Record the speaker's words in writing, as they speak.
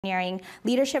Engineering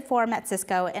Leadership Forum at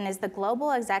Cisco and is the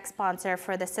global exec sponsor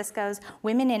for the Cisco's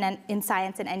Women in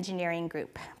Science and Engineering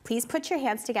group. Please put your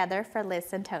hands together for Liz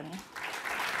Centoni.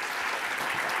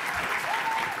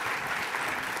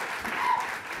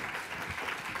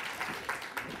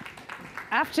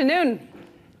 Afternoon.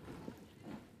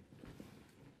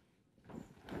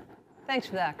 Thanks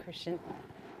for that, Christian.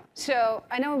 So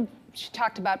I know she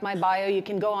talked about my bio. You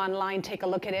can go online, take a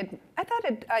look at it. I thought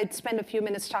I'd spend a few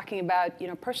minutes talking about,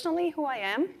 personally who I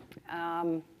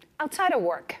am outside of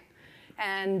work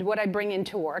and what I bring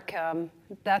into work.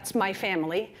 That's my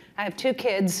family. I have 2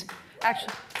 kids.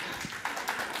 Actually,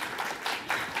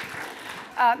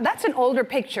 that's an older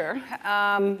picture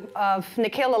of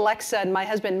Nikhil, Alexa, and my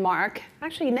husband, Mark.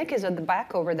 Actually, Nick is at the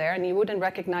back over there, and you wouldn't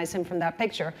recognize him from that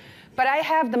picture. But I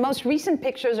have the most recent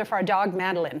pictures of our dog,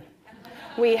 Madeline.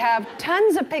 We have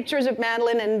tons of pictures of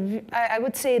Madeline, and I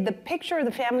would say the picture of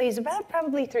the family is about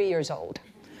probably 3 years old.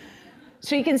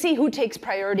 So you can see who takes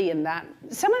priority in that.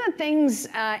 Some of the things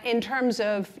in terms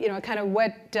of, kind of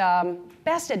what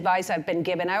best advice I've been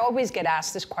given, I always get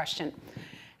asked this question.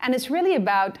 And it's really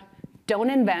about don't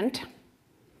invent.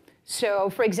 So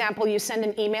for example, you send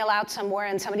an email out somewhere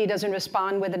and somebody doesn't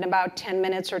respond within about 10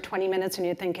 minutes or 20 minutes, and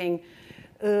you're thinking,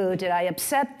 oh, did I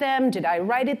upset them? Did I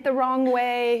write it the wrong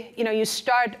way? You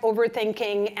start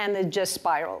overthinking and it just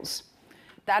spirals.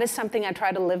 That is something I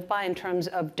try to live by in terms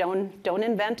of don't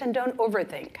invent and don't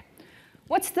overthink.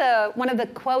 What's one of the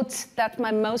quotes that's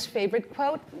my most favorite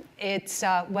quote? It's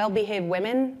well-behaved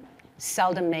women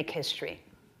seldom make history.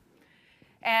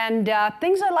 And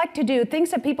things I like to do,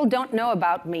 things that people don't know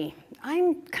about me.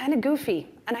 I'm kind of goofy,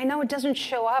 and I know it doesn't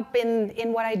show up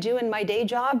in what I do in my day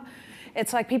job.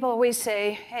 It's like people always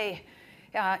say, hey,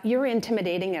 you're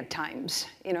intimidating at times.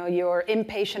 You're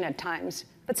impatient at times.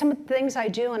 But some of the things I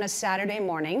do on a Saturday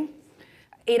morning,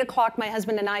 8 o'clock, my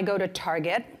husband and I go to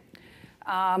Target.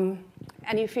 And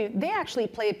they actually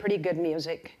play pretty good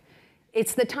music.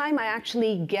 It's the time I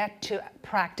actually get to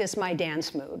practice my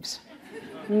dance moves.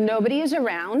 Nobody is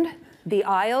around. The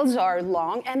aisles are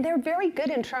long, and they're very good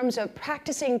in terms of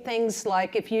practicing things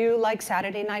like, if you like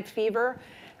Saturday Night Fever,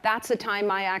 that's the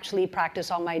time I actually practice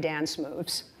all my dance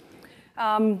moves.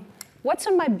 What's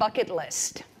on my bucket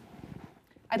list?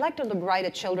 I'd like to write a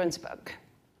children's book.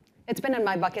 It's been on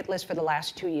my bucket list for the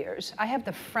last 2 years. I have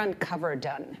the front cover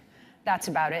done. That's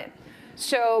about it.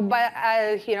 So, but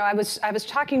I was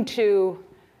talking to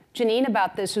Janine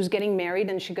about this, who's getting married,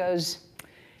 and she goes,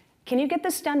 can you get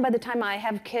this done by the time I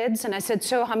have kids? And I said,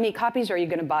 so how many copies are you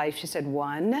going to buy? She said,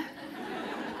 1.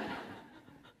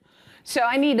 So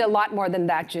I need a lot more than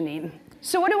that, Janine.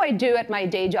 So what do I do at my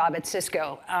day job at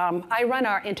Cisco? I run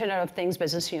our Internet of Things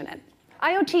business unit.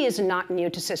 IoT is not new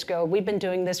to Cisco. We've been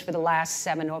doing this for the last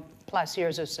 7+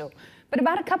 years or so. But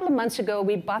about a couple of months ago,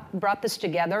 we brought this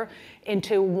together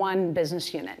into one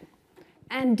business unit.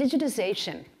 And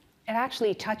digitization, it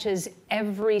actually touches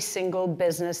every single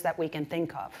business that we can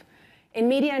think of. In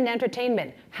media and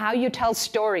entertainment, how you tell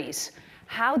stories,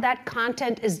 how that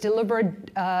content is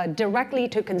delivered directly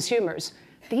to consumers.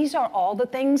 These are all the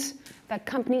things that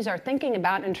companies are thinking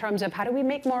about in terms of how do we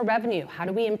make more revenue? How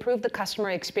do we improve the customer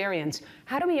experience?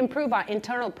 How do we improve our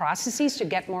internal processes to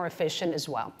get more efficient as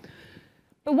well?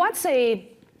 But what's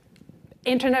a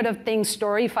Internet of Things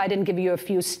story if I didn't give you a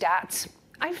few stats?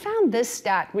 I found this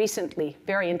stat recently,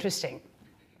 very interesting.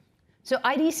 So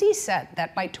IDC said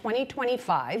that by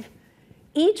 2025,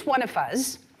 each one of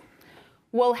us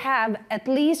will have at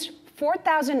least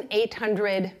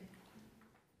 4,800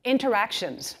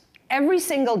 interactions every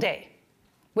single day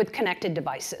with connected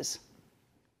devices.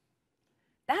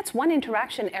 That's one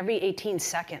interaction every 18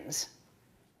 seconds.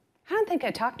 I don't think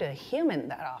I talk to a human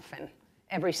that often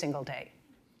every single day.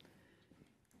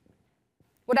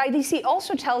 What IDC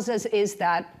also tells us is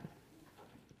that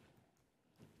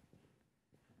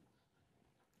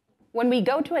when we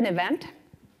go to an event,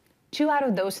 2 out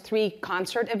of those 3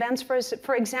 concert events,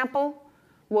 for example,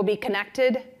 will be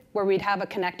connected, where we'd have a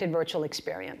connected virtual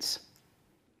experience.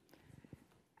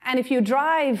 And if you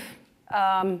drive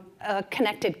a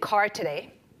connected car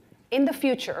today, in the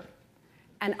future,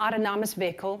 an autonomous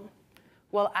vehicle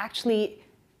will actually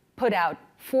put out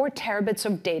 4 terabits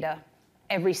of data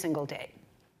every single day.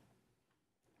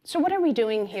 So what are we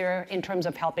doing here in terms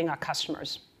of helping our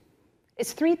customers?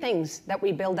 It's 3 things that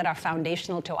we build that are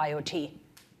foundational to IoT.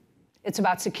 It's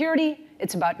about security,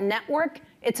 it's about network,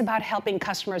 it's about helping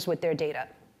customers with their data.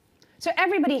 So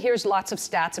everybody hears lots of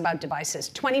stats about devices,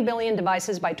 20 billion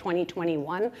devices by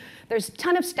 2021. There's a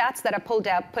ton of stats that are put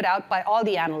out by all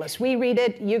the analysts. We read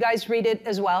it, you guys read it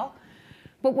as well.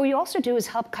 But what we also do is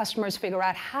help customers figure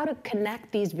out how to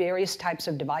connect these various types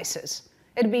of devices.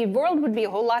 World would be a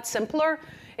whole lot simpler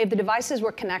if the devices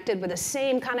were connected with the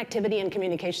same connectivity and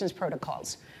communications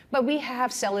protocols. But we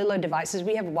have cellular devices,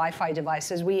 we have Wi-Fi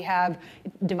devices, we have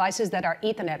devices that are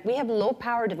Ethernet. We have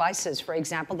low-power devices, for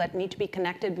example, that need to be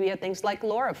connected via things like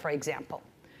LoRa, for example.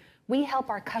 We help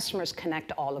our customers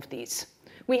connect all of these.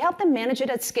 We help them manage it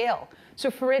at scale. So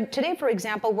today, for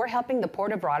example, we're helping the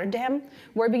Port of Rotterdam,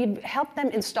 where we help them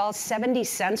install 70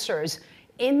 sensors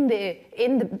in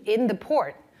the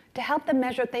port to help them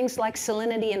measure things like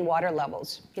salinity and water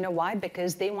levels. You know why?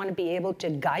 Because they want to be able to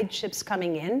guide ships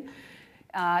coming in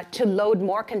to load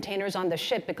more containers on the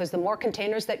ship, because the more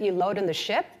containers that you load in the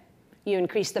ship, you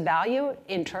increase the value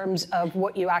in terms of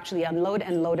what you actually unload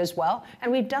and load as well.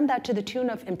 And we've done that to the tune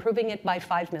of improving it by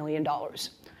 $5 million.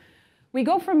 We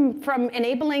go from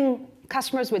enabling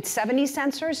customers with 70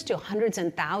 sensors to hundreds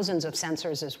and thousands of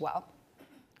sensors as well.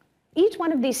 Each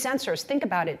one of these sensors, think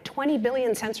about it, 20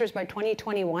 billion sensors by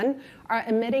 2021 are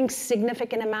emitting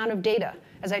significant amount of data.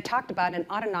 As I talked about, an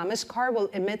autonomous car will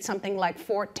emit something like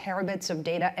 4 terabits of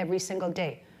data every single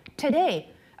day. Today,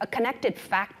 a connected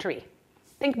factory,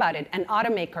 think about it, an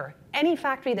automaker, any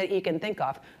factory that you can think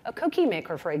of, a cookie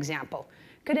maker, for example,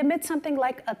 could emit something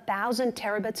like 1,000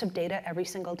 terabits of data every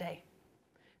single day.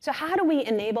 So how do we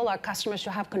enable our customers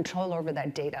to have control over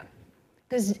that data?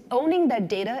 Because owning that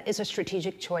data is a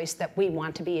strategic choice that we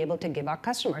want to be able to give our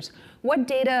customers. What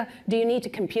data do you need to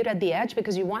compute at the edge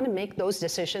because you want to make those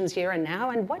decisions here and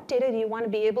now? And what data do you want to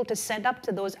be able to send up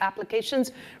to those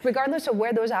applications, regardless of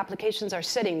where those applications are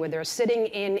sitting, whether they're sitting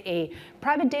in a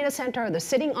private data center, or they're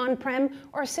sitting on-prem,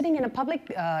 or sitting in a public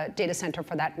data center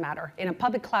for that matter, in a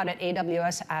public cloud at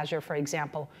AWS, Azure, for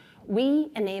example.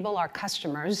 We enable our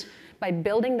customers by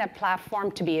building that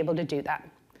platform to be able to do that.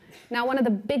 Now, one of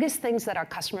the biggest things that our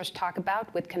customers talk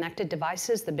about with connected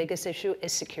devices, the biggest issue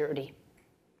is security.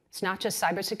 It's not just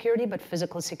cybersecurity, but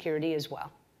physical security as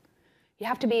well. You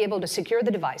have to be able to secure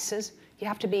the devices. You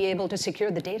have to be able to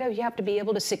secure the data. You have to be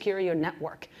able to secure your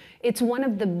network. It's one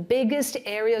of the biggest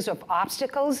areas of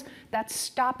obstacles that's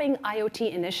stopping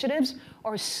IoT initiatives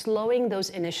or slowing those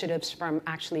initiatives from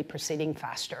actually proceeding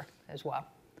faster as well.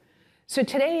 So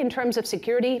today, in terms of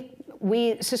security,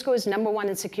 Cisco is #1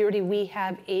 in security. We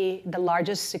have the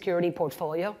largest security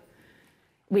portfolio.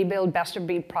 We build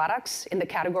best-of-breed products in the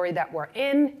category that we're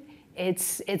in.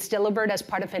 It's delivered as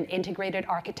part of an integrated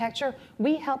architecture.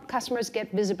 We help customers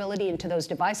get visibility into those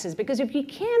devices, because if you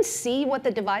can't see what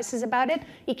the device is about it,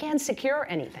 you can't secure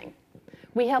anything.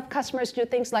 We help customers do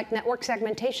things like network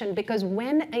segmentation, because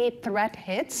when a threat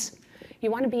hits, you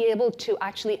want to be able to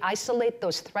actually isolate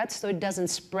those threats so it doesn't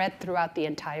spread throughout their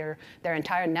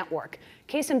entire network.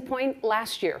 Case in point,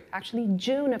 last year, actually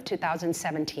June of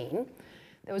 2017,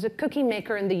 there was a cookie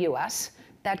maker in the US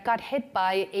that got hit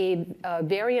by a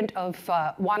variant of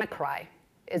WannaCry.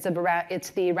 It's the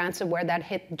ransomware that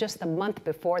hit just the month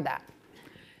before that.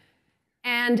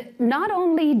 And not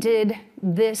only did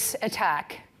this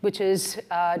attack, which is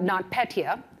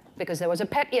NotPetya, because there was a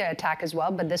Petya attack as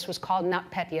well, but this was called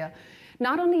NotPetya,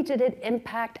 not only did it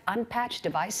impact unpatched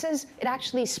devices, it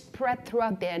actually spread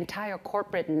throughout the entire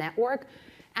corporate network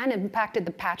and impacted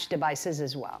the patched devices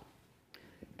as well.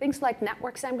 Things like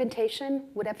network segmentation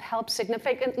would have helped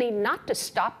significantly not to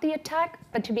stop the attack,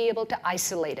 but to be able to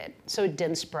isolate it so it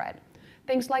didn't spread.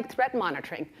 Things like threat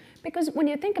monitoring, because when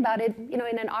you think about it, in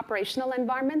an operational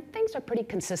environment, things are pretty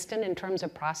consistent in terms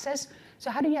of process. So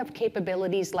how do you have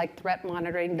capabilities like threat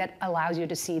monitoring that allows you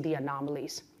to see the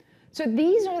anomalies? So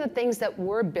these are the things that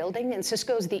we're building, and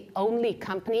Cisco is the only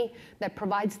company that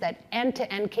provides that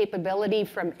end-to-end capability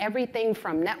from everything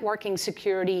from networking,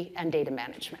 security, and data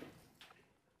management.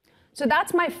 So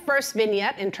that's my first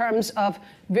vignette in terms of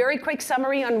very quick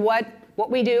summary on what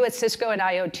we do at Cisco and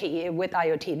with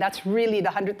IoT. That's really the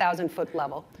 100,000-foot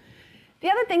level. The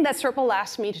other thing that Serpil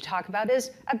asked me to talk about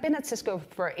is, I've been at Cisco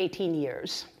for 18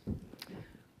 years.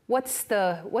 What's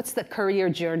the career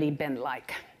journey been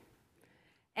like?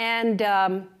 And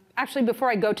actually, before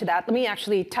I go to that, let me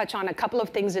actually touch on a couple of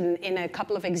things in a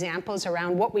couple of examples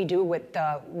around what we do with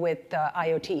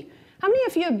IoT. How many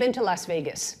of you have been to Las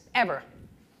Vegas, ever?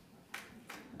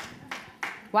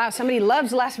 Wow, somebody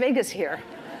loves Las Vegas here.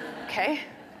 Okay,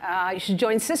 you should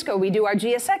join Cisco. We do our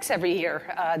GSX every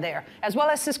year there, as well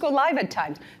as Cisco Live at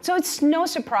times. So it's no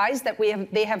surprise that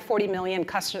they have 40 million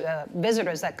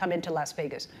visitors that come into Las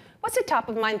Vegas. What's the top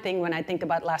of mind thing when I think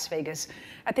about Las Vegas?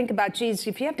 I think about, geez,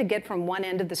 if you have to get from one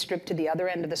end of the strip to the other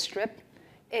end of the strip,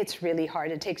 it's really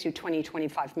hard. It takes you 20,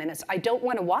 25 minutes. I don't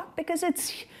want to walk because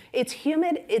it's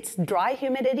humid, it's dry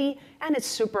humidity, and it's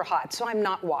super hot, so I'm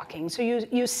not walking. So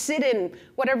you sit in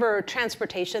whatever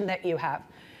transportation that you have.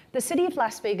 The city of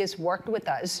Las Vegas worked with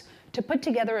us to put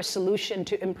together a solution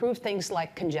to improve things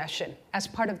like congestion as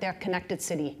part of their connected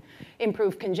city.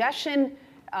 Improve congestion,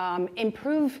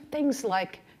 improve things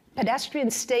like pedestrian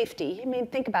safety. I mean,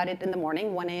 think about it in the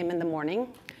morning, 1 a.m. in the morning.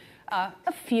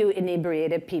 A few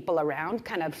inebriated people around,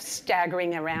 kind of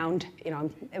staggering around,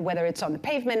 whether it's on the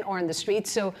pavement or in the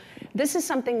streets. So this is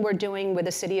something we're doing with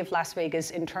the city of Las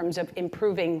Vegas in terms of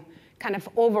improving kind of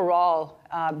overall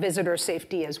visitor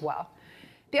safety as well.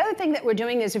 The other thing that we're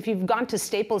doing is if you've gone to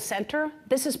Staples Center,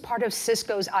 this is part of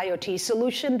Cisco's IoT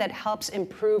solution that helps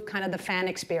improve kind of the fan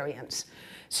experience.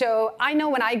 So I know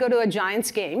when I go to a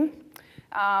Giants game,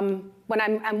 when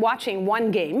I'm watching one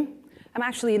game, I'm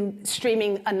actually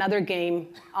streaming another game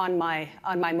on my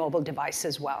mobile device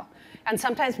as well. And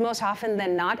sometimes, most often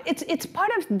than not, it's part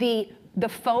of the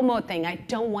FOMO thing. I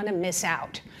don't want to miss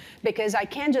out because I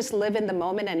can't just live in the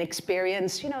moment and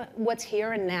experience, what's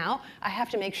here and now. I have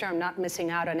to make sure I'm not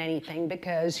missing out on anything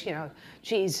because,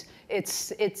 geez,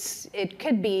 it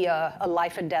could be a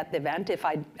life and death event if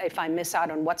I miss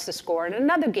out on what's the score in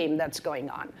another game that's going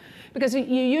on. Because you're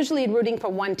usually rooting for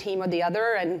one team or the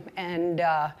other,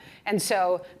 and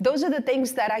so those are the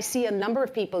things that I see a number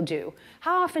of people do.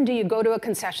 How often do you go to a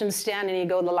concession stand and you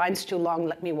go, the line's too long,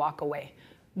 let me walk away?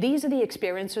 These are the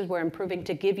experiences we're improving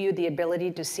to give you the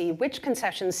ability to see which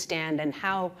concession stand and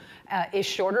how is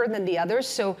shorter than the others.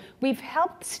 So we've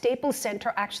helped Staples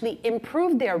Center actually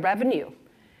improve their revenue,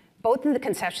 both in the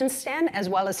concession stand as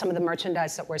well as some of the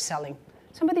merchandise that we're selling.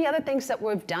 Some of the other things that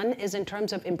we've done is in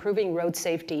terms of improving road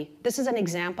safety. This is an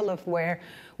example of where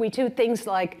we do things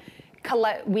like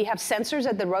we have sensors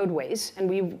at the roadways, and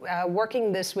we're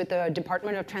working this with the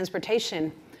Department of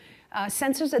Transportation,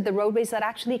 sensors at the roadways that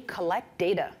actually collect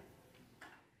data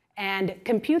and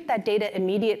compute that data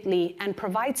immediately and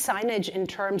provide signage in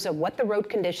terms of what the road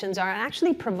conditions are and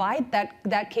actually provide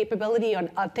that capability on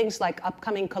things like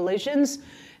upcoming collisions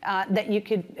that you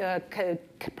could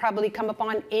probably come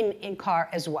upon in car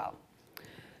as well.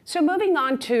 So moving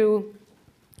on to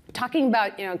talking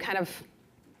about kind of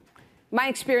my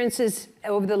experiences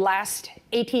over the last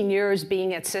 18 years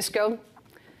being at Cisco,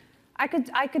 I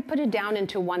could put it down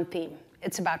into one theme.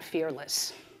 It's about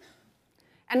fearless.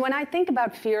 And when I think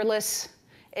about fearless,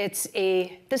 this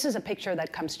is a picture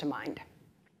that comes to mind.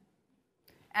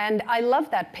 And I love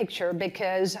that picture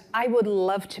because I would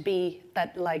love to be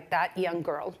that young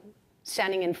girl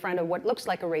standing in front of what looks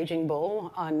like a raging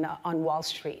bull on Wall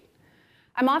Street.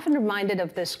 I'm often reminded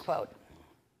of this quote.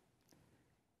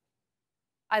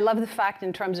 I love the fact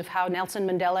in terms of how Nelson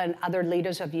Mandela and other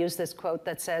leaders have used this quote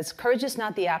that says, "Courage is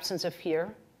not the absence of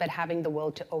fear, but having the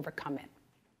will to overcome it."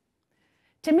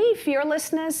 To me,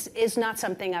 fearlessness is not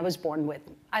something I was born with.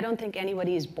 I don't think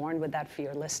anybody is born with that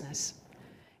fearlessness.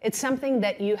 It's something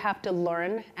that you have to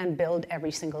learn and build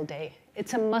every single day.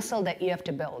 It's a muscle that you have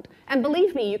to build. And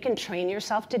believe me, you can train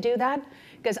yourself to do that,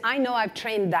 because I know I've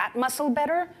trained that muscle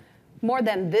better, more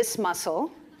than this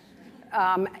muscle,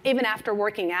 even after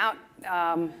working out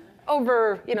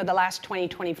over the last 20,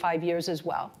 25 years as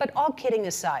well. But all kidding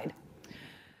aside,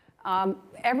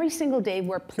 every single day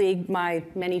we're plagued by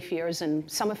many fears, and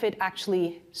some of it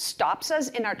actually stops us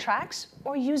in our tracks,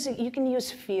 or you can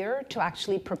use fear to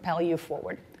actually propel you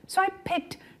forward. So I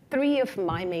picked 3 of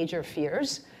my major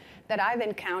fears that I've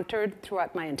encountered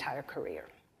throughout my entire career.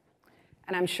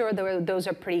 And I'm sure those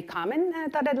are pretty common, and I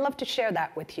thought I'd love to share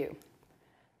that with you.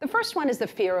 The first one is the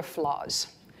fear of flaws.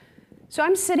 So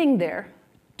I'm sitting there,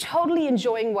 totally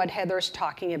enjoying what Heather's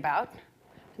talking about,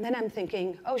 and then I'm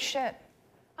thinking, oh shit,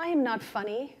 I am not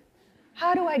funny.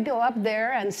 How do I go up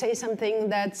there and say something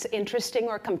that's interesting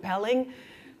or compelling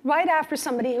right after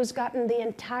somebody who's gotten the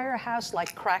entire house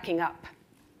cracking up?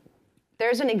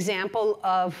 There's an example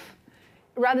of,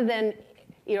 rather than,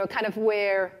 kind of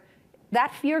where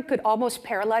that fear could almost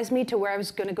paralyze me to where I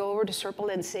was going to go over to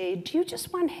Serpil and say, do you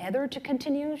just want Heather to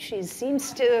continue? She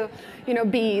seems to,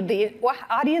 the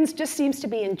audience just seems to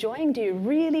be enjoying. Do you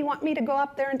really want me to go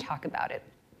up there and talk about it?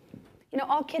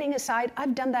 All kidding aside,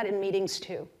 I've done that in meetings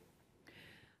too.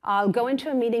 I'll go into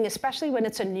a meeting, especially when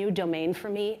it's a new domain for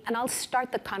me, and I'll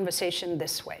start the conversation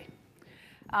this way.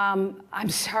 I'm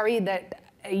sorry that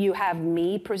you have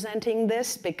me presenting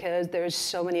this because there's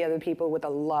so many other people with a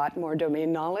lot more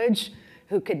domain knowledge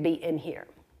who could be in here.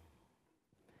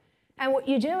 And what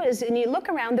you do is, and you look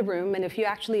around the room, and if you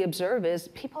actually observe, is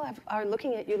people are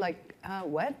looking at you like,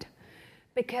 what?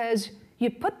 Because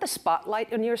you put the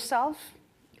spotlight on yourself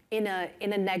in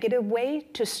a negative way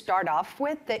to start off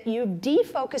with, that you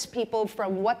defocus people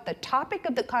from what the topic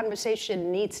of the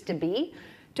conversation needs to be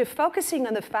to focusing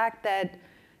on the fact that,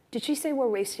 did she say we're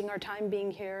wasting our time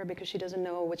being here because she doesn't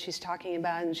know what she's talking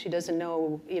about and she doesn't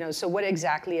know, so what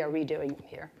exactly are we doing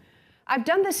here? I've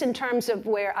done this in terms of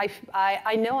where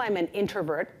I know I'm an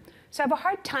introvert, so I have a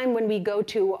hard time when we go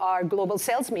to our global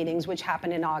sales meetings, which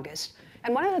happen in August.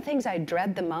 And one of the things I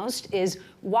dread the most is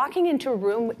walking into a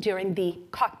room during the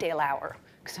cocktail hour,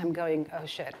 because I'm going, oh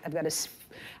shit,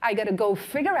 I got to go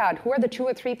figure out who are the 2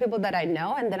 or 3 people that I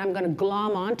know, and then I'm going to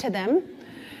glom onto them.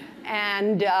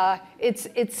 And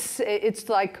it's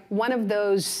like one of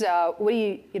those,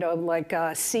 like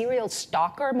a serial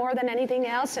stalker more than anything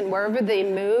else. And wherever they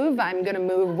move, I'm going to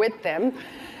move with them.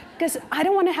 Because I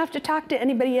don't want to have to talk to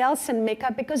anybody else and make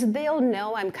up, because they'll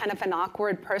know I'm kind of an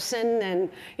awkward person. And,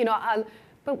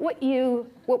 but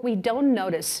what we don't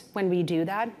notice when we do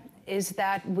that is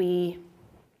that we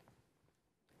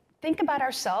think about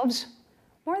ourselves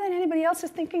more than anybody else is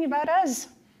thinking about us.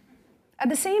 At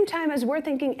the same time as we're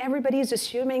thinking everybody's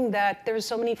assuming that there's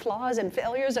so many flaws and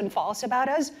failures and faults about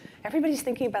us, everybody's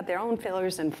thinking about their own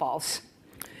failures and faults.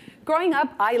 Growing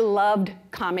up, I loved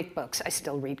comic books. I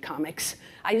still read comics.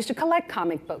 I used to collect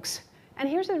comic books. And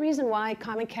here's the reason why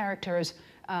comic characters,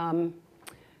 and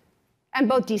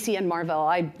both DC and Marvel,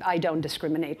 I don't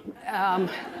discriminate,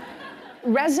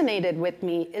 resonated with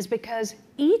me is because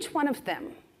each one of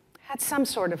them had some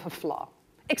sort of a flaw.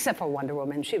 Except for Wonder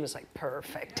Woman, she was like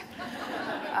perfect.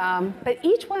 But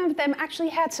each one of them actually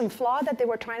had some flaw that they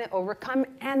were trying to overcome,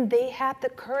 and they had the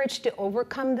courage to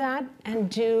overcome that and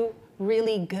do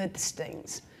really good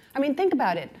things. I mean, think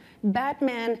about it.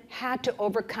 Batman had to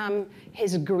overcome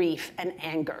his grief and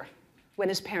anger when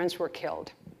his parents were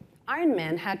killed. Iron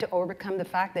Man had to overcome the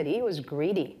fact that he was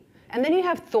greedy. And then you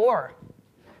have Thor,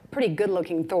 pretty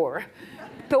good-looking Thor.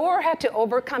 Thor had to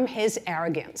overcome his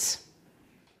arrogance.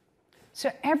 So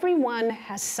everyone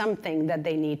has something that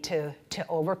they need to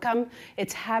overcome.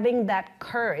 It's having that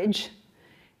courage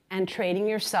and training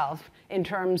yourself in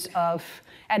terms of,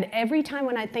 and every time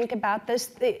when I think about this,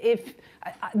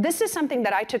 this is something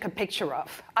that I took a picture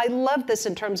of. I love this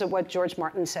in terms of what George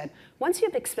Martin said. Once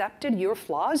you've accepted your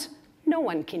flaws, no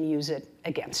one can use it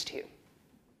against you.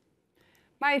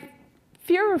 My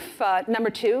fear of number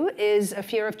 2 is a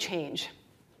fear of change.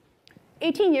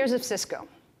 18 years of Cisco.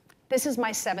 This is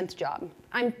my 7th job.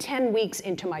 I'm 10 weeks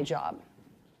into my job.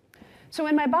 So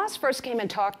when my boss first came and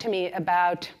talked to me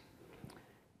about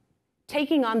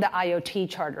taking on the IoT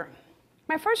charter,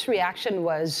 my first reaction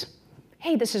was,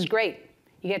 hey, this is great.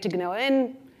 You get to go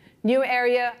in, new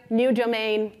area, new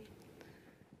domain,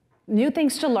 new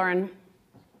things to learn.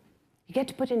 You get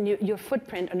to put in your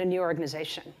footprint on a new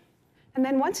organization. And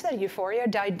then once that euphoria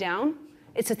died down,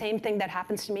 it's the same thing that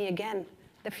happens to me again.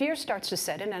 The fear starts to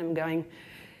set in, and I'm going,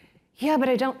 yeah, but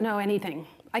I don't know anything.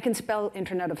 I can spell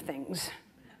Internet of Things.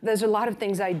 There's a lot of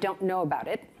things I don't know about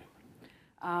it.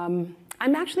 I'm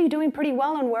actually doing pretty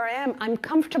well on where I am. I'm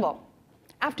comfortable.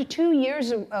 After 2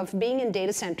 years of being in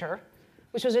data center,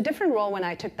 which was a different role when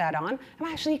I took that on, I'm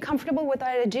actually comfortable with what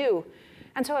I do.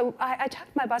 And so I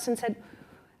talked to my boss and said,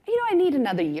 I need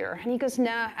another year. And he goes,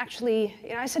 nah, actually,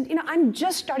 I said, I'm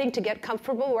just starting to get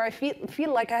comfortable where I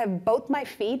feel like I have both my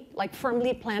feet like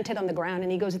firmly planted on the ground.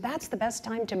 And he goes, that's the best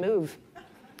time to move.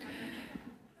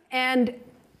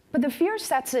 But the fear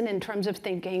sets in terms of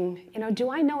thinking, do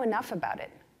I know enough about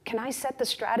it? Can I set the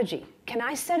strategy? Can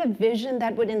I set a vision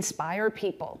that would inspire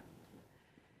people?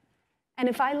 And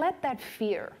if I let that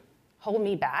fear hold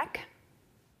me back,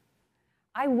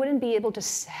 I wouldn't be able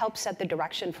to help set the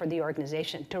direction for the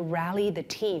organization, to rally the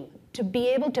team, to be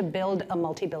able to build a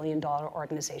multi-billion-dollar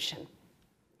organization.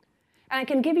 And I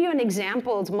can give you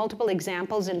multiple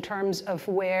examples in terms of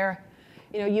where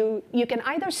you can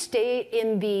either stay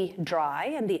in the dry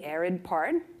and the arid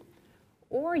part,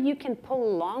 or you can pull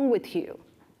along with you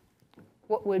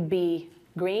what would be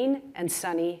green and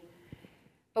sunny.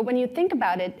 But when you think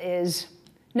about it is,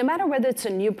 no matter whether it's a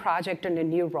new project or a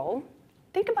new role,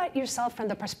 think about yourself from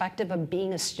the perspective of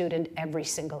being a student every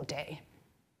single day.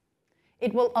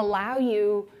 It will allow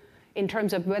you, in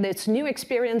terms of whether it's new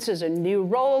experiences, a new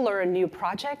role, or a new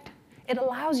project, it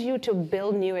allows you to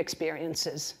build new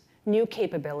experiences, new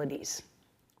capabilities.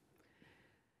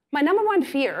 My number 1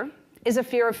 fear is a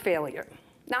fear of failure.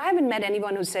 Now, I haven't met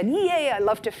anyone who said, yay, I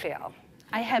love to fail.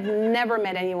 I have never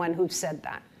met anyone who said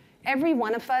that. Every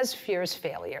one of us fears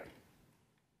failure.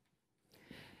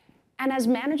 And as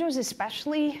managers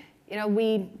especially,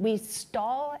 we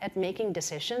stall at making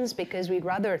decisions because we'd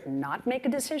rather not make a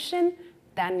decision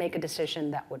than make a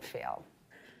decision that would fail.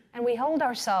 And we hold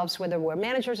ourselves, whether we're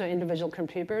managers or individual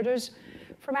contributors,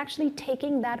 from actually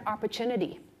taking that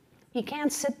opportunity. You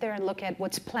can't sit there and look at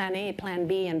what's plan A, plan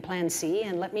B, and plan C,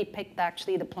 and let me pick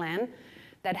actually the plan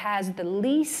that has the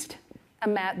least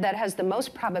amount, that has the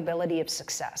most probability of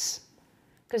success.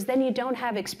 Because then you don't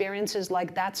have experiences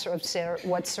like that sort of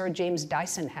what Sir James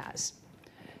Dyson has.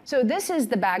 So this is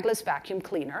the bagless vacuum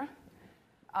cleaner.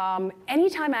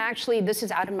 Anytime this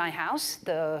is out of my house,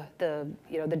 the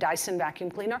Dyson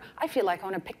vacuum cleaner, I feel like I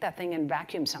want to pick that thing and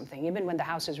vacuum something, even when the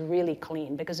house is really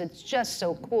clean, because it's just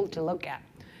so cool to look at.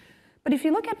 But if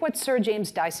you look at what Sir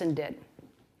James Dyson did,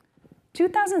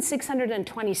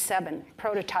 2,627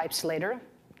 prototypes later,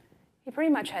 he pretty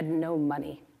much had no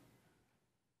money.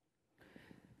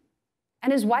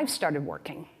 And his wife started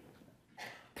working.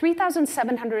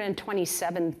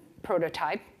 3,727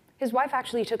 prototype, his wife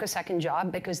actually took a second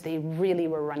job because they really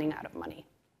were running out of money.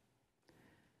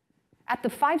 At the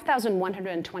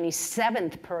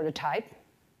 5,127th prototype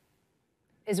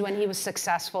is when he was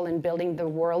successful in building the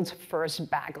world's first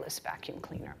bagless vacuum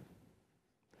cleaner.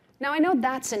 Now, I know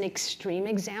that's an extreme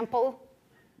example,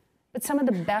 but some of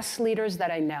the best leaders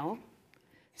that I know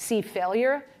see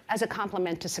failure as a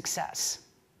complement to success.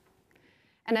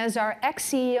 And as our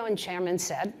ex-CEO and chairman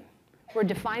said, we're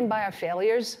defined by our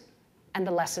failures and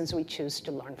the lessons we choose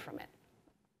to learn from it.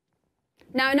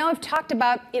 Now, I know I've talked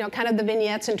about kind of the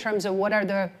vignettes in terms of what are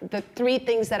the 3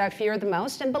 things that I fear the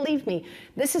most, and believe me,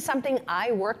 this is something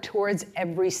I work towards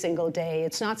every single day.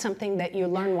 It's not something that you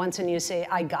learn once and you say,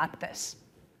 I got this.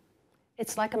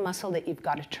 It's like a muscle that you've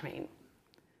got to train.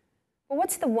 But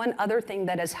what's the one other thing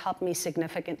that has helped me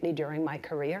significantly during my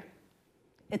career?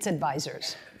 It's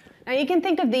advisors. Now, you can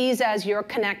think of these as your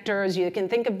connectors. You can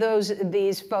think of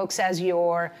these folks as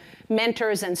your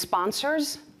mentors and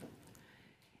sponsors.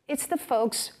 It's the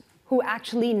folks who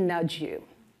actually nudge you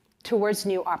towards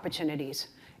new opportunities.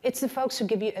 It's the folks who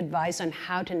give you advice on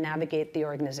how to navigate the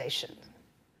organization.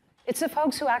 It's the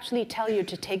folks who actually tell you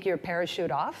to take your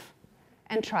parachute off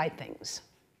and try things.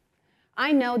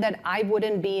 I know that I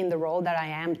wouldn't be in the role that I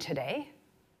am today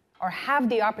or have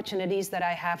the opportunities that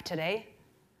I have today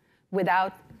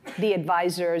without the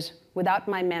advisors, without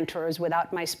my mentors,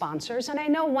 without my sponsors. And I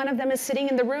know one of them is sitting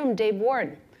in the room, Dave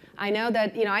Ward. I know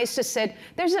that, I used to say,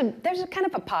 there's a kind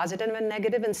of a positive and a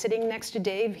negative in sitting next to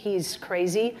Dave. He's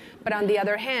crazy. But on the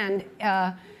other hand,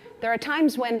 there are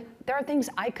times when there are things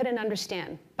I couldn't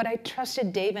understand. But I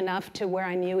trusted Dave enough to where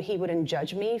I knew he wouldn't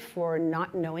judge me for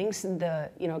not knowing the,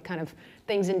 kind of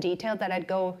things in detail, that I'd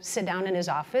go sit down in his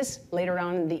office later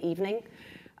on in the evening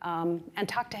and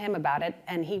talk to him about it,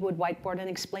 and he would whiteboard and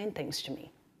explain things to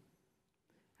me.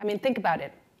 I mean, think about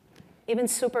it. Even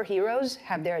superheroes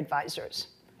have their advisors.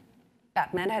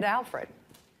 Batman had Alfred.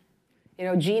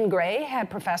 Jean Grey had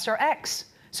Professor X.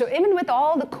 So even with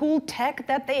all the cool tech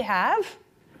that they have,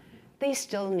 they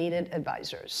still needed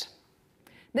advisors.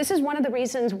 This is one of the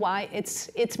reasons why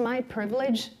it's my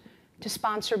privilege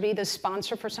to be the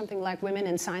sponsor for something like Women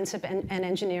in Science and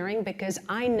Engineering, because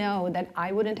I know that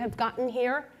I wouldn't have gotten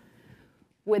here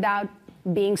without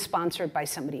being sponsored by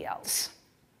somebody else.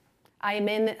 I am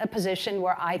in a position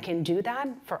where I can do that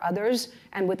for others,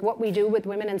 and with what we do with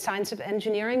Women in Science and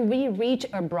Engineering, we reach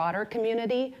a broader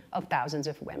community of thousands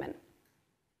of women.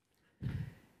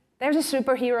 There's a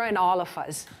superhero in all of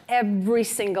us, every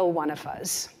single one of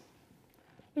us.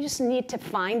 We just need to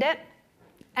find it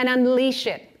and unleash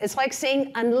it. It's like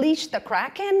saying unleash the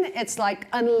Kraken. It's like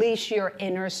unleash your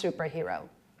inner superhero.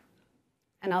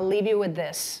 And I'll leave you with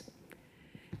this.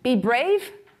 Be brave,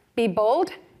 be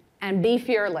bold, and be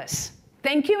fearless.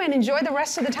 Thank you, and enjoy the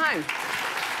rest of the time.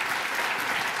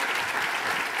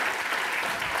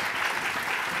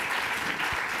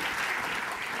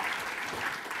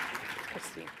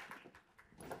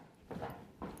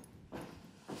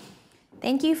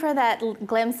 Thank you for that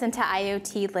glimpse into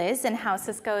IoT, Liz, and how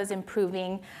Cisco is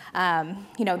improving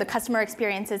the customer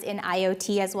experiences in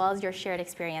IoT as well as your shared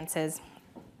experiences.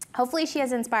 Hopefully she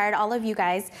has inspired all of you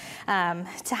guys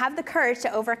to have the courage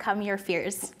to overcome your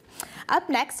fears. Up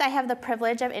next, I have the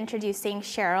privilege of introducing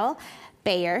Cheryl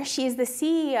Bayer. She is the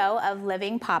CEO of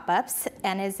Living Popups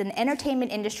and is an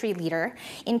entertainment industry leader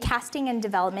in casting and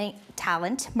development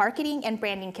talent, marketing, and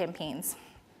branding campaigns.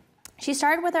 She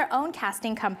started with her own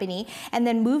casting company and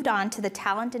then moved on to the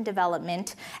talent and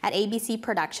development at ABC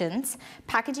Productions,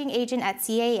 packaging agent at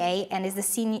CAA, and is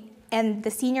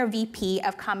the senior VP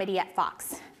of comedy at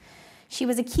Fox. She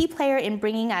was a key player in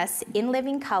bringing us In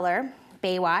Living Color,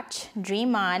 Baywatch,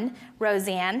 Dream On,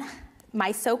 Roseanne,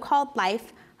 My So-Called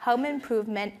Life, Home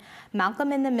Improvement,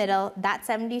 Malcolm in the Middle, That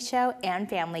 70s Show, and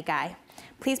Family Guy.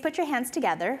 Please put your hands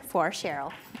together for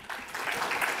Cheryl.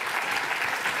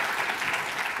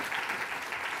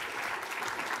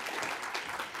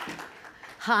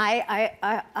 Hi,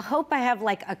 I hope I have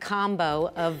like a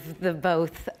combo of the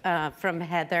both from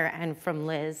Heather and from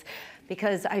Liz,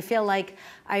 because I feel like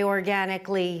I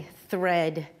organically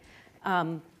thread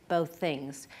both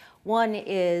things. One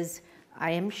is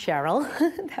I am Cheryl.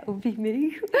 That would be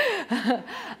me.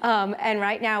 And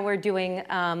right now we're doing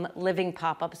living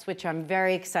pop-ups, which I'm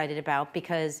very excited about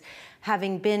because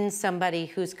having been somebody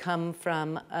who's come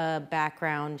from a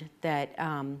background that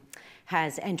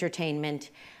has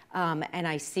entertainment, and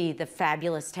I see the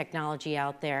fabulous technology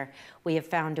out there, we have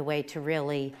found a way to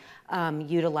really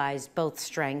utilize both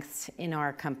strengths in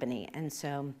our company. And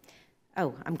so,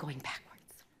 oh, I'm going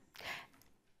backwards.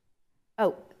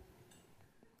 Oh.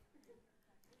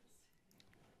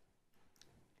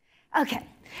 Okay,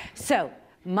 so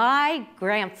my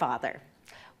grandfather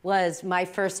was my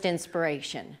first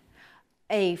inspiration.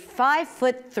 A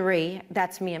 5'3",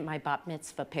 that's me at my bat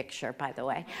mitzvah picture, by the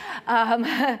way.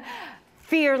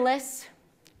 Fearless,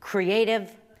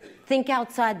 creative, think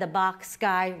outside the box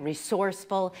guy,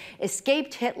 resourceful,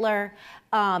 escaped Hitler,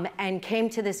 and came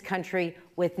to this country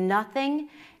with nothing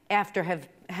after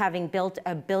having built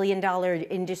a billion-dollar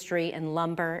industry in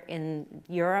lumber in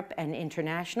Europe and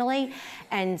internationally,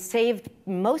 and saved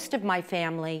most of my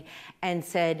family and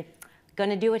said,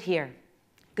 gonna do it here,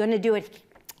 gonna do it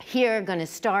here, gonna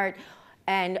start,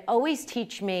 and always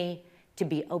teach me to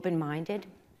be open-minded,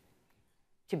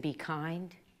 to be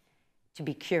kind, to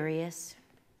be curious,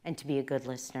 and to be a good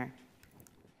listener.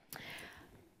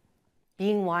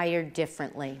 Being wired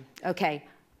differently. Okay,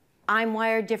 I'm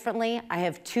wired differently. I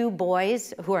have 2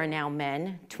 boys who are now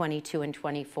men, 22 and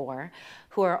 24,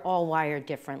 who are all wired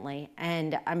differently.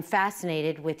 And I'm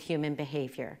fascinated with human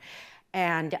behavior.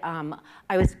 And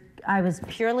I was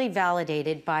purely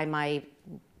validated by my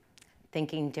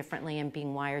thinking differently and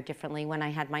being wired differently when I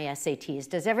had my SATs.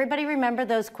 Does everybody remember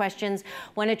those questions?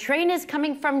 When a train is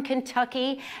coming from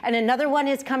Kentucky and another one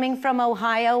is coming from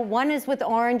Ohio, one is with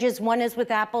oranges, one is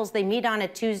with apples, they meet on a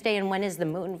Tuesday, and when is the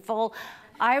moon full?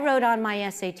 I wrote on my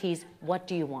SATs, what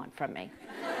do you want from me?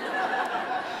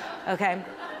 Okay.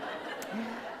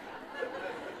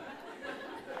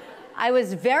 I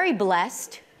was very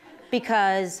blessed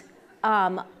because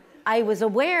I was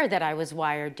aware that I was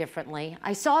wired differently.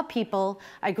 I saw people,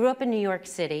 I grew up in New York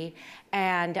City,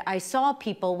 and I saw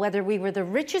people, whether we were the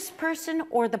richest person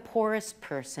or the poorest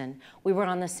person, we were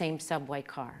on the same subway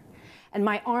car. And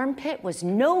my armpit was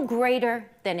no greater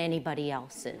than anybody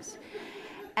else's.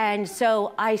 And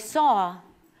so I saw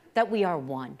that we are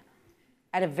one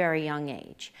at a very young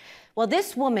age. Well,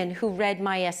 this woman who read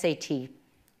my SAT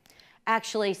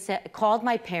actually called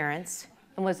my parents,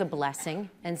 and was a blessing,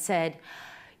 and said,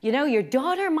 you know, your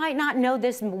daughter might not know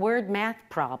this word math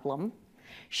problem.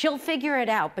 She'll figure it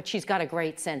out, but she's got a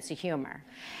great sense of humor.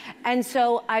 And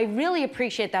so I really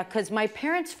appreciate that, because my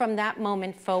parents from that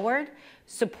moment forward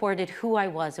supported who I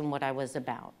was and what I was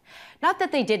about. Not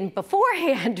that they didn't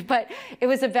beforehand, but it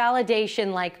was a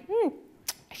validation like,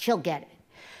 she'll get it.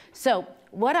 So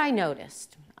what I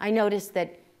noticed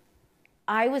that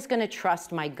I was going to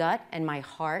trust my gut and my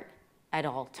heart at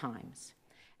all times,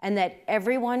 and that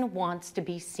everyone wants to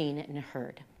be seen and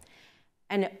heard.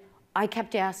 And I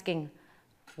kept asking,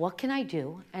 what can I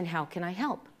do and how can I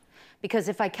help? Because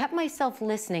if I kept myself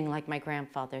listening, like my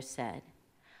grandfather said,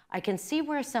 I can see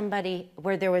where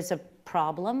there was a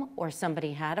problem or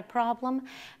somebody had a problem,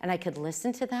 and I could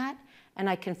listen to that, and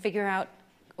I can figure out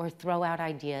or throw out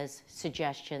ideas,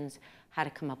 suggestions, how to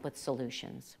come up with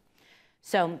solutions.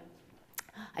 So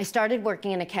I started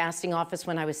working in a casting office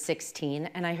when I was 16,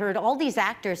 and I heard all these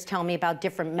actors tell me about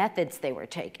different methods they were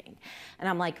taking. And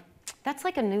I'm like, that's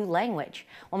like a new language.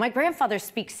 Well, my grandfather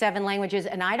speaks 7 languages,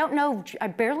 and I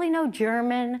barely know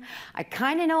German. I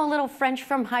kind of know a little French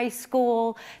from high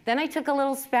school. Then I took a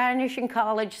little Spanish in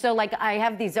college. So like I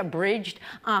have these abridged,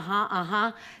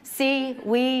 see,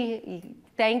 we,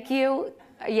 thank you,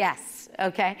 yes,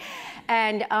 okay.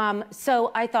 And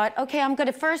so I thought, okay, I'm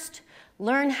gonna first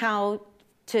learn how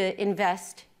to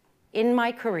invest in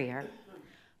my career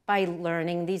by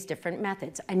learning these different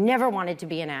methods. I never wanted to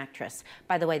be an actress.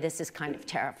 By the way, this is kind of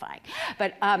terrifying.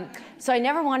 But so I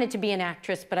never wanted to be an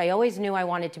actress, but I always knew I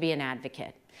wanted to be an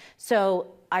advocate.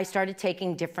 So I started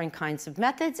taking different kinds of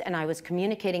methods, and I was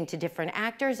communicating to different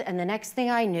actors, and the next thing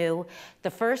I knew,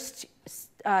 the first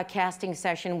casting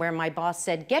session where my boss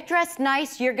said, get dressed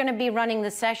nice, you're gonna be running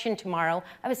the session tomorrow,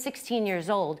 I was 16 years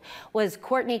old, was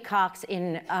Courtney Cox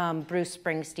in Bruce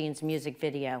Springsteen's music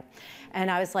video. And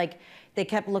I was like, they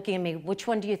kept looking at me, which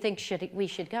one do you think we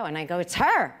should go? And I go, it's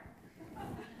her.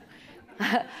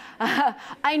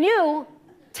 I knew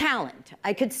talent.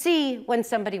 I could see when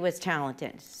somebody was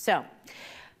talented. So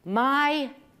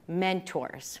my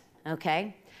mentors,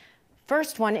 okay?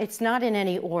 First one, it's not in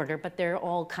any order, but they're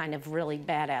all kind of really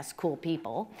badass, cool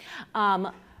people.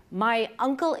 My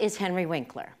uncle is Henry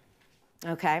Winkler,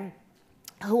 okay?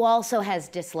 who also has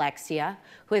dyslexia,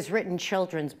 who has written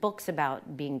children's books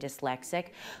about being dyslexic,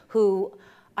 who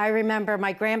I remember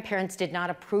my grandparents did not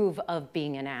approve of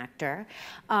being an actor.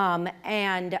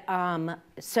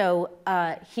 So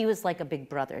he was like a big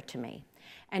brother to me.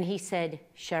 And he said,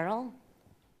 Cheryl,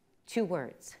 2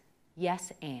 words,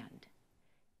 yes and.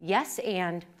 Yes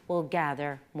and will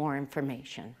gather more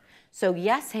information. So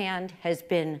yes and has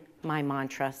been my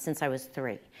mantra since I was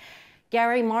 3.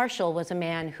 Gary Marshall was a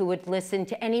man who would listen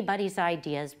to anybody's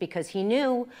ideas because he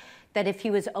knew that if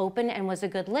he was open and was a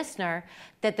good listener,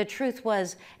 that the truth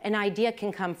was an idea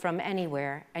can come from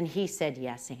anywhere, and he said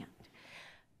yes and.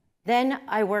 Then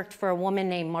I worked for a woman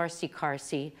named Marcy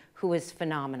Carsey, who was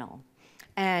phenomenal.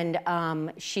 And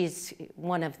she's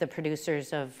one of the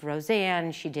producers of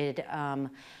Roseanne. She did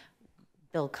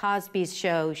Bill Cosby's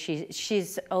show.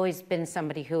 She's always been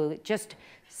somebody who just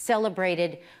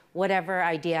celebrated whatever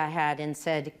idea I had and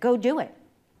said, go do it.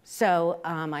 So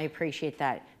I appreciate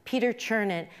that. Peter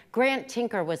Chernin, Grant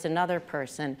Tinker was another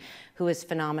person who was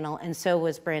phenomenal, and so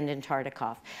was Brandon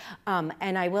Tartikoff.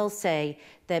 And I will say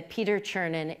that Peter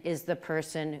Chernin is the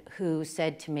person who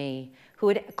said to me, who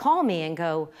would call me and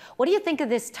go, what do you think of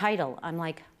this title? I'm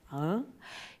like, huh?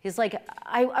 He's like,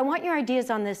 I want your ideas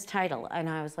on this title. And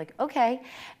I was like, okay.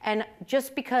 And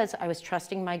just because I was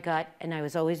trusting my gut and I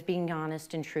was always being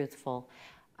honest and truthful,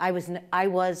 I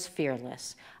was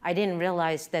fearless. I didn't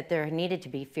realize that there needed to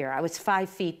be fear. I was 5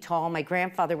 feet tall. My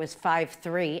grandfather was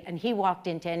 5'3", and he walked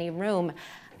into any room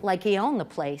like he owned the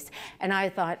place. And I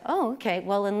thought, oh, okay,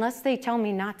 well, unless they tell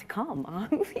me not to come,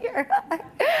 I'm here.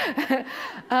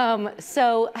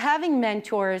 So having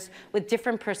mentors with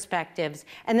different perspectives.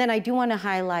 And then I do want to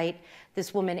highlight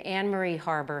this woman, Anne-Marie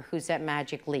Harbor, who's at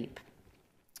Magic Leap,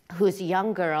 who's a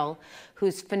young girl,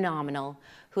 who's phenomenal,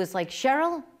 who's like,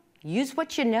 Cheryl, use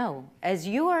what you know. As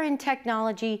you are in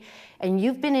technology and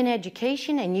you've been in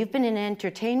education and you've been in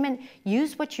entertainment,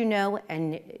 use what you know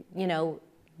and,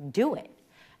 do it.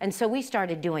 And so we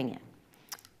started doing it.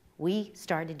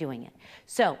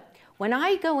 So when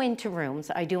I go into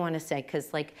rooms, I do want to say,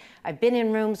 because I've been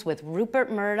in rooms with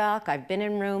Rupert Murdoch, I've been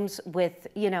in rooms with,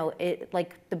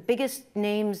 like the biggest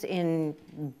names in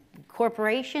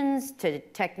corporations to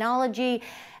technology.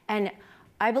 And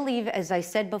I believe, as I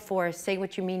said before, say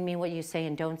what you mean what you say,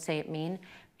 and don't say it mean.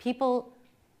 People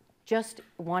just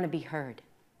want to be heard.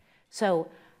 So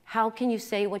how can you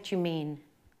say what you mean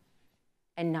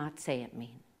and not say it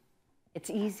mean? It's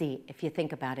easy if you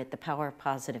think about it, the power of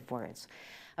positive words.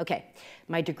 Okay,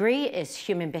 my degree is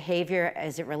human behavior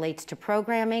as it relates to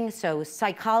programming, so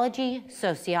psychology,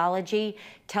 sociology,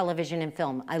 television, and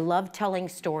film. I love telling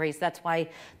stories. That's why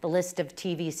the list of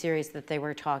TV series that they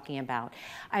were talking about.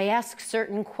 I ask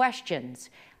certain questions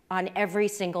on every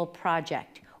single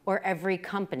project or every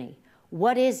company.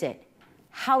 What is it?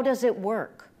 How does it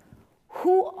work?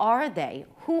 Who are they?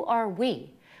 Who are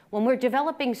we? When we're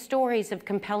developing stories of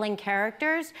compelling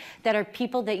characters that are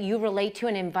people that you relate to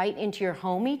and invite into your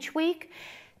home each week,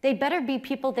 they better be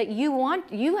people that you want.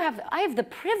 I have the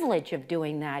privilege of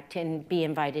doing that and be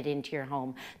invited into your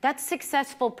home. That's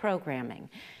successful programming.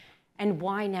 And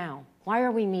why now? Why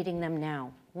are we meeting them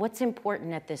now? What's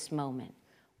important at this moment?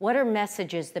 What are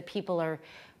messages that people are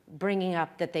bringing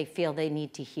up that they feel they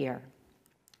need to hear?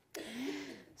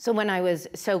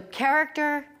 So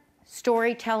character,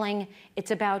 storytelling,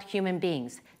 it's about human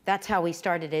beings. That's how we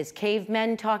started as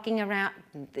cavemen talking around,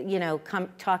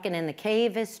 talking in the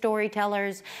cave as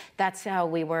storytellers. That's how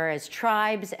we were as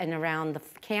tribes and around the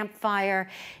campfire.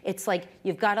 It's like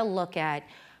you've got to look at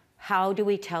how do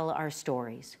we tell our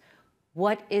stories?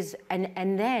 What is,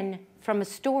 and then from a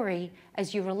story,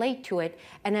 as you relate to it,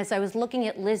 and as I was looking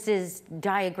at Liz's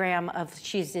diagram of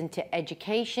she's into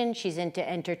education, she's into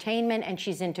entertainment, and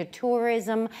she's into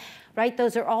tourism, right?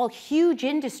 Those are all huge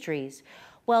industries.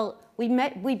 Well,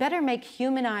 we better make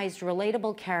humanized,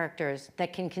 relatable characters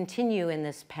that can continue in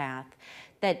this path,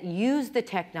 that use the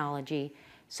technology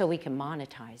so we can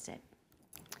monetize it.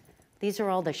 These are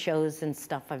all the shows and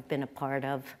stuff I've been a part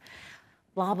of.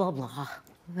 Blah, blah, blah.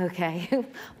 Okay,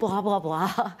 blah, blah,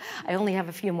 blah. I only have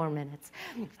a few more minutes.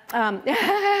 And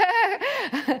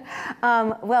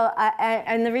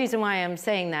the reason why I'm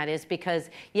saying that is because,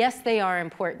 yes, they are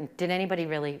important. Did anybody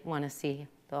really want to see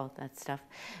all that stuff?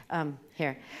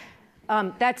 Here.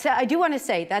 I do want to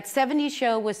say that 70s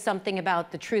show was something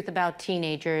about the truth about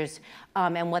teenagers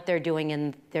and what they're doing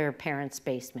in their parents'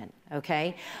 basement,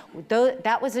 okay?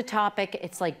 That was a topic.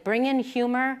 It's like bring in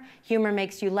humor. Humor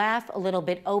makes you laugh, a little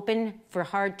bit open for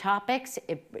hard topics.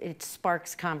 It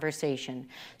sparks conversation.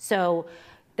 So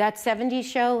that 70s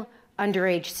show,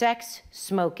 underage sex,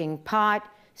 smoking pot,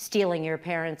 stealing your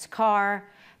parents' car,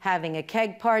 having a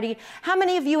keg party. How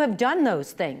many of you have done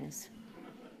those things?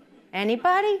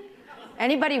 Anybody?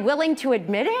 Anybody willing to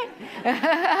admit it?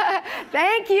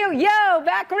 Thank you. Yo,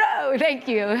 back row. Thank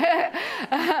you.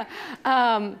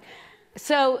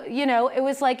 So, you know, it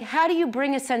was like, how do you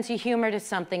bring a sense of humor to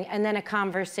something and then a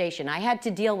conversation? I had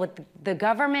to deal with the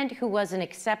government who wasn't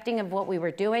accepting of what we were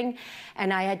doing.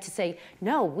 And I had to say,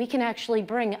 no, we can actually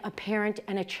bring a parent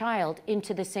and a child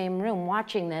into the same room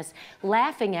watching this,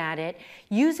 laughing at it,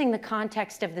 using the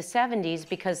context of the 70s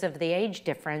because of the age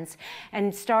difference,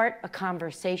 and start a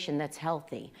conversation that's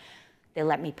healthy. They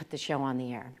let me put the show on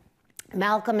the air.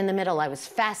 Malcolm in the Middle, I was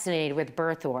fascinated with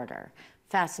birth order.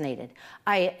 Fascinated.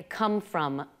 I come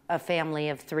from a family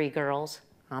of 3 girls.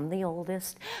 I'm the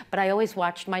oldest, but I always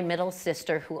watched my middle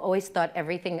sister, who always thought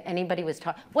everything anybody was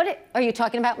talking. What are you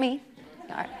talking about me?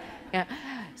 Yeah.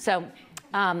 So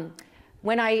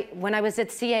when I was at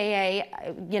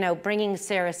CAA, you know, bringing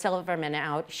Sarah Silverman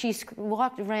out, she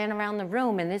ran around the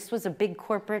room, and this was a big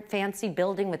corporate fancy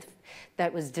building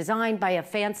that was designed by a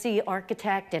fancy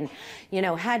architect and, you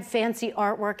know, had fancy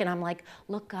artwork. And I'm like,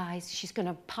 look, guys, she's going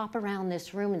to pop around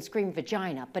this room and scream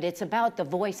vagina, but it's about the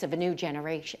voice of a new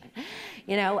generation,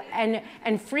 you know.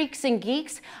 And freaks and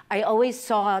geeks, I always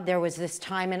saw there was this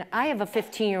time, and I have a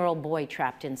 15-year-old boy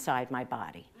trapped inside my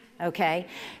body. Okay,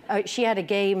 she had a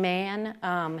gay man,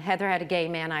 Heather had a gay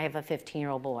man, I have a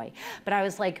 15-year-old boy. But I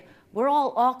was like, we're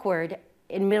all awkward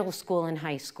in middle school and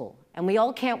high school. And we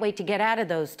all can't wait to get out of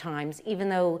those times, even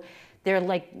though they're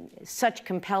like such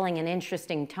compelling and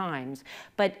interesting times.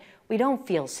 But we don't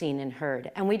feel seen and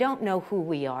heard, and we don't know who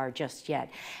we are just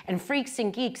yet. And Freaks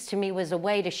and Geeks, to me, was a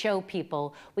way to show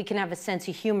people we can have a sense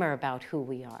of humor about who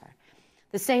we are.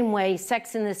 The same way,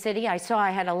 Sex and the City, I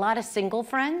had a lot of single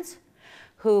friends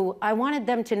who I wanted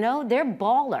them to know they're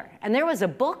baller. And there was a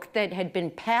book that had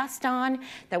been passed on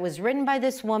that was written by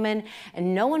this woman,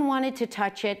 and no one wanted to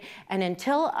touch it. And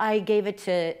until I gave it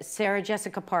to Sarah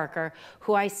Jessica Parker,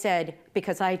 who I said,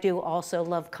 because I do also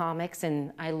love comics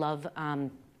and I love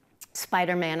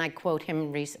Spider-Man, I quote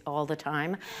him all the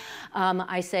time.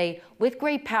 I say, with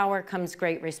great power comes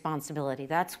great responsibility.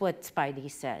 That's what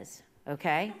Spidey says,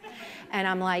 okay? And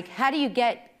I'm like, how do you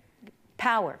get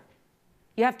power?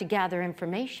 You have to gather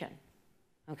information,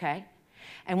 okay?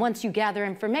 And once you gather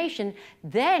information,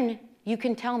 then you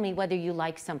can tell me whether you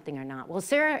like something or not. Well,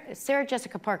 Sarah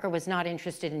Jessica Parker was not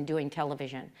interested in doing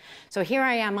television. So here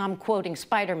I am, I'm quoting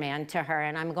Spider-Man to her,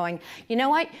 and I'm going, you know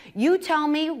what? You tell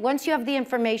me, once you have the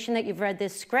information that you've read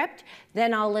this script,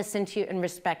 then I'll listen to you and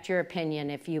respect your opinion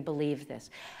if you believe this.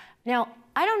 Now,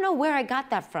 I don't know where I got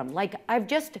that from. Like, I've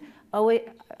just always,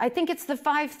 I think it's the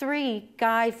 5'3"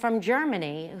 guy from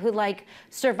Germany who, like,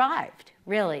 survived,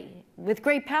 really. With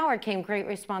great power came great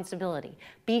responsibility.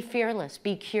 Be fearless,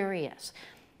 be curious.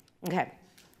 Okay,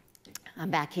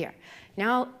 I'm back here.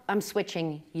 Now I'm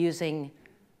switching, using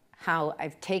how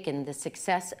I've taken the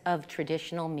success of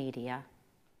traditional media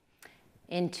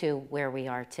into where we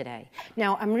are today.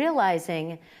 Now, I'm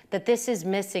realizing that this is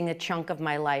missing a chunk of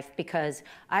my life because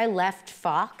I left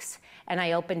Fox and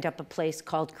I opened up a place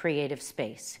called Creative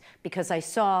Space because I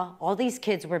saw all these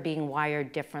kids were being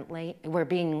wired differently, were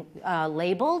being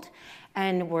labeled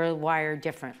and were wired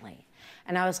differently.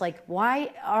 And I was like,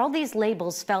 why? All these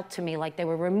labels felt to me like they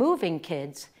were removing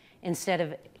kids instead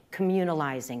of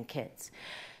communalizing kids.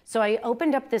 So I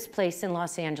opened up this place in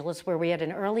Los Angeles where we had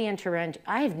an early intervention.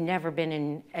 I have never been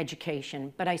in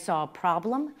education, but I saw a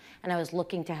problem and I was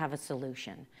looking to have a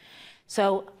solution.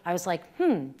 So I was like,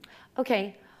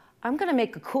 okay, I'm gonna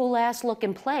make a cool ass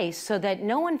looking place so that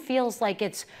no one feels like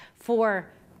it's for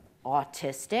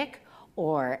autistic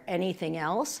or anything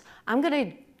else. I'm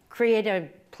gonna create a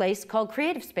place called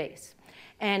Creative Space.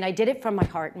 And I did it from my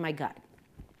heart and my gut.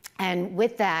 And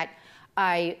with that,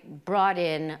 I brought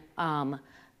in,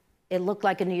 it looked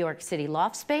like a New York City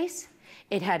loft space.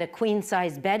 It had a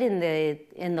queen-size bed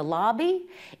in the lobby.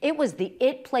 It was the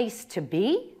it place to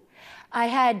be. I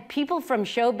had people from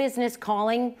show business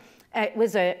calling. It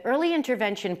was an early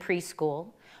intervention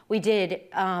preschool. We did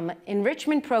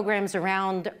enrichment programs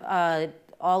around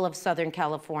all of Southern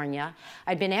California.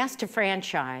 I'd been asked to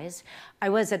franchise. I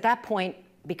was at that point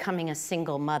becoming a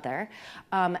single mother.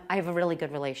 I have a really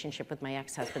good relationship with my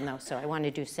ex-husband though, so I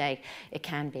wanted to say it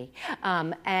can be.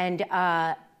 And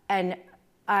I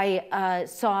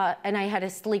had a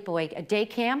sleepaway, a day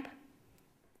camp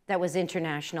that was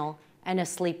international and a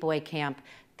sleepaway camp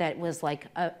that was like,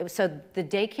 so the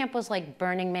day camp was like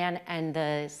Burning Man and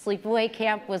the sleepaway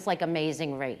camp was like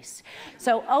Amazing Race.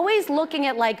 So always looking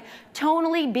at like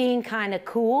tonally being kind of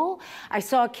cool. I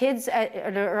saw kids at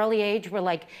an early age were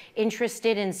like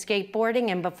interested in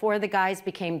skateboarding, and before the guys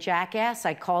became jackass,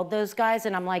 I called those guys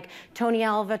and I'm like, Tony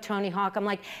Alva, Tony Hawk, I'm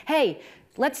like, hey,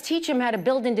 let's teach them how to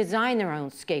build and design their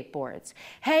own skateboards.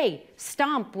 Hey,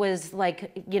 Stomp was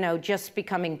like, you know, just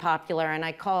becoming popular, and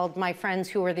I called my friends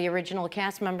who were the original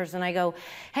cast members and I go,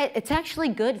 hey, it's actually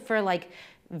good for like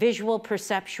visual,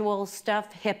 perceptual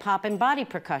stuff, hip hop and body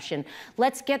percussion.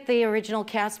 Let's get the original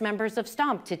cast members of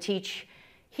Stomp to teach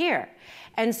here.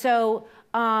 And so,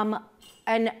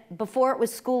 and before it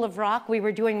was School of Rock, we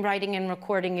were doing writing and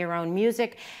recording your own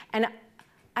music. And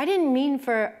I didn't mean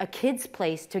for a kid's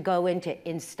place to go into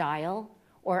InStyle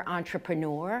or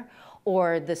Entrepreneur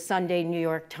or the Sunday New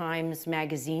York Times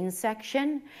magazine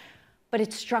section, but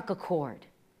it struck a chord.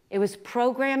 It was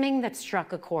programming that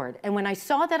struck a chord. And when I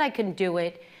saw that I could do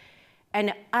it,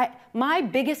 and my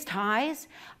biggest highs,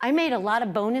 I made a lot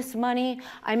of bonus money,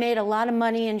 I made a lot of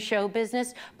money in show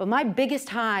business, but my biggest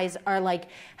highs are like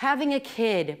having a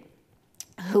kid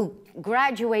who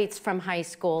graduates from high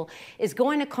school, is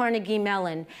going to Carnegie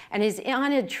Mellon, and is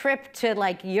on a trip to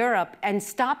like Europe and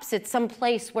stops at some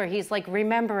place where he's like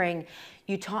remembering,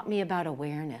 you taught me about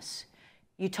awareness.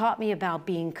 You taught me about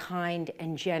being kind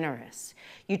and generous.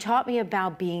 You taught me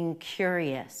about being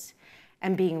curious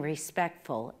and being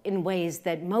respectful in ways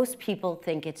that most people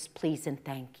think it's please and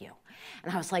thank you.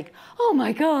 And I was like, oh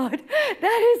my God,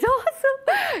 that is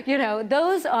awesome. You know,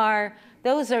 those are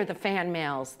the fan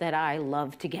mails that I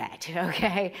love to get,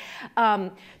 okay?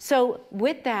 So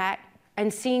with that,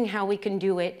 and seeing how we can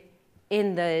do it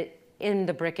in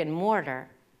the brick and mortar,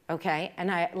 okay?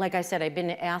 And like I said, I've been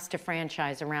asked to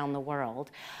franchise around the world.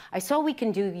 I saw we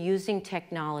can do using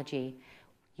technology,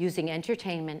 using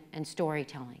entertainment and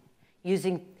storytelling,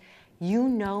 using you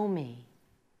know me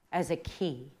as a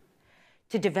key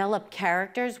to develop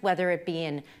characters, whether it be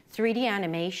in 3D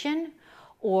animation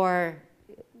or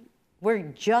we're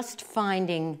just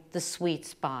finding the sweet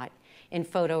spot in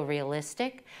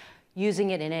photorealistic,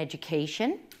 using it in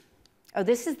education. Oh,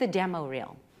 this is the demo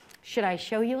reel. Should I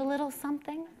show you a little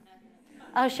something?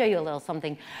 I'll show you a little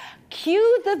something.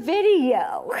 Cue the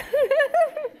video.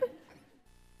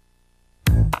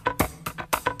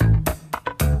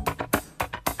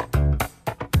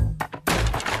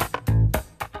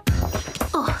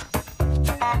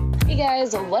 Hey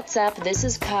guys, what's up? This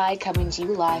is Kai coming to you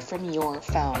live from your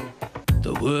phone.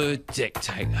 The word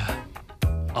dictator.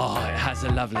 Oh, it has a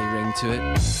lovely ring to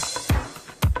it.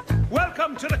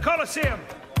 Welcome to the Colosseum,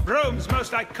 Rome's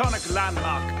most iconic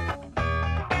landmark.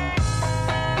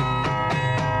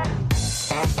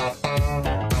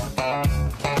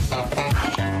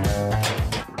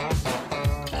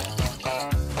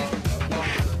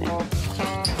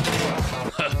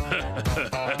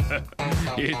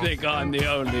 You think I'm the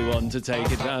only one to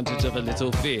take advantage of a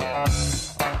little fear?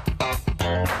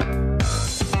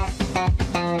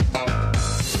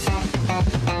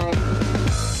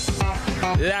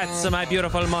 That's my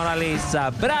beautiful Mona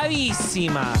Lisa.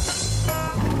 Bravissima!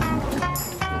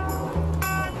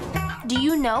 Do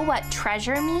you know what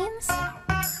treasure means?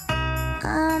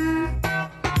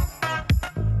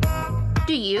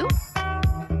 Do you?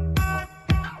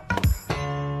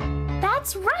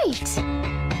 That's right!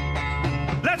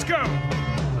 Let's go!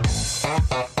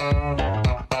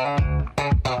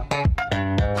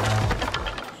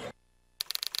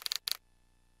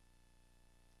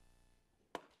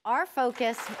 Our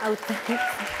focus,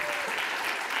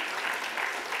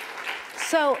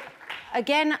 so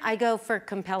again, I go for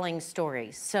compelling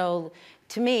stories. So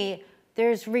to me,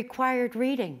 there's required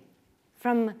reading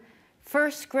from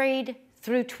first grade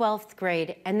through 12th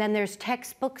grade, and then there's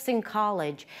textbooks in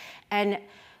college. And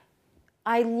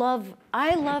I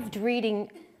loved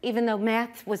reading, even though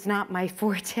math was not my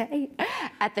forte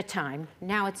at the time.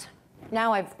 Now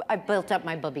I've built up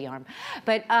my booby arm.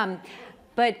 But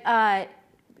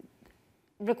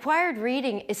required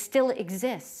reading still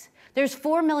exists. There's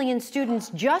 4 million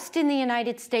students just in the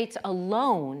United States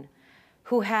alone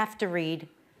who have to read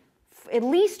at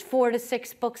least 4 to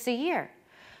 6 books a year,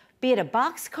 be it a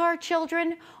Boxcar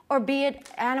Children or be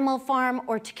it Animal Farm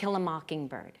or To Kill a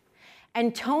Mockingbird.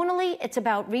 And tonally, it's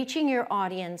about reaching your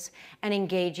audience and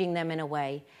engaging them in a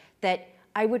way that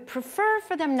I would prefer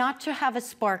for them not to have a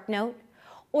Spark Note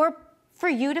or for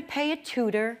you to pay a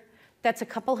tutor that's a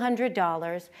couple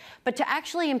 $100, but to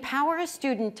actually empower a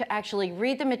student to actually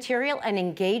read the material and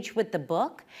engage with the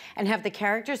book and have the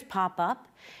characters pop up.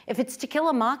 If it's To Kill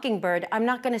a Mockingbird, I'm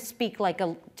not going to speak like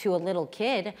to a little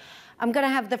kid. I'm going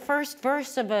to have the first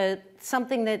verse of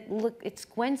something that, look, it's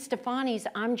Gwen Stefani's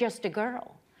I'm Just a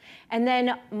Girl. And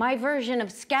then my version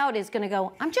of Scout is going to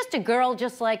go, I'm just a girl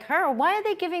just like her. Why are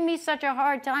they giving me such a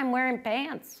hard time wearing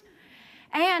pants?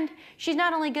 And she's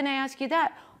not only going to ask you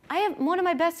that, one of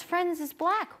my best friends is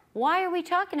black. Why are we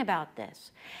talking about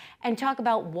this? And talk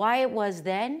about why it was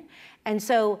then. And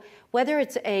so whether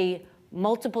it's a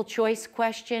multiple choice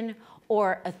question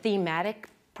or a thematic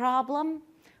problem,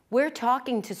 we're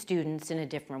talking to students in a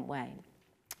different way.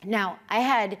 Now,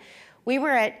 we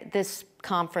were at this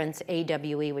conference,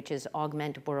 AWE, which is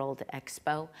Augment World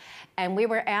Expo, and we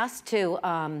were asked to,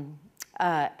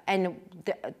 and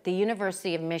the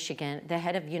University of Michigan, the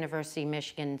head of University of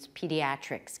Michigan's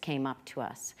pediatrics came up to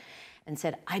us and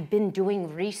said, I've been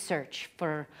doing research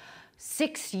for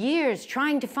 6 years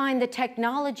trying to find the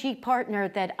technology partner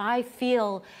that I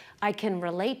feel I can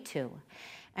relate to.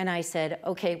 And I said,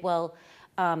 okay, well,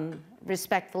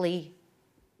 respectfully,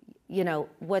 you know,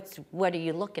 what are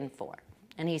you looking for?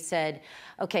 And he said,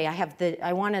 okay,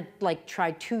 I want to like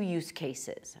try 2 use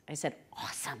cases. I said,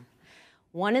 awesome.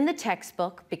 One in the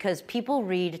textbook, because people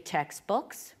read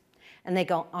textbooks and they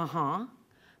go, uh-huh.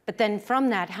 But then from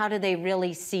that, how do they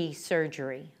really see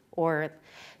surgery? Or,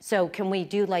 so can we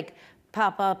do like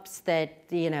pop-ups that,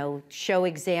 you know, show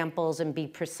examples and be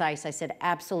precise? I said,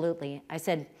 absolutely.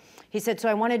 He said, so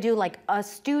I want to do like a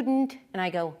student. And I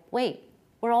go, wait,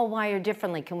 we're all wired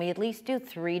differently. Can we at least do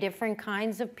 3 different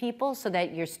kinds of people so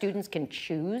that your students can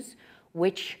choose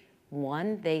which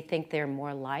one they think they're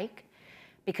more like?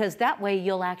 Because that way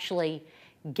you'll actually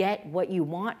get what you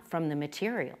want from the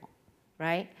material,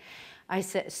 right? I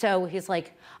said, so he's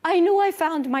like, I knew I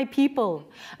found my people.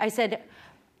 I said,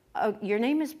 your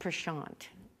name is Prashant.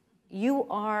 You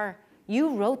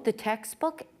wrote the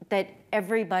textbook that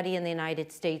everybody in the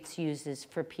United States uses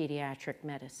for pediatric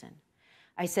medicine.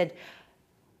 I said,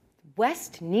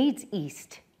 West needs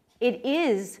East. It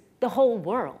is the whole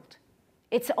world.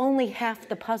 It's only half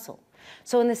the puzzle.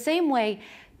 So in the same way,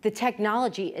 the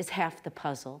technology is half the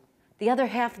puzzle. The other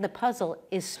half of the puzzle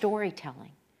is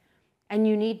storytelling. And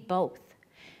you need both.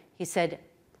 He said,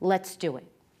 let's do it.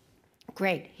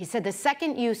 Great. He said the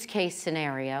second use case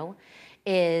scenario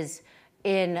is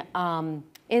in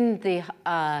the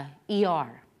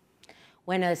ER.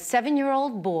 When a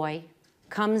 7-year-old boy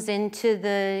comes into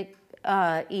the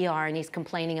ER and he's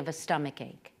complaining of a stomach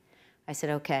ache. I said,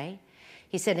 okay.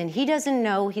 He said, and he doesn't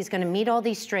know he's going to meet all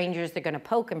these strangers. They're going to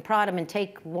poke and prod him and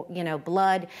take, you know,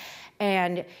 blood.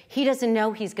 And he doesn't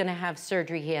know he's going to have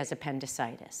surgery. He has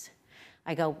appendicitis.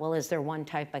 I go, well, is there one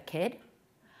type of kid?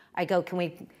 I go, can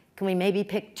we maybe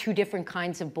pick 2 different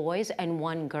kinds of boys and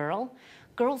 1 girl?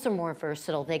 Girls are more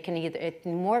versatile. They can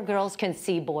more girls can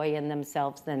see boy in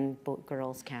themselves than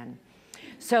girls can.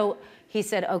 So he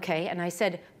said, okay. And I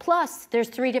said, plus there's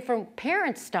 3 different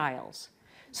parent styles.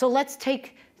 So let's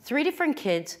take 3 different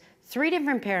kids, 3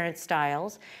 different parent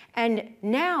styles. And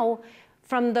now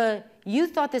you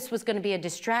thought this was going to be a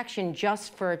distraction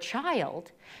just for a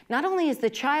child. Not only is the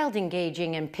child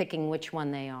engaging and picking which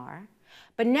one they are,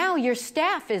 but now your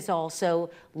staff is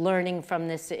also learning from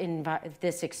this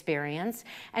experience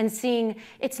and seeing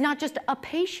it's not just a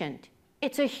patient,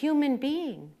 it's a human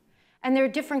being. And there are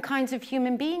different kinds of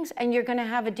human beings, and you're going to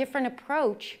have a different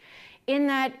approach in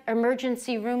that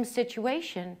emergency room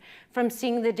situation from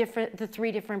seeing the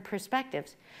 3 different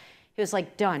perspectives. He was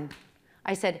like, done.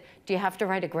 I said, do you have to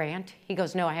write a grant? He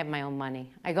goes, no, I have my own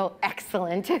money. I go,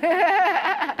 excellent.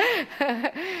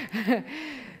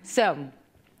 So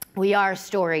we are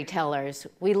storytellers.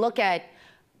 We look at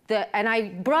and I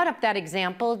brought up that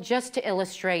example just to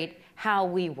illustrate how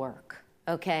we work,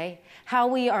 okay? How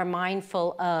we are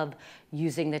mindful of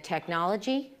using the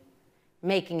technology,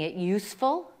 making it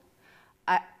useful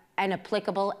and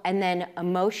applicable, and then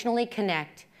emotionally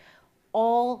connect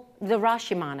all the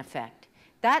Rashomon effect.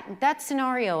 That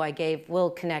scenario I gave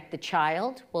will connect the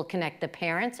child, will connect the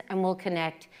parents, and will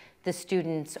connect the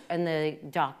students and the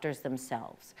doctors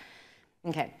themselves.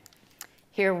 Okay,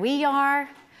 here we are.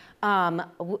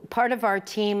 Part of our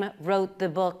team wrote the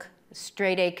book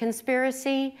Straight A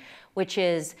Conspiracy, which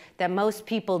is that most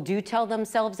people do tell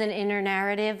themselves an inner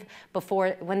narrative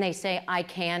when they say I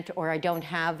can't, or I don't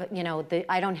have,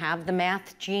 I don't have the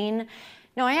math gene.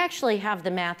 No, I actually have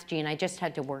the math gene. I just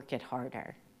had to work it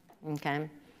harder. Okay.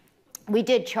 We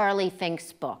did Charlie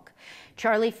Fink's book.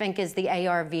 Charlie Fink is the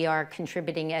AR/VR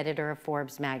contributing editor of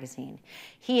Forbes magazine.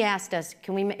 He asked us,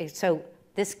 so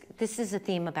this is a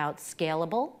theme about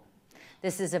scalable.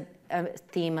 This is a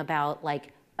theme about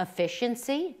like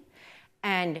efficiency.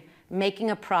 and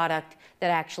making a product that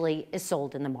actually is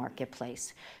sold in the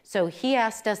marketplace. So he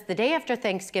asked us, the day after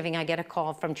Thanksgiving, I get a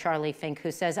call from Charlie Fink who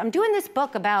says, I'm doing this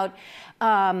book about,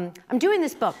 I'm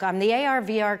the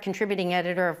AR/VR contributing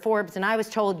editor of Forbes, and I was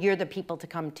told you're the people to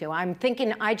come to. I'm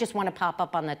thinking I just want to pop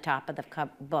up on the top of the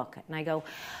book. And I go,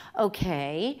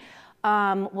 okay,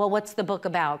 well, what's the book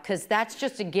about? Because that's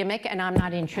just a gimmick, and I'm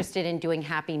not interested in doing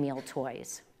Happy Meal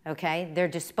toys. Okay, they're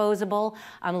disposable.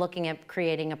 I'm looking at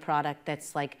creating a product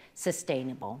that's like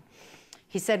sustainable.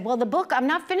 He said, well, the book, I'm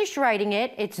not finished writing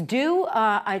it. It's due,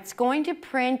 it's going to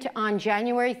print on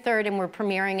January 3rd, and we're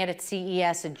premiering it at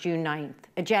CES at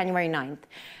January 9th.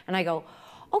 And I go,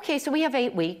 okay, so we have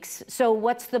 8 weeks. So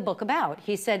what's the book about?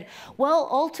 He said, well,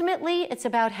 ultimately, it's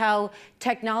about how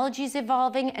technology is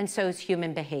evolving, and so is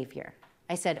human behavior.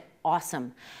 I said,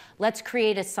 awesome. Let's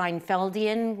create a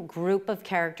Seinfeldian group of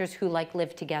characters who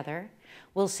live together.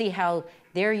 We'll see how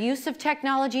their use of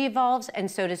technology evolves,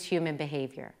 and so does human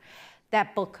behavior.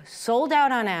 That book sold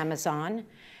out on Amazon,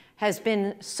 has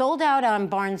been sold out on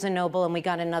Barnes & Noble, and we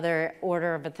got another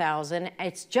order of 1,000.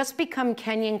 It's just become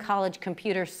Kenyon College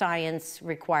computer science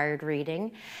required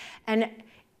reading. And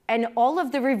all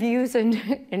of the reviews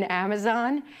in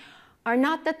Amazon are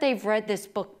not that they've read this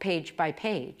book page by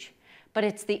page, but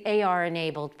it's the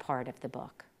AR-enabled part of the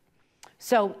book.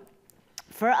 So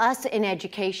for us in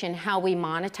education, how we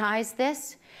monetize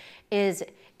this is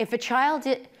if a child,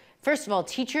 first of all,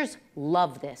 teachers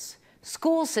love this.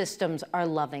 School systems are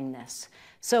loving this.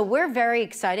 So we're very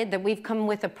excited that we've come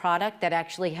with a product that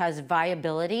actually has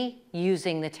viability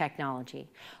using the technology.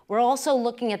 We're also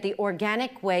looking at the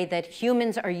organic way that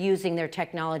humans are using their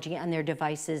technology and their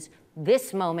devices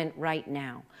this moment right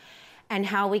now, and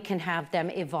how we can have them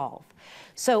evolve.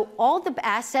 So all the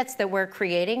assets that we're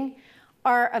creating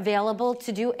are available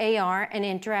to do AR and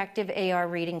interactive AR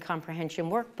reading comprehension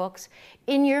workbooks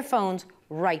in your phones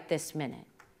right this minute.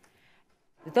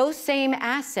 Those same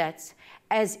assets,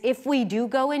 as if we do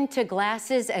go into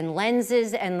glasses and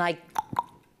lenses and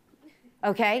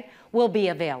okay, will be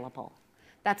available.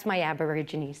 That's my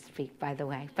Aborigine speak, by the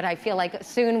way. But I feel like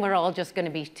soon we're all just going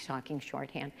to be talking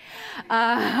shorthand.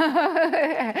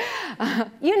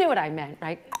 You knew what I meant,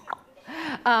 right?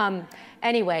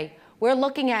 Anyway, we're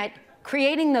looking at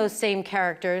creating those same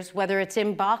characters, whether it's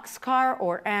in Boxcar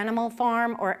or Animal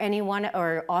Farm or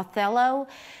or Othello.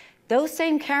 Those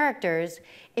same characters,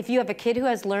 if you have a kid who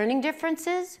has learning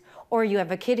differences, or you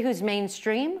have a kid who's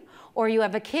mainstream, or you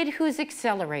have a kid who's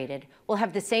accelerated, will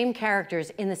have the same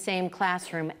characters in the same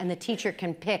classroom, and the teacher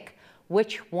can pick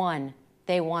which one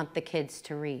they want the kids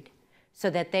to read, so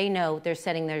that they know they're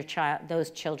setting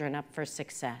those children up for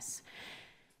success.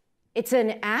 It's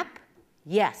an app?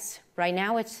 Yes. Right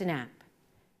now it's an app.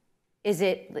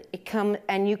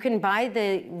 And you can buy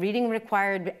the reading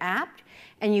required app,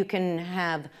 and you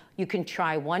can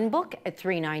try one book at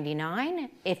 $3.99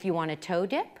 if you want a toe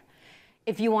dip.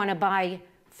 If you want to buy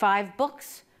 5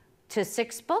 books to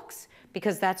 6 books,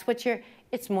 because that's what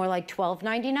it's more like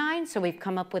 $12.99, so we've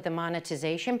come up with a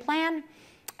monetization plan.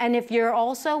 And if you're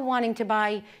also wanting to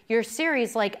buy your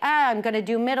series, I'm going to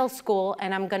do middle school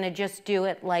and I'm going to just do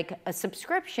it like a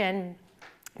subscription,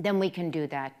 then we can do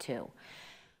that too.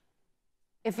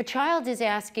 If a child is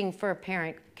asking for a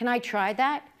parent, can I try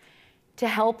that? To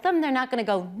help them, they're not going to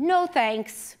go, no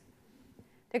thanks.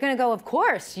 They're going to go, of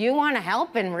course, you want to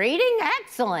help in reading?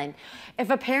 Excellent. If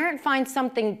a parent finds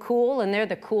something cool and they're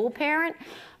the cool parent,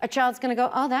 a child's going to go,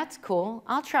 oh, that's cool.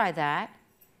 I'll try that.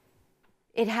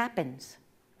 It happens.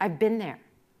 I've been there.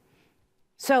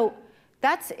 So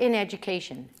that's in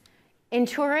education. In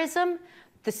tourism,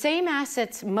 the same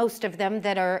assets, most of them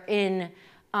that are in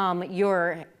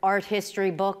your art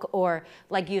history book, or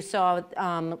like you saw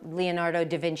Leonardo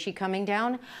da Vinci coming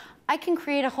down, I can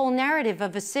create a whole narrative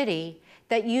of a city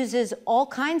that uses all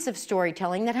kinds of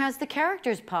storytelling that has the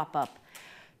characters pop up.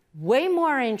 Way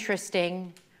more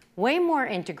interesting, way more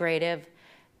integrative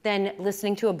than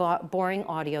listening to a boring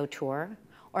audio tour.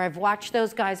 Or I've watched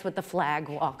those guys with the flag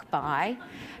walk by,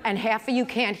 and half of you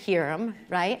can't hear them,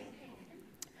 right?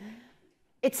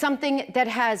 It's something that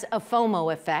has a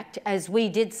FOMO effect, as we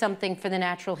did something for the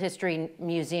Natural History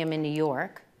Museum in New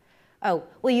York. Oh,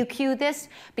 will you cue this?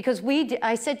 Because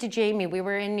I said to Jamie, we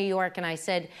were in New York, and I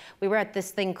said, we were at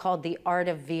this thing called the Art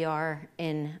of VR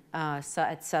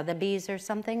at Sotheby's or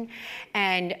something.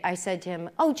 And I said to him,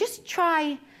 oh, just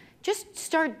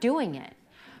start doing it.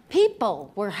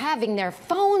 People were having their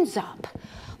phones up,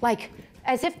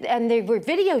 and they were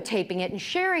videotaping it and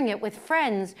sharing it with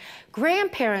friends.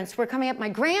 Grandparents were coming up, my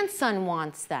grandson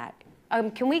wants that.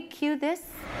 Can we cue this?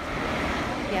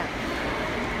 Yeah.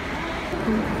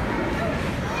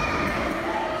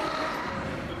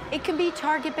 It could be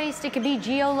target-based, it could be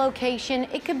geolocation,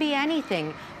 it could be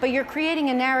anything, but you're creating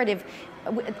a narrative.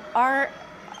 Our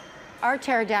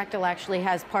pterodactyl actually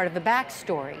has part of the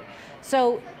backstory.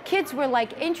 So kids were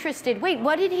like interested, wait,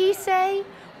 what did he say?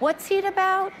 What's it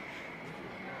about?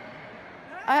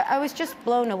 I was just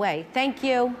blown away. Thank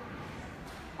you.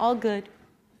 All good.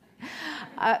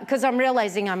 Because I'm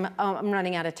realizing I'm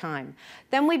running out of time.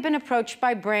 Then we've been approached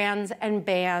by brands and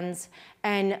bands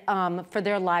and for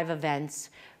their live events,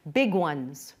 big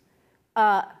ones.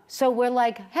 So we're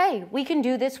like, hey, we can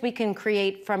do this. We can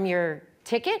create from your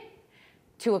ticket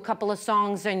to a couple of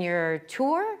songs on your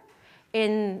tour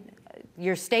in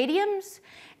your stadiums.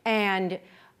 And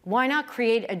why not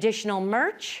create additional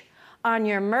merch? On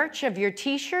your merch of your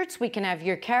t-shirts, we can have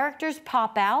your characters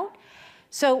pop out.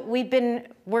 So we've been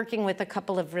working with a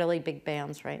couple of really big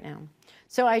bands right now.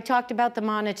 So I talked about the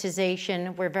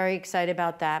monetization. We're very excited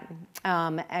about that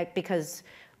because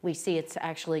we see it's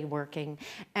actually working.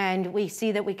 And we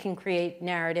see that we can create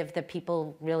narrative that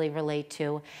people really relate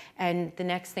to. And the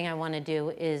next thing I want to do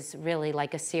is really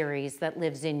like a series that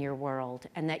lives in your world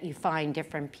and that you find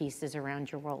different pieces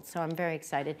around your world. So I'm very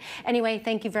excited. Anyway,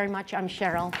 thank you very much. I'm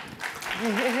Cheryl.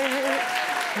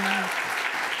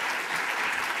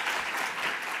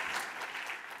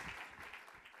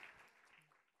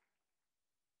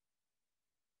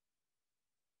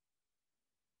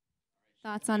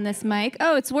 Thoughts on this mic?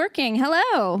 Oh, it's working.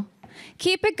 Hello.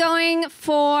 Keep it going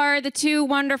for the two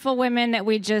wonderful women that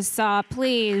we just saw,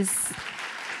 please.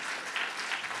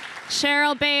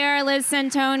 Cheryl Bayer, Liz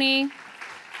Centoni.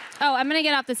 Oh, I'm going to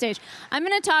get off the stage. I'm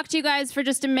going to talk to you guys for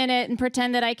just a minute and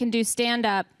pretend that I can do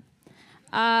stand-up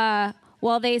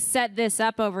while they set this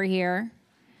up over here.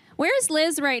 Where's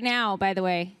Liz right now, by the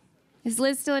way? Is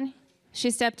Liz still in?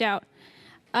 She stepped out.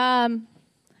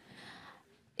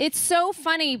 It's so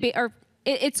funny,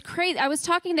 it's crazy. I was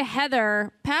talking to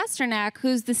Heather Pasternak,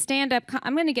 who's the stand-up.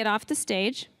 I'm going to get off the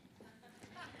stage.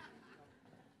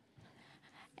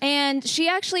 And she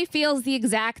actually feels the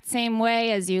exact same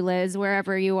way as you, Liz,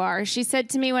 wherever you are. She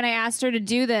said to me when I asked her to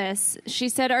do this, she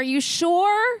said, are you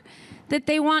sure that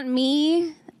they want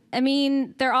me? I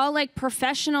mean, they're all like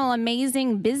professional,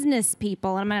 amazing business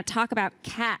people, and I'm going to talk about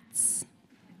cats.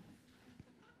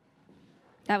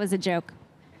 That was a joke.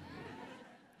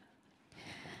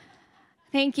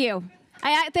 Thank you.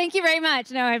 Thank you very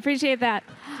much. No, I appreciate that.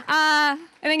 I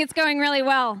think it's going really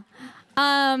well.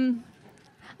 I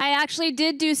actually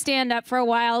did do stand-up for a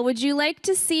while. Would you like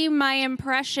to see my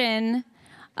impression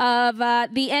of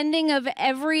the ending of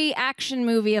every action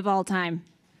movie of all time?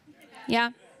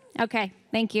 Yeah? Okay,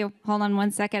 thank you. Hold on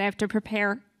one second. I have to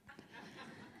prepare.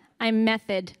 I'm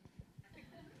method.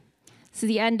 This is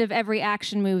the end of every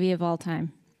action movie of all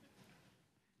time.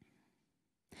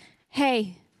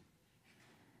 Hey.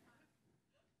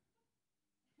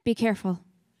 Be careful.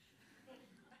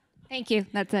 Thank you.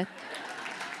 That's it.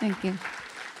 Thank you.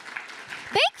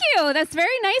 Thank you. That's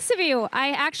very nice of you. I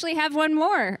actually have one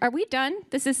more. Are we done?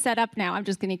 This is set up now. I'm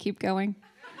just going to keep going.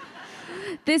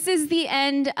 This is the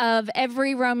end of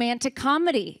every romantic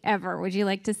comedy ever. Would you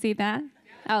like to see that?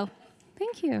 Oh,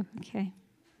 thank you. Okay.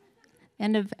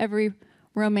 End of every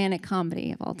romantic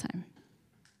comedy of all time.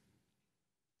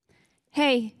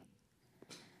 Hey.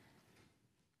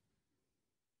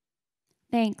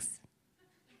 Thanks.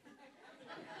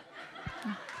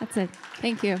 That's it.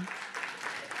 Thank you.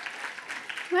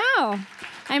 Wow.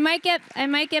 I might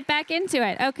get back into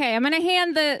it. Okay, I'm going to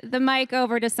hand the mic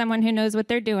over to someone who knows what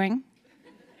they're doing.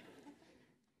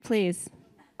 Please.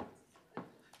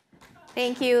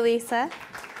 Thank you, Lisa.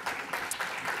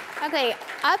 Okay,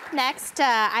 up next,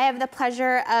 I have the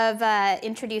pleasure of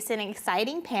introducing an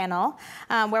exciting panel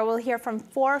where we'll hear from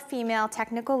 4 female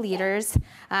technical leaders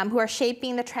who are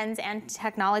shaping the trends and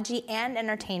technology and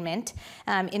entertainment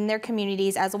in their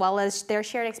communities, as well as their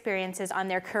shared experiences on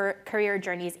their career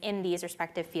journeys in these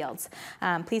respective fields.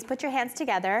 Please put your hands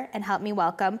together and help me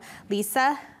welcome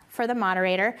Lisa for the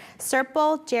moderator,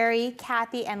 Serpil, Gerrie,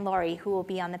 Kathi, and Lori, who will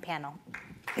be on the panel.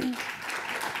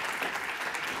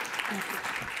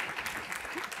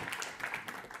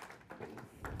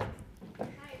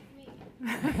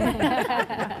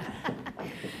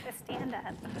 Stand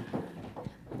up.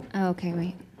 Okay,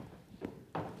 wait.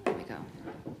 There we go.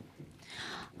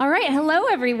 All right, hello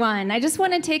everyone. I just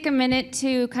want to take a minute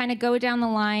to kind of go down the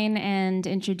line and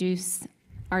introduce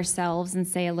ourselves and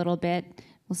say a little bit.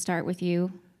 We'll start with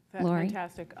you, Lori.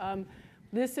 Fantastic.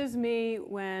 This is me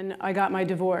when I got my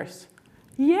divorce.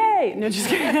 Yay! No, just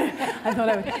kidding. I thought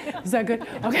I would. Is that good?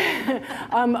 Okay.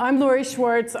 I'm Lori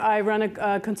Schwartz. I run a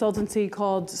consultancy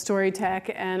called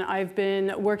StoryTech, and I've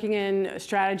been working in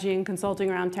strategy and consulting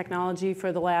around technology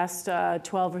for the last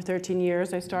 12 or 13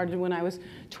 years. I started when I was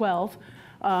 12.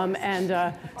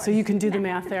 So you can do the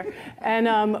math there. And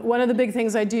one of the big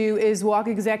things I do is walk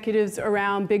executives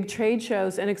around big trade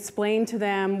shows and explain to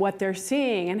them what they're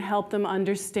seeing and help them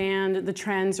understand the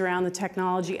trends around the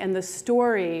technology and the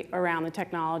story around the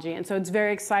technology. And so it's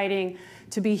very exciting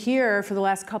to be here for the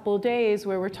last couple of days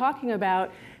where we're talking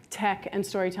about tech and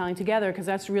storytelling together, because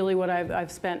that's really what I've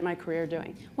spent my career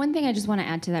doing. One thing I just want to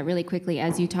add to that really quickly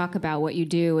as you talk about what you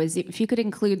do is if you could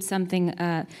include something,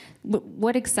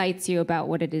 what excites you about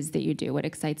what it is that you do? What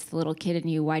excites the little kid in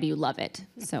you? Why do you love it?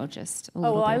 So just a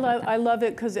little bit about that. I love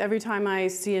it because every time I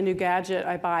see a new gadget,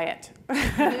 I buy it.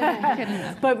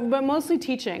 but mostly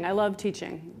teaching. I love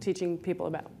teaching people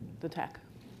about the tech.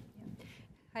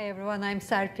 Hi everyone, I'm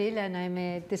Serpil and I'm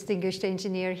a distinguished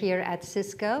engineer here at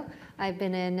Cisco. I've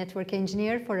been a network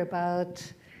engineer for about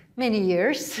many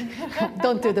years.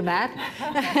 Don't do the math.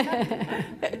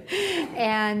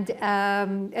 And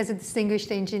as a distinguished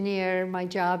engineer, my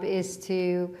job is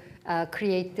to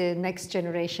create the next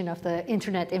generation of the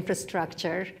internet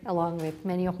infrastructure along with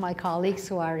many of my colleagues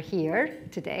who are here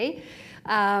today.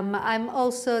 I'm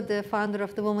also the founder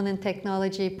of the Women in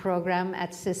Technology program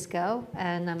at Cisco,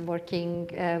 and I'm working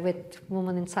with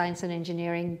Women in Science and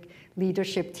Engineering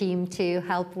leadership team to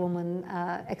help women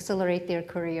accelerate their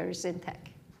careers in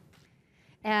tech.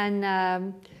 And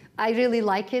I really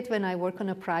like it when I work on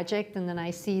a project and then I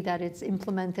see that it's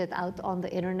implemented out on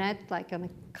the internet, like on a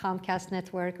Comcast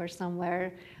network or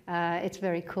somewhere. It's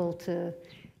very cool to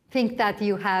think that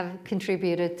you have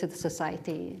contributed to the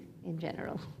society in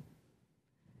general.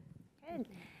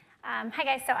 Hi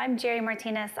guys, so I'm Gerrie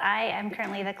Martinez. I am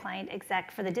currently the client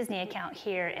exec for the Disney account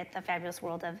here at the fabulous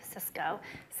world of Cisco.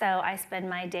 So I spend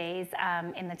my days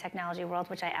in the technology world,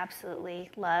 which I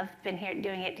absolutely love. Been here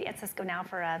doing it at Cisco now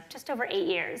for just over 8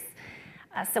 years.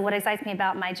 So what excites me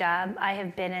about my job, I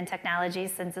have been in technology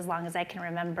since as long as I can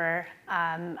remember.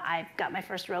 I got my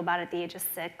first robot at the age of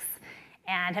 6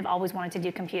 and have always wanted to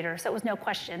do computers. So it was no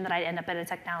question that I'd end up at a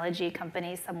technology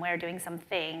company somewhere doing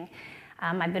something.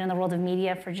 I've been in the world of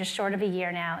media for just short of a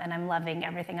year now, and I'm loving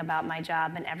everything about my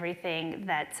job and everything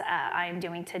that I am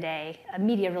doing today.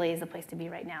 Media really is the place to be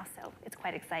right now, so it's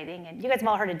quite exciting. And you guys have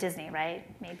all heard of Disney, right?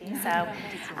 Maybe.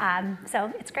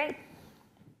 So it's great.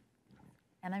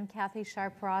 And I'm Kathi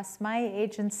Sharpe-Ross. My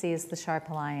agency is the Sharpe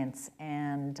Alliance,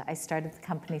 and I started the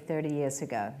company 30 years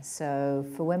ago. So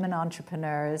for women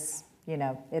entrepreneurs, you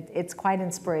know, it's quite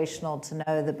inspirational to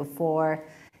know that before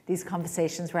these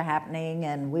conversations were happening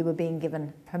and we were being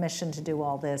given permission to do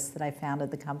all this, that I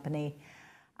founded the company.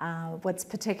 What's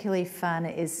particularly fun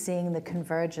is seeing the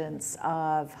convergence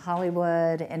of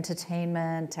Hollywood,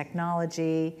 entertainment,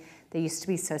 technology. They used to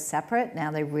be so separate.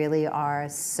 Now they really are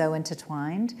so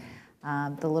intertwined.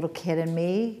 The little kid in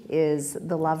me is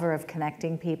the lover of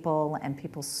connecting people and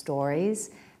people's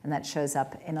stories, and that shows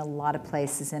up in a lot of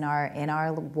places in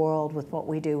our world with what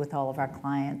we do with all of our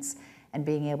clients, and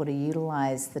being able to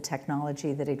utilize the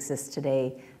technology that exists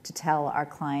today to tell our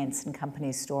clients and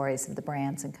companies stories of the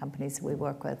brands and companies that we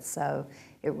work with. So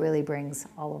it really brings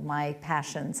all of my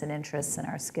passions and interests and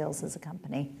our skills as a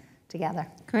company together.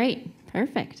 Great,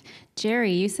 perfect.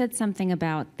 Gerrie, you said something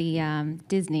about the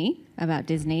Disney,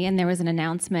 and there was an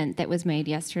announcement that was made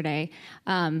yesterday.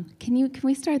 Can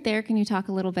we start there? Can you talk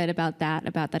a little bit about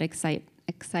that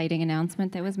exciting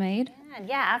announcement that was made?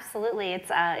 Yeah, absolutely.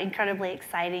 It's incredibly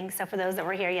exciting. So for those that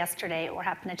were here yesterday or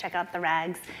happened to check out the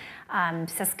rags,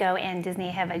 Cisco and Disney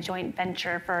have a joint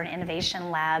venture for an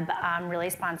innovation lab, really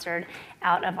sponsored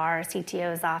out of our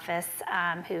CTO's office,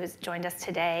 who's joined us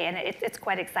today. And it's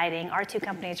quite exciting. Our two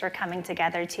companies are coming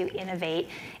together to innovate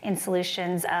in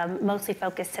solutions mostly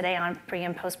focused today on pre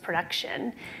and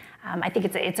post-production. I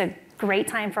think it's a great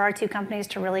time for our two companies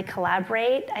to really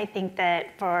collaborate. I think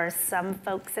that for some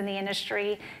folks in the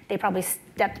industry, they probably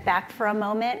stepped back for a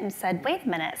moment and said, wait a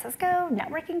minute, Cisco,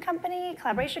 networking company,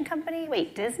 collaboration company,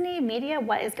 wait, Disney, media,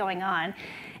 what is going on?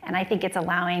 And I think it's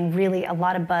allowing really a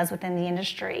lot of buzz within the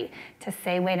industry to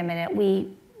say, wait a minute,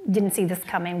 we didn't see this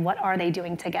coming, what are they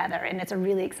doing together? And it's a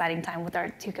really exciting time with our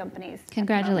two companies.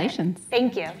 Congratulations.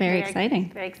 Thank you. Very exciting.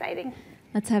 Very exciting.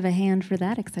 Let's have a hand for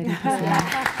that exciting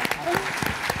person.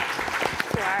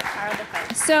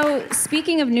 So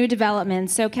speaking of new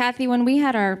developments, so Kathi, when we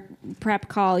had our prep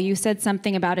call, you said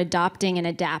something about adopting and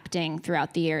adapting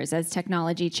throughout the years as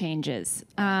technology changes.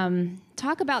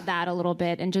 Talk about that a little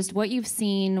bit and just what you've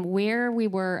seen, where we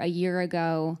were a year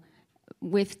ago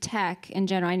with tech in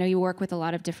general? I know you work with a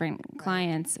lot of different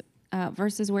clients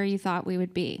versus where you thought we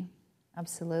would be.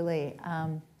 Absolutely.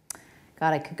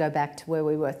 God, I could go back to where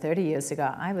we were 30 years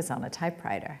ago. I was on a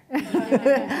typewriter.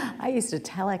 I used a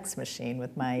telex machine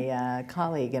with my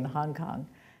colleague in Hong Kong.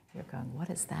 You're going,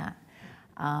 what is that?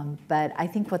 But I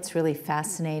think what's really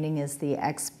fascinating is the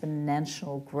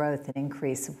exponential growth and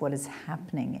increase of what is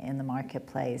happening in the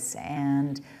marketplace.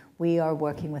 And we are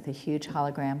working with a huge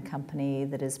hologram company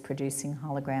that is producing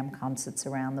hologram concerts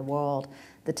around the world.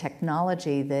 The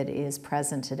technology that is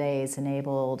present today has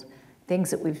enabled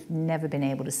things that we've never been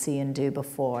able to see and do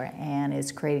before, and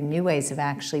is creating new ways of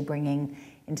actually bringing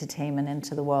entertainment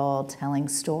into the world, telling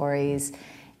stories,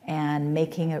 and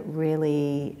making it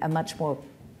really a much more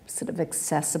sort of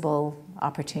accessible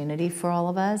opportunity for all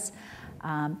of us.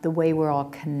 The way we're all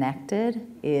connected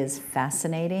is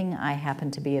fascinating. I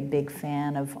happen to be a big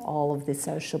fan of all of the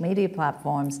social media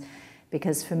platforms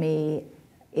because for me,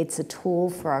 it's a tool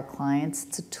for our clients.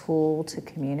 It's a tool to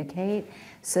communicate.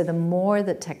 So the more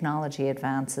that technology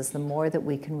advances, the more that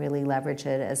we can really leverage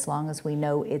it, as long as we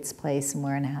know its place and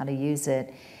where and how to use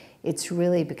it. It's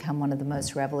really become one of the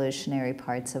most revolutionary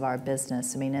parts of our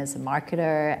business. I mean, as a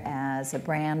marketer, as a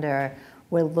brander,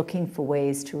 we're looking for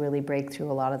ways to really break through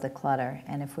a lot of the clutter.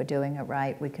 And if we're doing it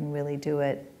right, we can really do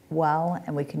it well,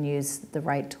 and we can use the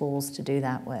right tools to do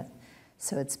that with.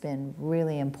 So it's been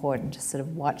really important to sort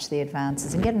of watch the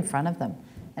advances and get in front of them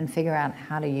and figure out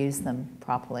how to use them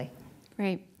properly.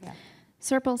 Great. Yeah.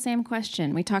 Serpil, same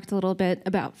question. We talked a little bit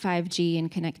about 5G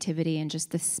and connectivity and just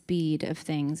the speed of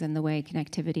things and the way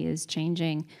connectivity is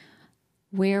changing.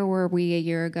 Where were we a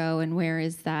year ago, and where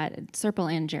is that?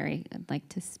 Serpil and Gerrie, I'd like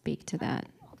to speak to that.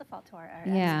 I'll default to our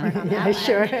Yeah. expert on that.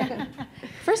 Sure.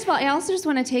 First of all, I also just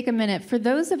want to take a minute. For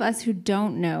those of us who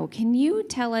don't know, can you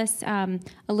tell us a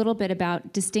little bit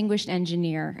about distinguished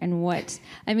engineer and what,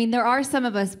 I mean, there are some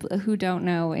of us who don't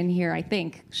know in here, I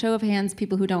think. Show of hands,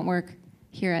 people who don't work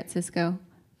here at Cisco.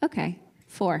 Okay,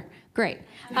 4. Great.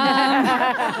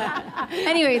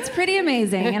 Anyway, it's pretty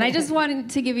amazing, and I just wanted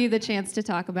to give you the chance to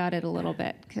talk about it a little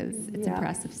bit because it's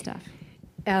impressive stuff.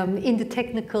 In the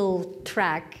technical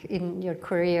track in your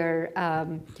career,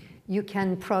 you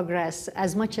can progress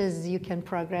as much as you can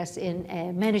progress in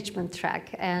a management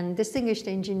track. And distinguished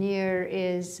engineer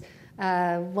is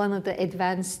one of the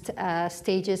advanced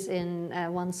stages in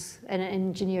an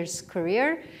engineer's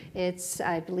career. It's,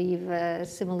 I believe,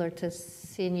 similar to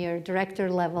senior director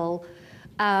level.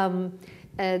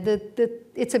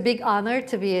 It's a big honor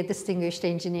to be a distinguished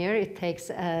engineer. It takes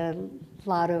a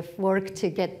lot of work to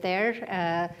get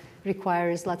there,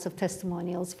 requires lots of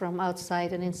testimonials from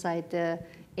outside and inside the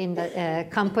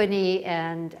company,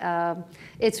 and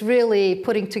it's really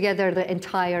putting together the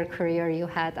entire career you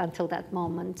had until that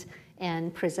moment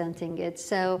and presenting it.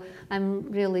 So I'm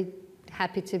really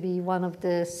happy to be one of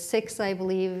the 6, I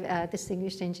believe,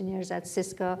 distinguished engineers at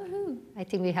Cisco. Woohoo. I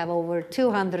think we have over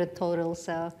 200 total,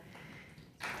 so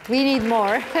we need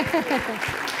more.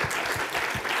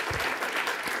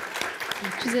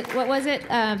 What was it?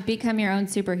 Become your own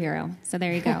superhero. So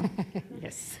there you go.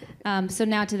 Yes. So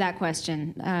now to that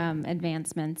question,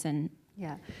 advancements and...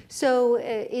 Yeah. So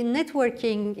in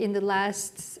networking, in the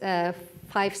last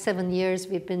 5-7 years,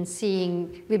 we've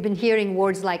been hearing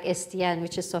words like SDN,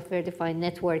 which is software-defined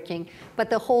networking. But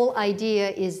the whole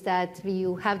idea is that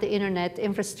you have the internet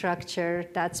infrastructure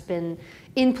that's been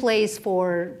in place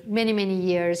for many, many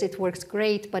years. It works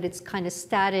great, but it's kind of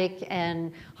static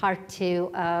and hard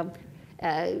to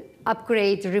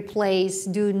upgrade, replace,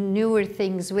 do newer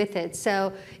things with it.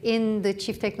 So in the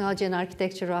Chief Technology and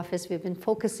Architecture Office, we've been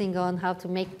focusing on how to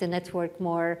make the network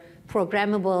more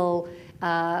programmable,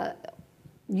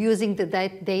 using the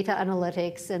data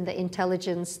analytics and the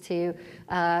intelligence to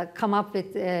come up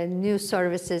with new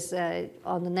services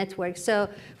on the network. So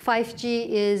 5G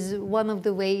is one of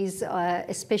the ways,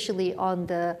 especially on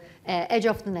the edge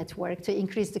of the network, to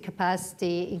increase the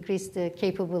capacity, increase the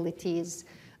capabilities.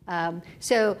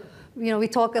 So, we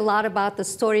talk a lot about the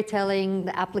storytelling,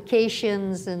 the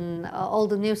applications, and all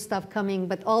the new stuff coming,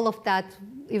 but all of that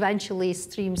eventually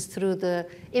streams through the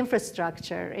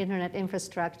infrastructure, internet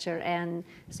infrastructure, and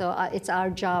so it's our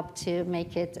job to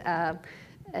make it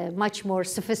much more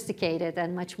sophisticated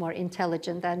and much more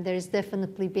intelligent, and there's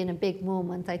definitely been a big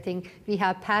movement. I think we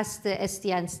have passed the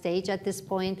SDN stage at this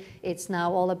point. It's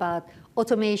now all about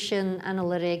automation,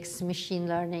 analytics, machine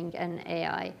learning, and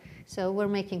AI. So we're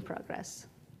making progress.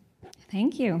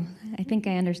 Thank you. I think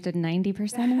I understood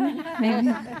 90% of it,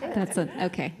 maybe.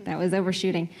 Okay, that was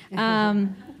overshooting.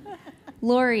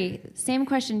 Lori, same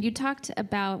question. We talked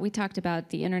about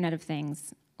the Internet of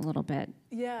Things a little bit.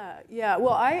 Yeah.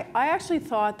 Well, I actually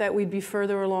thought that we'd be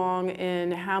further along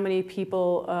in how many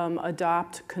people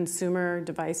adopt consumer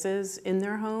devices in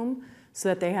their home so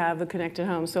that they have a connected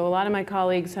home. So a lot of my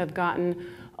colleagues have gotten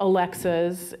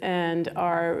Alexas and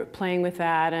are playing with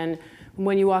that. And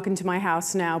when you walk into my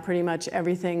house now, pretty much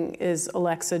everything is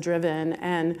Alexa driven.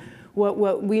 And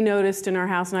what we noticed in our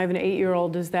house, and I have an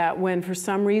 8-year-old, is that when for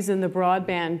some reason the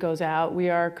broadband goes out, we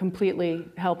are completely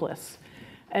helpless.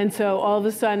 And so all of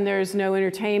a sudden there's no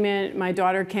entertainment. My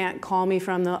daughter can't call me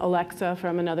from the Alexa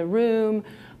from another room.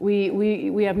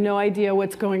 We have no idea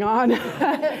what's going on.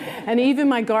 And even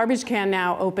my garbage can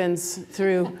now opens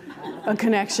through a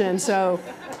connection. So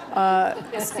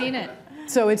I've seen it.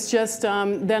 So it's just,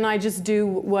 then I just do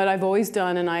what I've always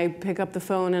done, and I pick up the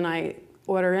phone and I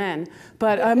order in.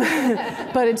 But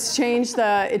but it's changed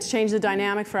the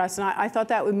dynamic for us, and I thought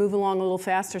that would move along a little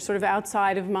faster, sort of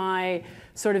outside of my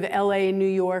sort of LA, New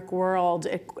York world.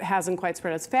 It hasn't quite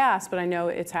spread as fast, but I know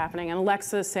it's happening. And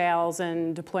Alexa sales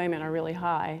and deployment are really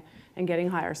high and getting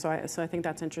higher, so I think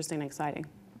that's interesting and exciting.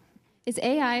 Is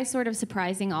AI sort of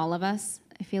surprising all of us?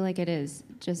 I feel like it is.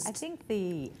 I think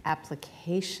the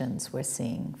applications we're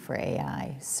seeing for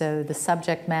AI, so the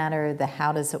subject matter, the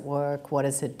how does it work, what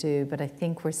does it do, but I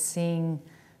think we're seeing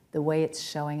the way it's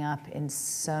showing up in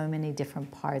so many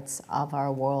different parts of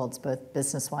our worlds, both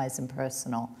business-wise and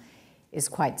personal, is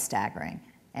quite staggering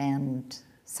and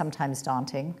sometimes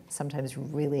daunting, sometimes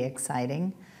really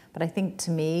exciting. But I think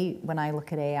to me, when I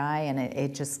look at AI and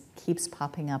it just keeps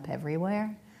popping up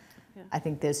everywhere, I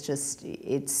think there's just,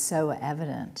 it's so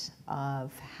evident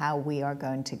of how we are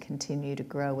going to continue to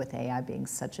grow with AI being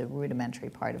such a rudimentary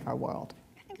part of our world.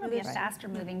 I think it'll be a faster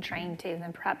moving train too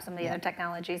than perhaps some of the other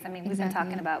technologies. I mean, we've been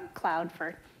talking about cloud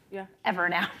for ever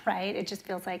now, right? It just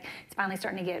feels like it's finally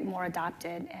starting to get more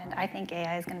adopted, and I think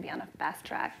AI is going to be on a fast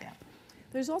track.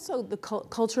 There's also the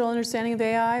cultural understanding of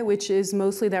AI, which is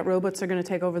mostly that robots are going to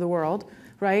take over the world,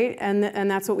 right? And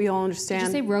that's what we all understand.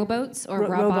 Did you say rowboats or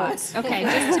robots? Okay,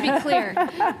 just to be clear.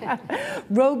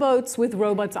 Rowboats with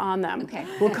robots on them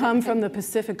will come from the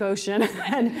Pacific Ocean.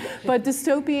 But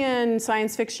dystopian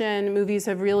science fiction movies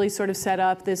have really sort of set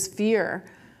up this fear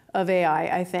of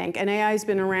AI, I think. And AI has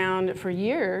been around for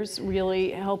years,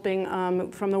 really helping,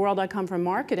 from the world I come from,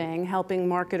 marketing, helping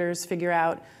marketers figure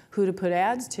out who to put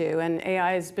ads to. And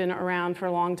AI has been around for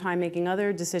a long time making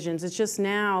other decisions. It's just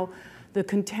now the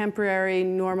contemporary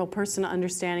normal person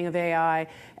understanding of AI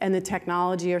and the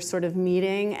technology are sort of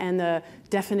meeting, and the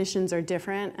definitions are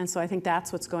different. And so I think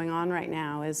that's what's going on right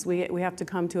now, is we have to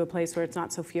come to a place where it's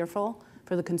not so fearful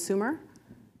for the consumer,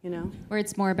 you know? Where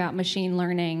it's more about machine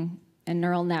learning and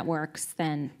neural networks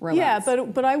than robots. Yeah,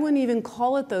 but I wouldn't even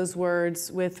call it those words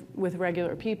with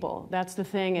regular people. That's the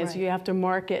thing, is you have to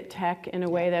market tech in a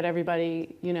way that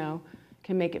everybody, you know,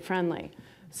 can make it friendly.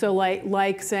 So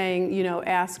like saying, you know,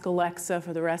 ask Alexa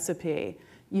for the recipe,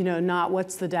 you know, not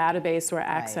what's the database we're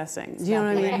accessing. Do you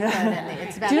know what I mean?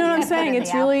 Do you know what I'm saying?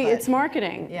 It's really, it's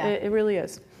marketing. Yeah. It really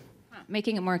is.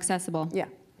 Making it more accessible. Yeah.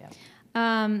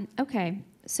 Okay,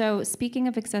 so speaking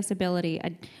of accessibility,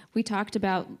 we talked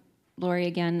about, Lori,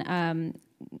 again,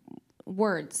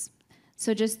 words.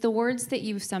 So just the words that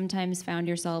you've sometimes found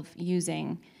yourself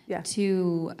using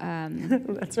to...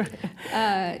 That's right.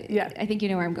 I think you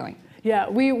know where I'm going. Yeah,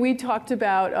 we talked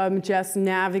about just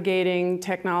navigating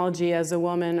technology as a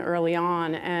woman early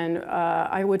on, and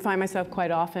I would find myself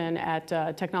quite often at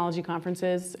technology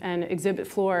conferences and exhibit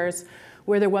floors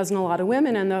where there wasn't a lot of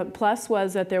women, and the plus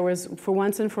was that there was, for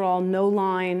once and for all, no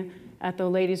line at the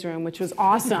ladies' room, which was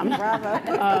awesome.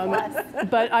 Bravo.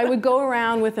 But I would go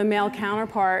around with a male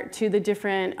counterpart to the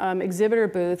different exhibitor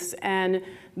booths, and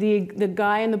the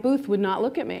guy in the booth would not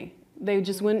look at me. They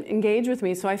just wouldn't engage with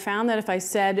me. So I found that if I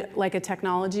said like a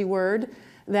technology word,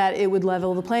 that it would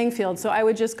level the playing field. So I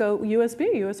would just go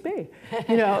USB, USB,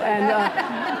 you know,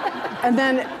 and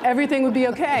then everything would be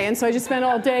okay. And so I just spent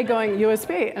all day going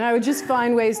USB, and I would just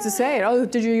find ways to say it. Oh,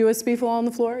 did your USB fall on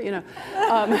the floor? You know,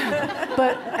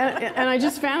 and I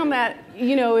just found that,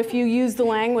 you know, if you use the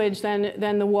language,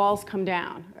 then the walls come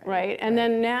down. Right? And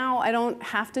then now I don't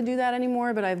have to do that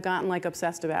anymore, but I've gotten like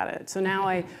obsessed about it. So now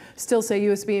I still say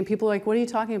USB, and people are like, what are you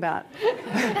talking about?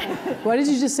 Why did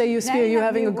you just say USB? Are you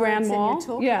having a grand mal?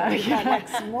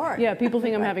 Yeah, people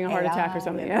think I'm having a heart attack or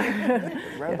something. Yeah.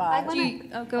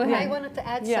 Go ahead. I wanted to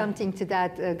add something to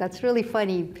that. That's really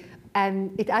funny.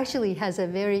 And it actually has a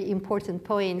very important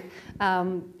point.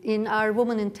 In our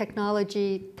Women in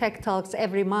Technology Tech Talks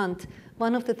every month,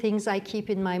 one of the things I keep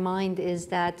in my mind is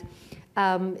that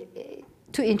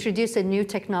to introduce a new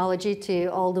technology to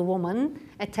all the women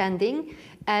attending.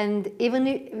 And even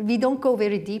if we don't go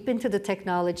very deep into the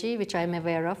technology, which I'm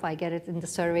aware of, I get it in the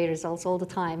survey results all the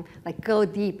time, like go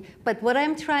deep. But what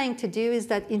I'm trying to do is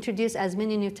that introduce as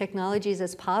many new technologies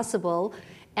as possible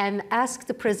and ask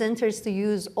the presenters to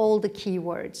use all the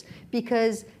keywords,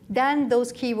 because then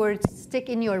those keywords stick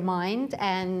in your mind,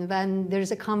 and when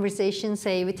there's a conversation,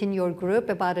 say, within your group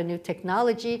about a new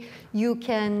technology, you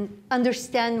can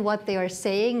understand what they are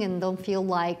saying and don't feel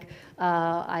like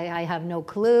I have no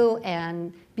clue,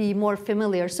 and be more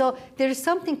familiar. So there's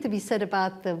something to be said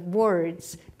about the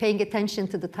words, paying attention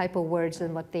to the type of words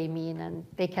and what they mean, and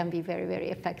they can be very, very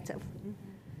effective.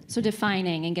 So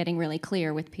defining and getting really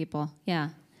clear with people,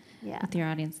 with your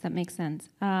audience, that makes sense.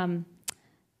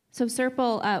 So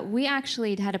Serpil, we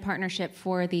actually had a partnership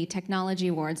for the Technology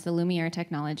Awards, the Lumiere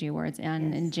Technology Awards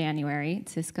in January.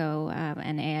 Cisco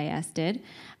and AIS did.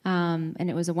 And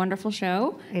it was a wonderful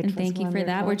show. And thank you for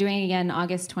that. We're doing it again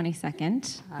August 22nd.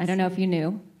 Awesome. I don't know if you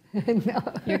knew. No.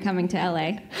 You're coming to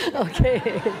LA.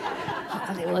 Okay.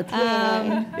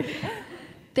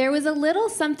 There was a little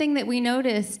something that we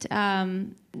noticed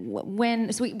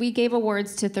we gave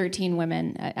awards to 13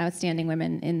 women, outstanding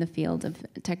women in the field of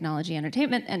technology,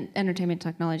 entertainment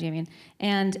technology, I mean.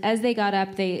 And as they got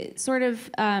up, they sort of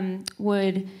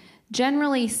would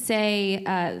generally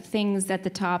say things at the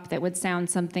top that would sound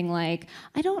something like,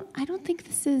 I don't think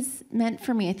this is meant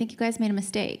for me. I think you guys made a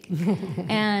mistake.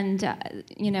 And,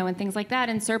 and things like that.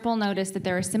 And Serpil noticed that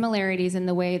there are similarities in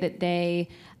the way that they,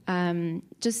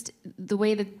 just the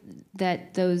way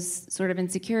that those sort of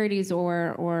insecurities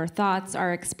or thoughts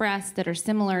are expressed that are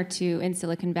similar to in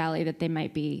Silicon Valley that they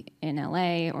might be in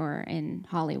LA or in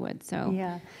Hollywood. So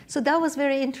that was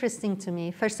very interesting to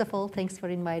me. First of all, thanks for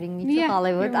inviting me to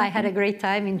Hollywood. I had a great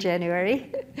time in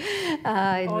January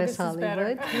in West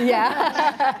Hollywood.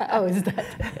 Oh, is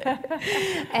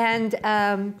that?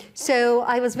 And so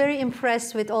I was very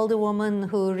impressed with all the women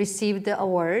who received the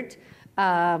award.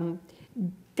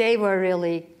 They were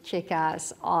really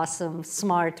kick-ass, awesome,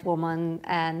 smart women,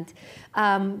 and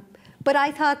but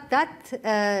I thought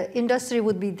that industry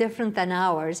would be different than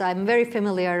ours. I'm very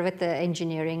familiar with the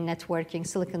engineering, networking,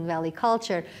 Silicon Valley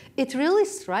culture. It really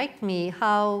struck me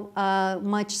how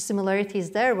much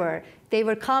similarities there were. They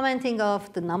were commenting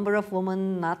of the number of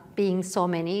women not being so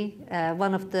many.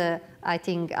 One of the, I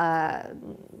think,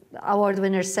 award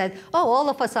winners said, oh, all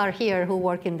of us are here who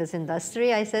work in this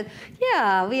industry. I said,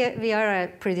 yeah, we are a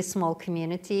pretty small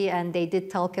community, and they did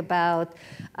talk about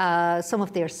some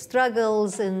of their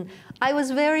struggles, and I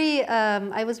was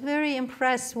very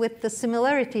impressed with the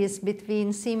similarities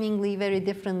between seemingly very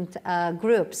different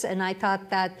groups, and I thought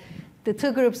that the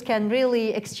two groups can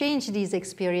really exchange these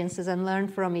experiences and learn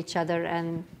from each other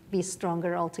and be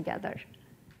stronger all together.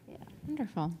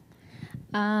 Wonderful.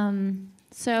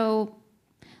 So,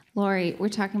 Lori, we're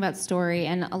talking about story,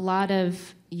 and a lot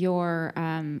of your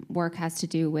work has to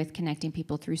do with connecting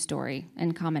people through story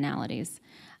and commonalities.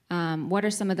 What are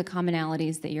some of the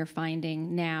commonalities that you're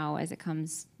finding now as it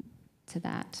comes to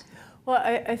that? Well,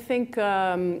 I think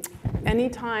any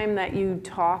time that you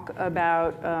talk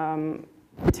about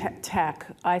tech,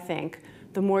 I think,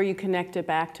 the more you connect it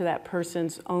back to that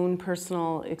person's own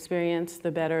personal experience,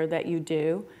 the better that you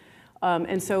do.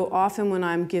 And so often when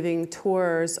I'm giving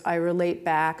tours, I relate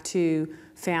back to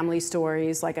family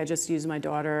stories, like I just used my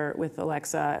daughter with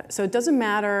Alexa. So it doesn't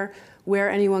matter where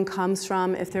anyone comes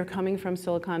from, if they're coming from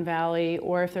Silicon Valley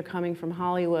or if they're coming from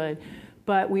Hollywood,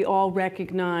 but we all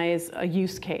recognize a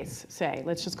use case, say.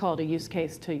 Let's just call it a use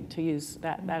case to use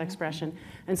that expression.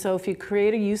 And so if you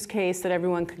create a use case that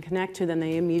everyone can connect to, then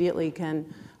they immediately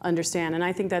can understand. And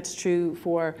I think that's true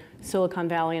for Silicon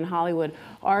Valley and Hollywood.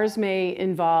 Ours may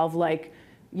involve, like,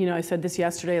 I said this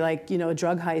yesterday, like, a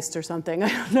drug heist or something. I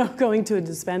don't know, going to a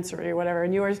dispensary or whatever.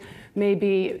 And yours may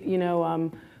be, I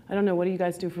don't know, what do you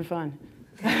guys do for fun?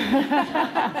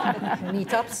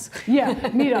 Meetups? Yeah,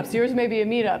 meetups. Yours may be a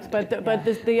meetup, but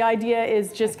the idea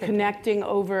is just connecting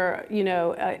over,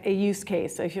 a use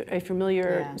case, a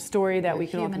familiar story that we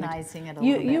can all connect. Humanizing it a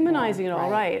little bit Humanizing more, it all,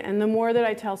 right. And the more that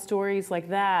I tell stories like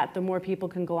that, the more people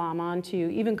can glom onto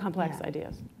even complex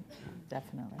ideas.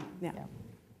 Definitely. Yeah.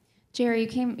 Gerrie,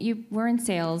 you were in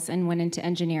sales and went into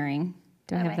engineering.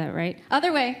 Do I have that right?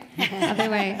 Other way. Other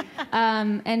way.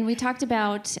 And we talked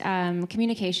about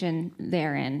communication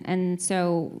therein. And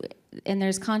so,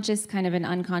 there's conscious kind of and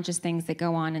unconscious things that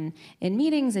go on in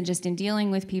meetings and just in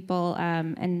dealing with people.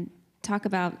 And talk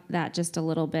about that just a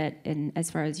little bit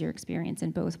as far as your experience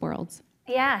in both worlds.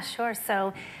 Yeah, sure.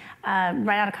 So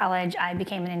right out of college, I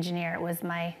became an engineer. It was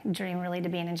my dream really to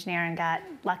be an engineer, and got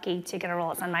lucky to get a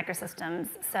role at Sun Microsystems.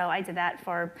 So I did that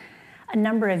for a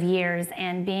number of years,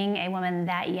 and being a woman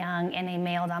that young in a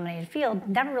male-dominated field,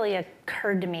 never really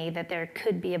occurred to me that there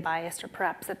could be a bias, or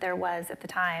perhaps that there was at the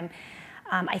time.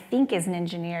 I think as an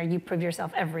engineer, you prove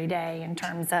yourself every day in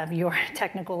terms of your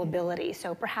technical ability.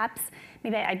 So perhaps,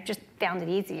 maybe I just found it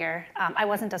easier. I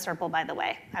wasn't a Serpil, by the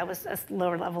way. I was a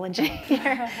lower level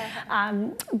engineer.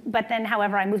 But then,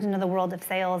 however, I moved into the world of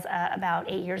sales about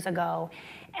 8 years ago.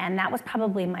 And that was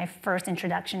probably my first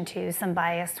introduction to some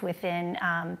bias within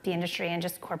the industry and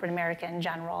just corporate America in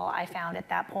general. I found at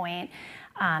that point,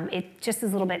 it just is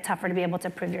a little bit tougher to be able to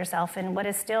prove yourself in what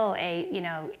is still in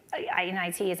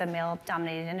IT is a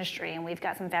male-dominated industry, and we've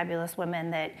got some fabulous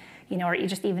women that, are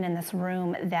just even in this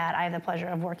room that I have the pleasure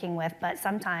of working with. But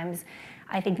sometimes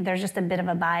I think that there's just a bit of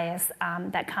a bias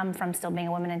that come from still being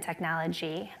a woman in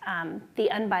technology.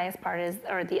 The unbiased part is,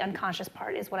 or the unconscious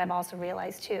part is what I've also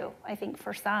realized too. I think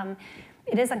for some,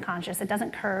 it is unconscious. It doesn't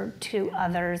occur to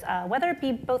others, whether it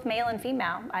be both male and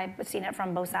female. I've seen it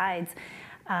from both sides,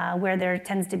 where there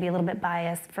tends to be a little bit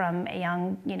bias from a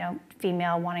young,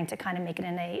 female wanting to kind of make it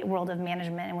in a world of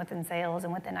management and within sales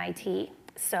and within IT.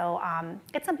 So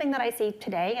it's something that I see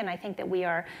today, and I think that we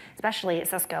are, especially at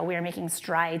Cisco, we are making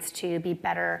strides to be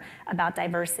better about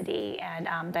diversity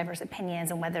and diverse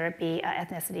opinions, and whether it be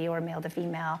ethnicity or male to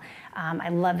female. I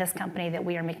love this company that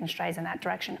we are making strides in that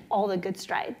direction, all the good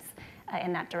strides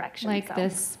in that direction. Like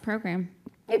this program.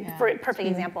 Perfect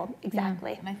example,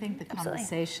 exactly. Yeah. And I think the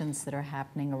conversations that are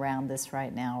happening around this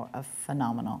right now are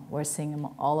phenomenal. We're seeing them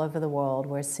all over the world.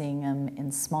 We're seeing them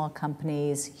in small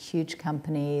companies, huge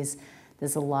companies.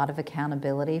 There's a lot of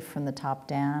accountability from the top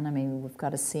down. I mean, we've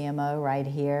got a CMO right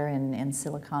here in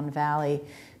Silicon Valley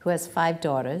who has 5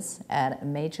 daughters at a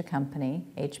major company,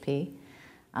 HP.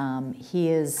 He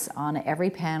is on every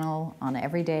panel, on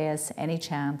every dais, any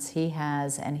chance he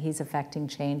has, and he's affecting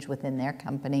change within their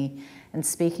company and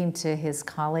speaking to his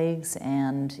colleagues.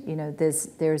 And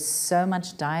there's so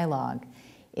much dialogue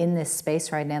in this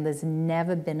space right now. There's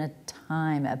never been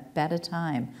a better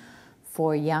time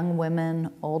for young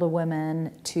women, older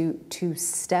women to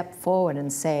step forward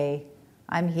and say,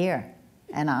 I'm here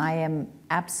and I am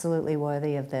absolutely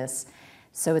worthy of this.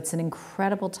 So it's an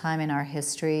incredible time in our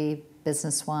history,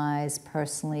 business-wise,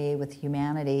 personally, with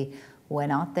humanity. We're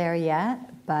not there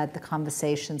yet, but the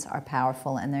conversations are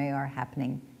powerful and they are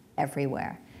happening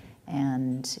everywhere.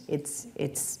 And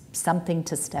it's something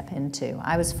to step into.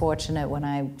 I was fortunate when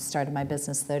I started my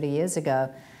business 30 years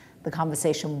ago, the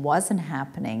conversation wasn't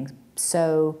happening.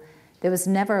 So there was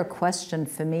never a question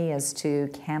for me as to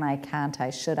can I, can't I,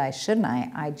 should I, shouldn't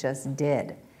I? I just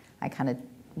did. I kind of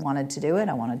wanted to do it.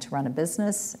 I wanted to run a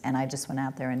business, and I just went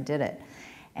out there and did it.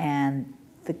 And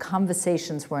the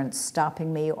conversations weren't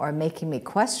stopping me or making me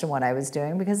question what I was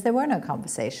doing, because there were no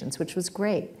conversations, which was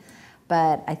great.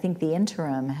 But I think the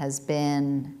interim has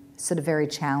been sort of very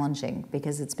challenging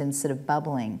because it's been sort of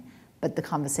bubbling, but the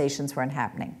conversations weren't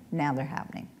happening. Now they're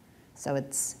happening. So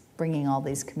it's bringing all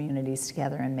these communities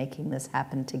together and making this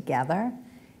happen together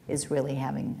is really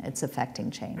it's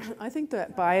affecting change. I think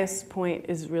that bias point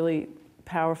is really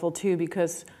powerful too,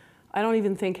 because I don't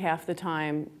even think half the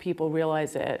time people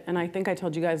realize it. And I think I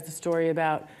told you guys the story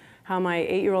about how my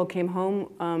 8-year-old came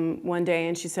home one day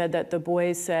and she said that the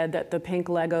boys said that the pink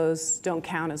Legos don't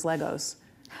count as Legos.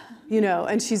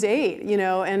 And she's 8,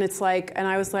 and it's like, and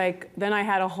I was like, then I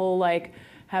had a whole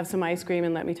have some ice cream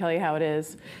and let me tell you how it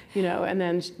is, and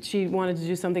then she wanted to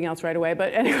do something else right away.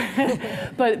 But anyway,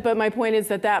 but my point is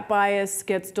that bias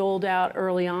gets doled out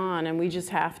early on, and we just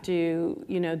have to,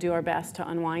 do our best to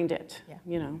unwind it,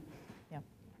 Yeah.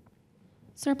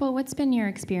 Serpil, what's been your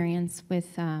experience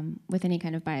with any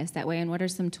kind of bias that way, and what are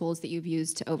some tools that you've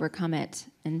used to overcome it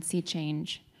and see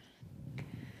change?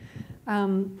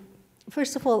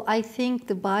 First of all, I think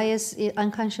the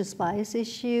unconscious bias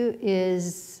issue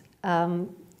is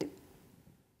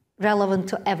relevant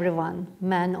to everyone,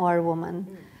 man or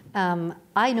woman.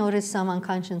 I notice some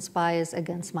unconscious bias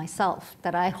against myself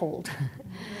that I hold.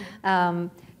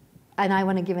 And I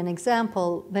want to give an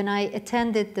example. When I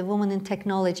attended the Women in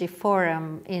Technology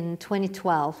Forum in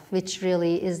 2012, which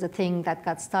really is the thing that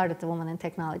got started the Women in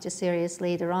Technology series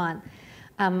later on,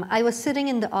 I was sitting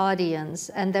in the audience,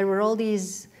 and there were all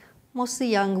these mostly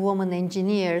young women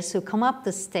engineers who come up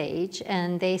the stage,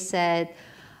 and they said,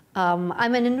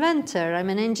 I'm an inventor, I'm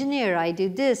an engineer, I do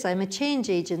this, I'm a change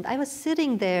agent. I was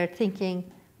sitting there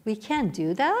thinking, we can't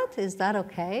do that? Is that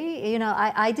okay?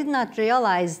 I did not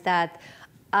realize that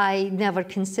I never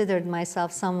considered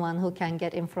myself someone who can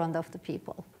get in front of the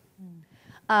people.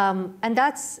 And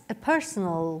that's a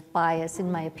personal bias, in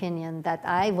my opinion, that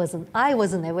I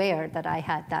wasn't aware that I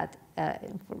had that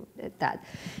that.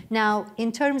 Now,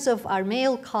 in terms of our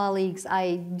male colleagues,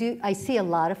 I see a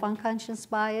lot of unconscious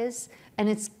bias, and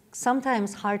it's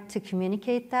sometimes hard to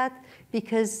communicate that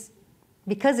because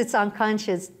it's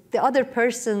unconscious. The other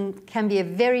person can be a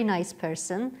very nice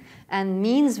person and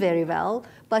means very well,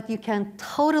 but you can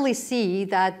totally see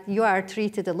that you are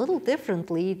treated a little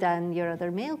differently than your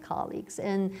other male colleagues.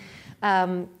 And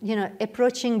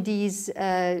approaching these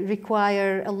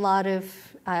require a lot of,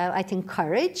 I think,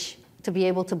 courage to be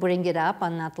able to bring it up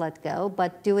and not let go,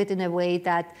 but do it in a way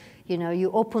that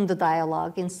you open the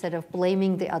dialogue instead of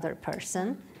blaming the other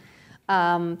person.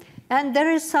 And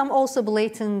there is some also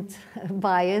blatant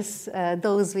bias.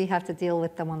 Those we have to deal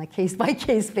with them on a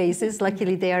case-by-case basis.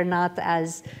 Luckily, they are not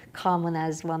as common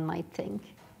as one might think.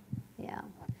 Yeah.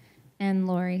 And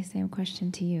Lori, same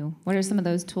question to you. What are some of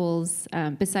those tools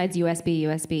besides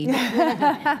USB?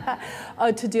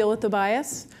 To deal with the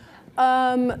bias?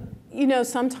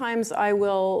 Sometimes I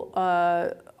will,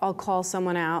 I'll call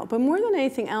someone out. But more than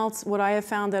anything else, what I have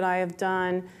found that I have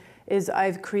done is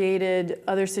I've created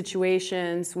other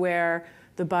situations where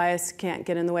the bias can't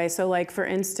get in the way. So like, for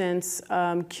instance,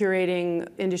 curating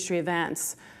industry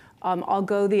events. I'll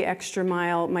go the extra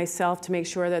mile myself to make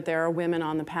sure that there are women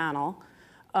on the panel.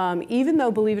 Even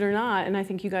though, believe it or not, and I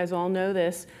think you guys all know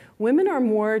this, women are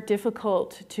more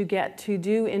difficult to get to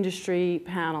do industry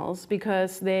panels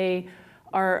because they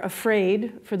are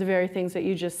afraid for the very things that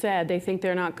you just said. They think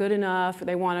they're not good enough,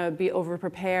 they want to be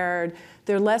over-prepared.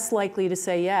 They're less likely to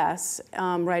say yes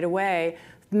right away.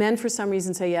 Men, for some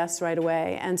reason, say yes right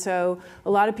away. And so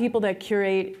a lot of people that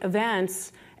curate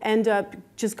events end up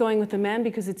just going with the men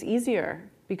because it's easier,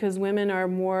 because women are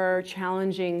more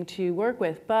challenging to work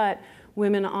with. But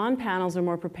women on panels are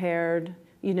more prepared,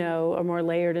 are more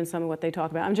layered in some of what they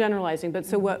talk about. I'm generalizing, but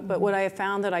what I have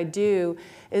found that I do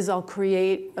is I'll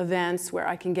create events where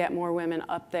I can get more women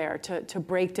up there to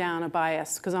break down a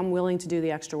bias, because I'm willing to do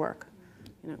the extra work.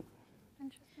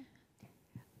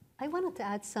 I wanted to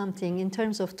add something in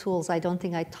terms of tools. I don't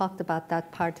think I talked about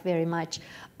that part very much.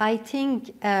 I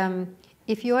think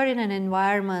if you are in an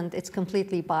environment it's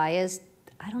completely biased,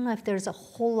 I don't know if there's a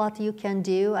whole lot you can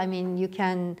do. I mean, you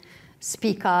can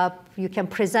speak up, you can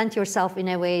present yourself in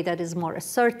a way that is more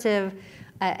assertive,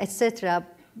 etc.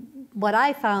 What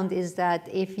I found is that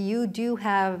if you do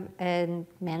have a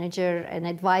manager, an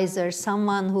advisor,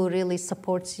 someone who really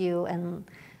supports you and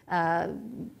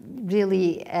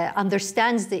really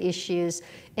understands the issues,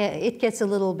 it gets a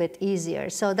little bit easier.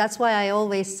 So that's why I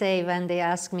always say when they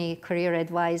ask me career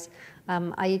advice,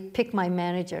 I pick my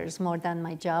managers more than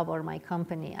my job or my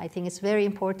company. I think it's very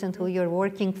important who you're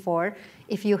working for.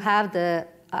 If you have the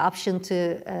option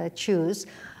to choose,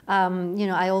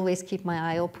 I always keep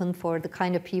my eye open for the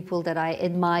kind of people that I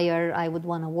admire, I would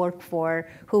want to work for,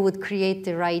 who would create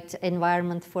the right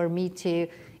environment for me to,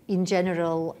 in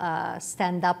general,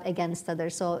 stand up against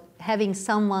others. So having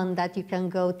someone that you can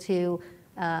go to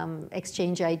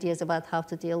exchange ideas about how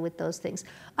to deal with those things.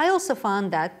 I also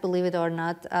found that, believe it or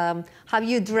not, how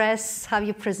you dress, how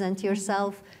you present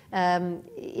yourself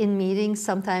in meetings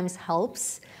sometimes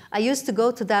helps. I used to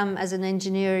go to them as an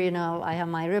engineer, I have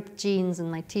my ripped jeans and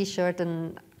my t-shirt,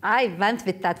 and I went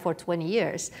with that for 20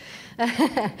 years.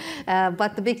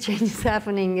 But the big change is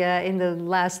happening in the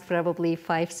last probably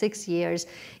 5-6 years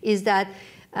is that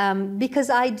because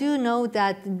I do know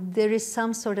that there is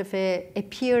some sort of a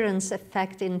appearance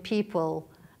effect in people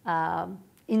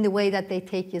in the way that they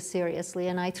take you seriously,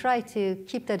 and I try to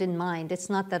keep that in mind. It's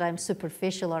not that I'm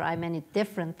superficial or I'm any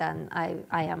different than I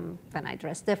am when I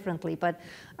dress differently, but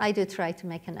I do try to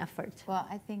make an effort. Well,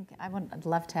 I think I'd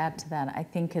love to add to that. I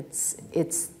think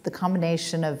it's the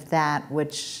combination of that,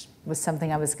 which was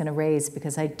something I was going to raise,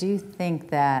 because I do think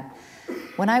that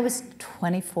when I was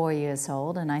 24 years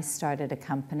old and I started a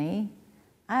company,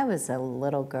 I was a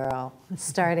little girl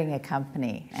starting a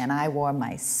company, and I wore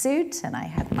my suit and I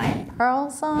had my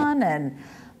pearls on and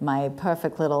my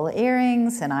perfect little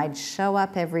earrings, and I'd show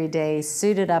up every day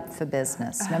suited up for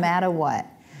business, no matter what.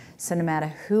 So no matter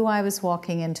who I was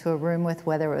walking into a room with,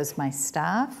 whether it was my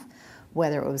staff,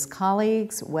 whether it was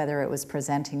colleagues, whether it was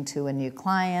presenting to a new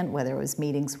client, whether it was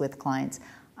meetings with clients,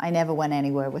 I never went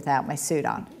anywhere without my suit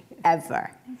on, ever,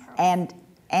 and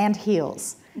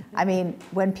heels. I mean,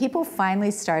 when people finally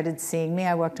started seeing me,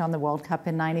 I worked on the World Cup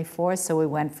in '94, so we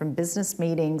went from business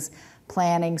meetings,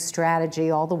 planning,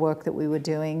 strategy, all the work that we were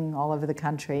doing all over the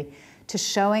country, to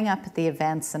showing up at the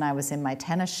events, and I was in my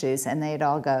tennis shoes, and they'd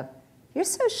all go, "You're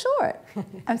so short."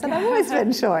 I said, "I've always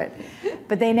been short."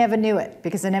 But they never knew it,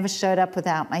 because I never showed up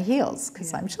without my heels,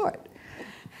 because I'm short.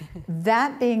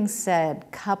 That being said,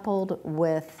 coupled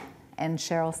with, and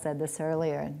Cheryl said this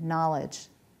earlier, knowledge.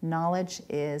 knowledge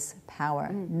is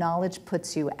power. Knowledge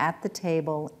puts you at the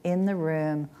table, in the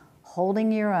room,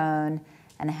 holding your own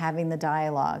and having the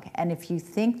dialogue. And if you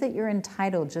think that you're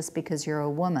entitled just because you're a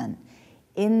woman,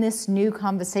 in this new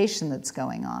conversation that's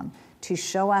going on, to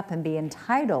show up and be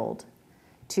entitled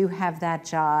to have that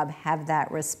job, have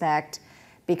that respect,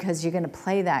 because you're going to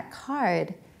play that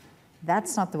card,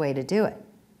 that's not the way to do it.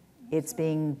 It's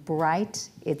being bright,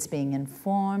 it's being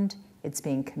informed, it's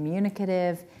being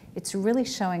communicative, it's really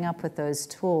showing up with those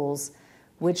tools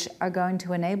which are going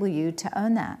to enable you to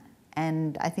own that.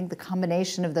 And I think the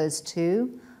combination of those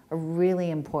two are really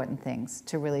important things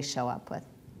to really show up with.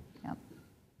 Yep.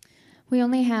 We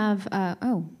only have,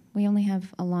 we only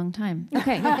have a long time.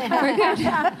 Okay, we're good.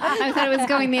 I thought it was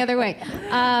going the other way.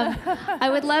 I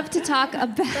would love to talk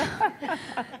about,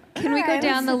 can we go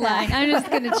down the line? I'm just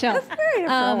going to chill.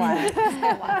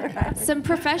 Some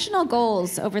professional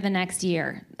goals over the next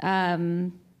year.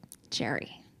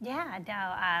 Gerrie. Yeah, no,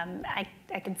 I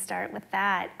can start with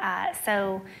that.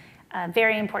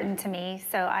 Very important to me.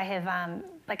 So I have,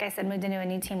 like I said, moved into a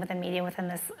new team within media within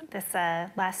this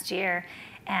last year.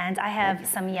 And I have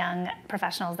some young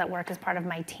professionals that work as part of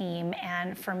my team.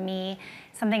 And for me,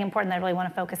 something important that I really want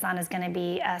to focus on is going to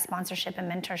be sponsorship and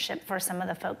mentorship for some of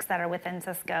the folks that are within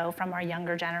Cisco from our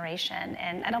younger generation.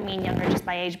 And I don't mean younger just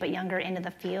by age, but younger into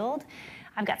the field.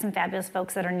 I've got some fabulous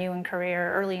folks that are new in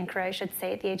career, early in career, I should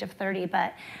say, at the age of 30.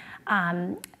 But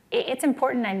it's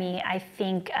important. I mean, I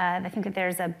think that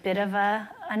there's a bit of a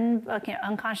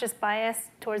unconscious bias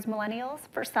towards millennials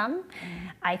for some.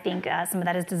 I think some of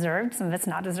that is deserved, some of it's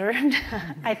not deserved.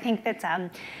 I think that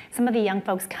some of the young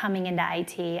folks coming into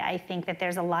IT, I think that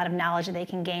there's a lot of knowledge that they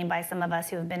can gain by some of us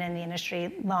who have been in the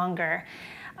industry longer.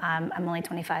 I'm only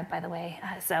 25, by the way,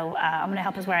 so I'm going to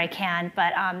help us where I can.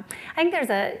 But I think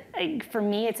there's for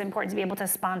me, it's important to be able to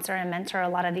sponsor and mentor a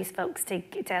lot of these folks to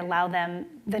allow them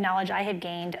the knowledge I have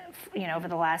gained, over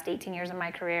the last 18 years of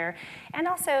my career, and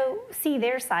also see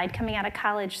their side coming out of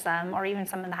college, or even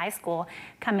some in the high school,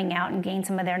 coming out and gain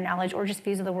some of their knowledge or just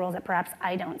views of the world that perhaps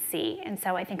I don't see. And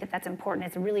so I think that that's important.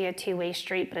 It's really a two-way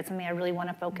street, but it's something I really want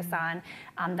to focus on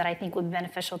that I think would be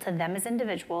beneficial to them as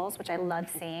individuals, which I love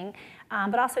seeing,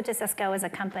 but also to Cisco as a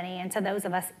company and to those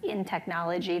of us in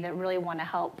technology that really want to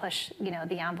help push,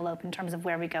 the envelope in terms of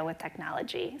where we go with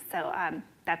technology. So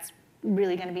that's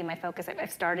really going to be my focus.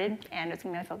 I've started, and it's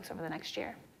going to be my focus over the next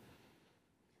year.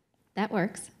 That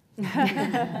works.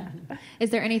 Is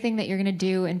there anything that you're going to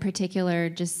do in particular,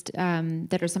 just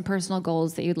that are some personal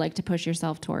goals that you'd like to push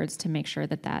yourself towards to make sure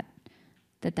that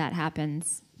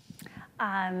happens?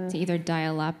 To either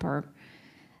dial up or...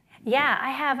 Yeah, I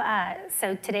have,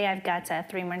 so today I've got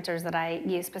 3 mentors that I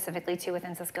use specifically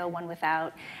within Cisco, one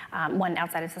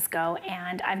outside of Cisco,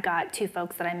 and I've got 2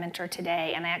 folks that I mentor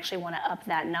today, and I actually want to up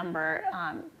that number.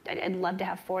 I'd love to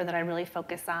have 4 that I really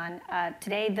focus on.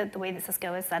 Today, the way that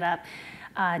Cisco is set up,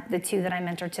 the 2 that I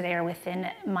mentor today are within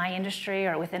my industry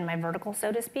or within my vertical,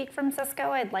 so to speak, from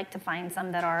Cisco. I'd like to find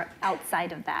some that are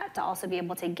outside of that to also be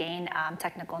able to gain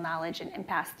technical knowledge and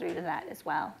pass through to that as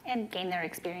well, and gain their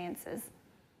experiences.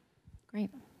 Great.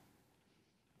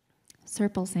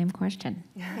 Serpil, same question.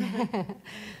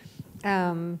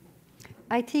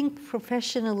 I think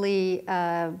professionally,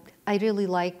 I really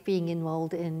like being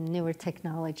involved in newer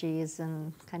technologies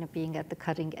and kind of being at the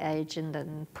cutting edge and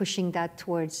then pushing that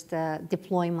towards the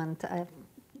deployment.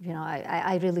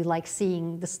 I really like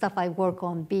seeing the stuff I work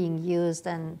on being used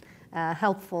and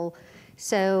helpful.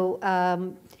 So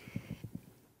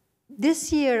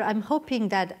this year, I'm hoping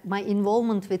that my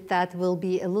involvement with that will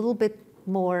be a little bit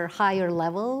more higher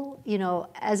level.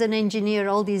 As an engineer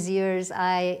all these years,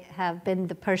 I have been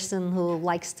the person who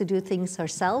likes to do things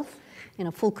herself.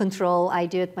 Full control, I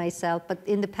do it myself. But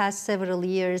in the past several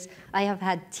years, I have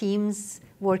had teams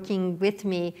working with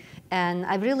me, and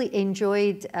I've really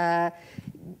enjoyed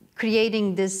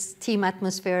creating this team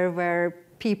atmosphere where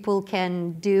people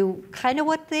can do kind of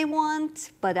what they want,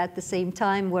 but at the same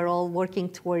time, we're all working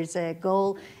towards a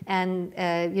goal. And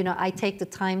I take the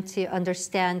time to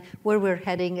understand where we're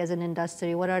heading as an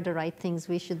industry, what are the right things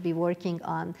we should be working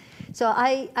on. So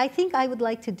I think I would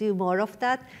like to do more of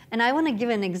that. And I want to give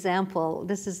an example.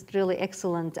 This is really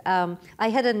excellent. I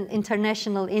had an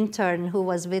international intern who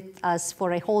was with us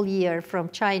for a whole year from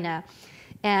China.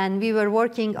 And we were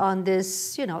working on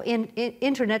this,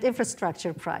 internet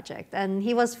infrastructure project. And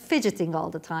he was fidgeting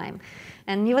all the time.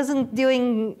 And he wasn't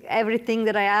doing everything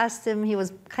that I asked him. He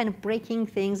was kind of breaking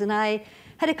things. And I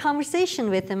had a conversation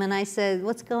with him, and I said,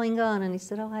 what's going on? And he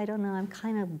said, oh, I don't know, I'm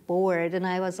kind of bored. And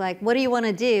I was like, what do you want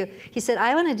to do? He said,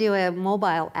 I want to do a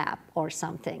mobile app or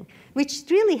something, which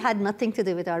really had nothing to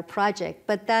do with our project.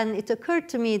 But then it occurred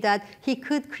to me that he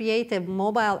could create a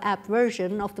mobile app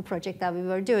version of the project that we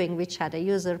were doing, which had a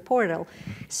user portal.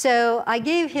 So I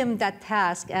gave him that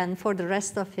task, and for the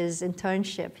rest of his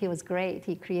internship, he was great.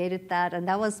 He created that, and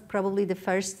that was probably the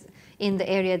first in the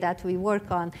area that we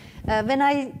work on. When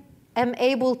I am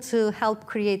able to help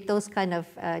create those kind of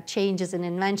changes and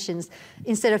inventions,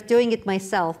 instead of doing it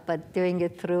myself, but doing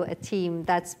it through a team,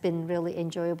 that's been really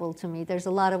enjoyable to me. There's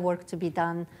a lot of work to be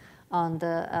done on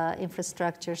the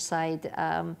infrastructure side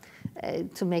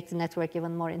to make the network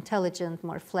even more intelligent,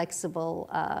 more flexible.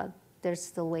 There's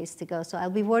still ways to go, so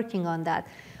I'll be working on that.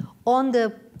 On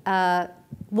the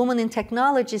woman in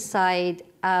technology side,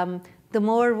 the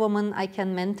more women I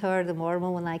can mentor, the more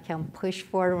women I can push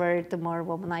forward, the more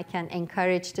women I can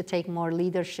encourage to take more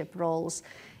leadership roles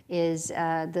is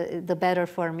the better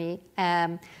for me.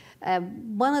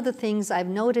 One of the things I've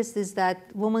noticed is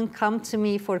that women come to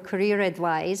me for career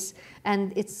advice,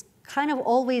 and it's kind of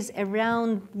always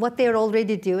around what they're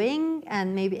already doing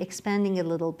and maybe expanding a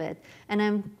little bit. And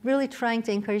I'm really trying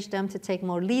to encourage them to take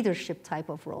more leadership type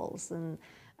of roles. And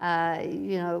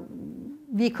you know,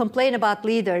 we complain about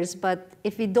leaders, but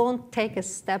if we don't take a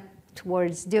step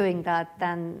towards doing that,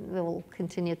 then we will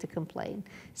continue to complain.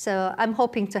 So I'm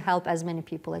hoping to help as many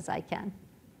people as I can.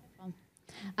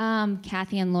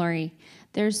 Kathi and Lori,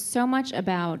 there's so much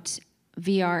about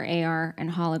VR, AR,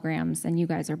 and holograms, and you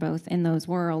guys are both in those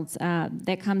worlds,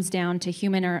 that comes down to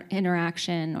human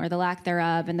interaction or the lack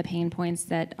thereof, and the pain points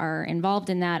that are involved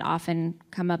in that often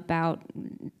come about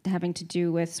having to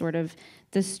do with sort of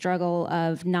the struggle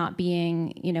of not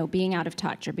being, you know, being out of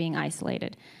touch or being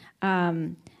isolated.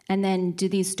 And then, do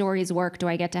these stories work? Do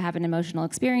I get to have an emotional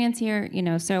experience here? You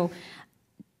know, so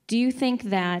do you think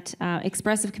that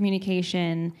expressive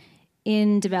communication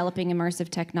in developing immersive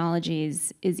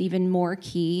technologies is even more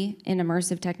key in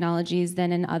immersive technologies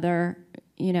than in other,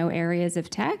 you know, areas of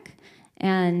tech?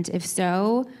 And if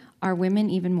so, are women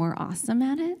even more awesome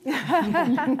at it?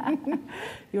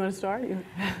 You want to start?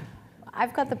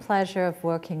 I've got the pleasure of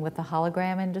working with the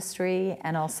hologram industry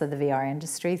and also the VR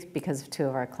industry because of two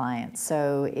of our clients.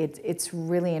 So it's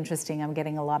really interesting. I'm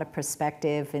getting a lot of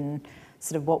perspective in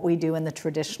sort of what we do in the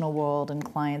traditional world and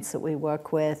clients that we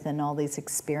work with and all these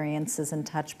experiences and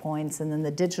touch points, and then the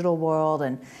digital world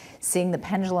and seeing the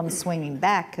pendulum swinging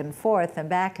back and forth and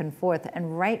back and forth.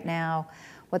 And right now,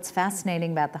 what's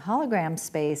fascinating about the hologram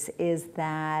space is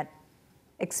that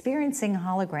experiencing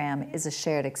hologram is a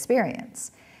shared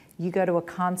experience. You go to a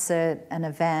concert, an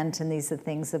event, and these are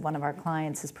things that one of our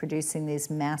clients is producing, these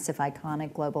massive,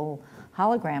 iconic global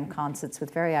hologram concerts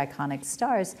with very iconic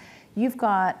stars. You've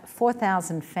got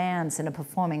 4,000 fans in a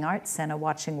performing arts center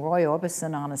watching Roy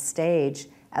Orbison on a stage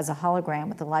as a hologram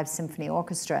with the live symphony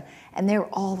orchestra, and they're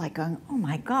all like going, oh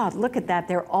my God, look at that.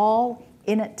 They're all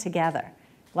in it together,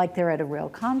 like they're at a real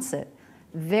concert.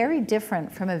 Very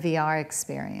different from a VR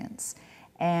experience.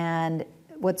 And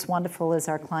what's wonderful is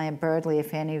our client Birdly.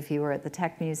 If any of you were at the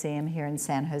Tech Museum here in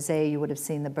San Jose, you would have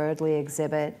seen the Birdly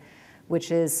exhibit, which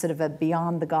is sort of a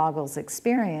beyond the goggles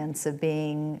experience of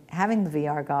having the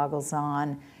VR goggles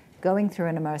on, going through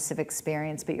an immersive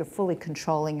experience, but you're fully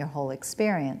controlling your whole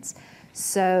experience.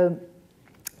 So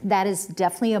that is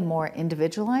definitely a more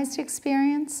individualized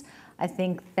experience. I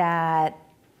think that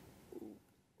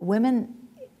women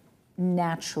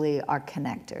naturally are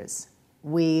connectors.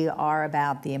 We are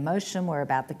about the emotion, we're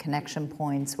about the connection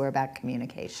points, we're about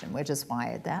communication. We're just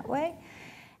wired that way.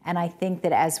 And I think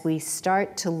that as we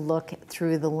start to look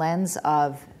through the lens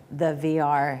of the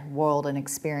VR world and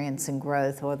experience and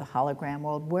growth, or the hologram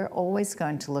world, we're always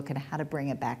going to look at how to bring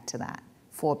it back to that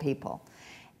for people.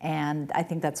 And I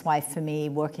think that's why, for me,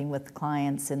 working with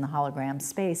clients in the hologram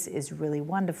space is really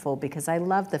wonderful, because I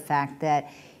love the fact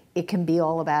that it can be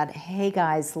all about, hey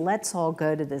guys, let's all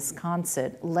go to this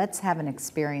concert, let's have an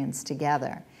experience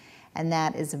together. And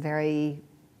that is a very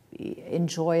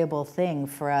enjoyable thing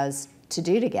for us to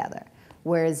do together,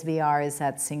 whereas VR is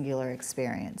that singular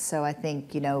experience. So I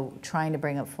think, you know, trying to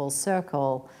bring it full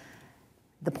circle,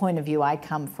 the point of view I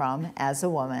come from as a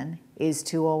woman is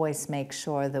to always make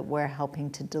sure that we're helping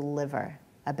to deliver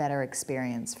a better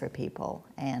experience for people,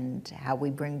 and how we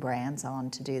bring brands on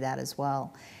to do that as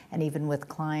well. And even with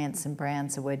clients and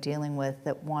brands that we're dealing with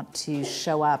that want to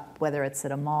show up, whether it's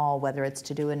at a mall, whether it's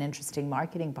to do an interesting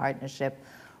marketing partnership,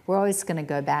 we're always going to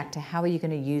go back to how are you going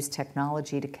to use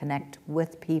technology to connect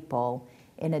with people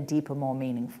in a deeper, more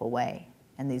meaningful way.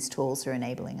 And these tools are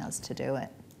enabling us to do it.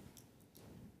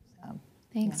 So,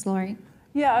 thanks, Lori.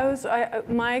 Yeah,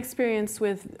 my experience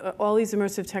with all these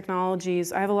immersive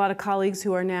technologies, I have a lot of colleagues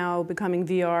who are now becoming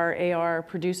VR, AR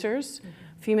producers,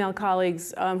 female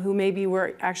colleagues who maybe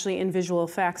were actually in visual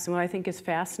effects. And what I think is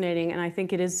fascinating, and I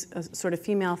think it is a sort of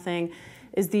female thing,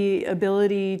 is the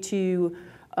ability to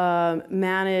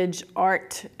manage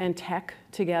art and tech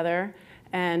together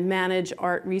and manage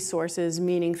art resources,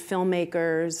 meaning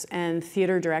filmmakers and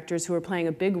theater directors who are playing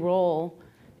a big role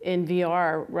in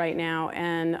VR right now,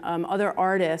 and other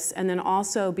artists, and then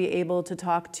also be able to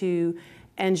talk to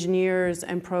engineers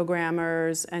and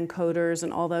programmers and coders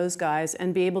and all those guys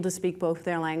and be able to speak both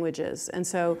their languages. And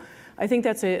so I think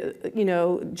that's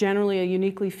generally a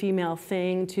uniquely female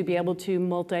thing, to be able to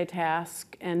multitask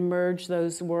and merge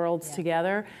those worlds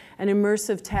together. And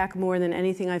immersive tech, more than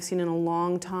anything I've seen in a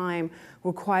long time,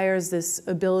 requires this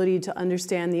ability to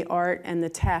understand the art and the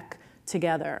tech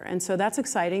together. And so that's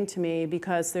exciting to me,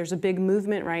 because there's a big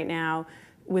movement right now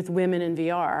with women in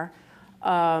VR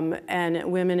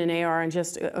and women in AR and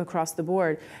just across the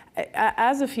board.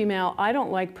 As a female, I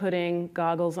don't like putting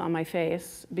goggles on my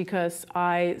face because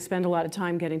I spend a lot of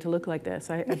time getting to look like this.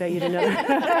 I bet you didn't know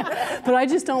that. But I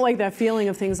just don't like that feeling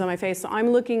of things on my face. So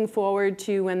I'm looking forward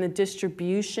to when the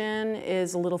distribution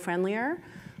is a little friendlier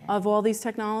of all these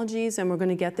technologies, and we're going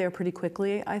to get there pretty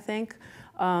quickly, I think.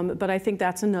 But I think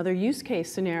that's another use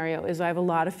case scenario, is I have a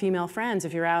lot of female friends.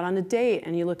 If you're out on a date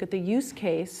and you look at the use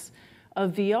case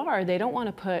of VR, they don't want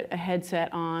to put a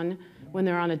headset on when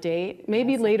they're on a date.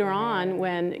 Maybe later on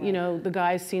when, you know, the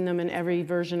guy's seen them in every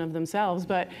version of themselves.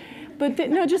 But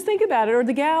no, just think about it, or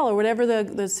the gal, or whatever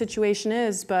the situation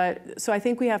is. But so I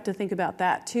think we have to think about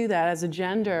that too, that as a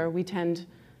gender, we tend,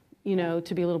 you know,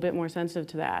 to be a little bit more sensitive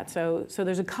to that. So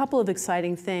there's a couple of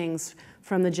exciting things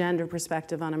from the gender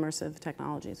perspective on immersive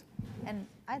technologies. And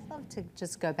I'd love to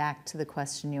just go back to the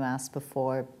question you asked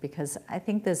before, because I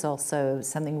think there's also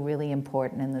something really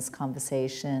important in this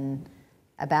conversation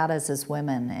about us as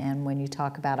women, and when you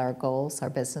talk about our goals, our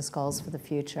business goals for the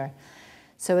future.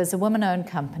 So as a woman-owned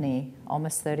company,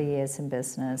 almost 30 years in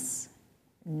business,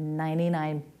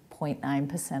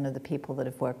 99.9% of the people that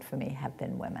have worked for me have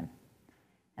been women.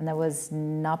 And that was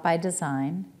not by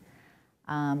design.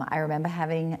 I remember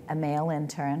having a male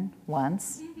intern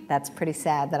once. That's pretty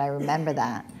sad that I remember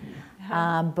that.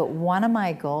 But one of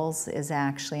my goals is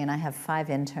actually, and I have 5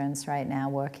 interns right now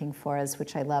working for us,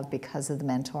 which I love because of the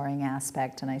mentoring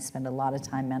aspect, and I spend a lot of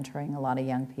time mentoring a lot of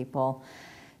young people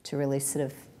to really sort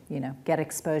of, you know, get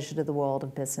exposure to the world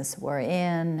of business we're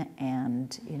in,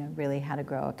 and, you know, really how to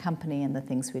grow a company and the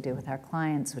things we do with our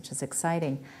clients, which is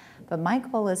exciting. But my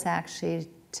goal is actually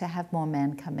to have more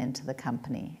men come into the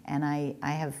company. And I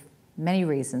have many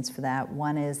reasons for that.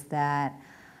 One is that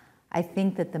I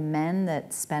think that the men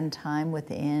that spend time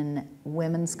within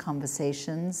women's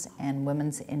conversations and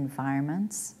women's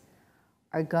environments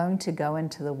are going to go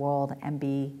into the world and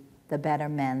be the better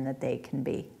men that they can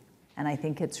be. And I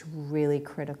think it's really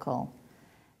critical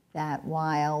that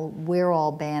while we're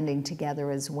all banding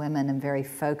together as women and very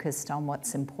focused on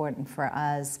what's important for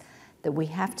us, that we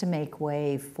have to make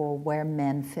way for where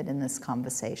men fit in this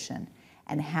conversation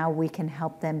and how we can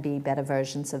help them be better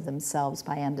versions of themselves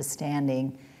by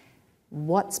understanding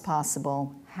what's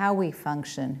possible, how we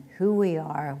function, who we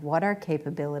are, what our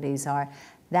capabilities are.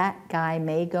 That guy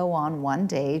may go on one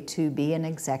day to be an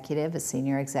executive, a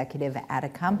senior executive at a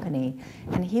company,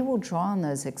 and he will draw on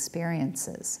those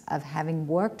experiences of having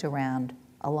worked around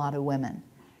a lot of women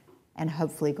and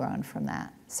hopefully grown from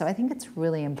that. So I think it's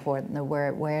really important that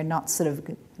we're not sort of,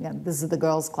 you know, this is the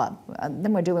girls' club,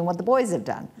 then we're doing what the boys have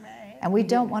done. Right. And we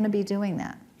don't want to be doing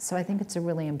that. So I think it's a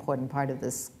really important part of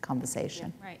this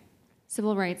conversation. Yeah, right.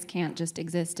 Civil rights can't just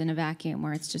exist in a vacuum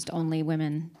where it's just only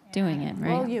women doing it,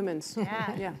 right? All humans.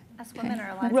 Yeah. Us women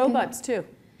are allowed robots too.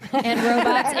 And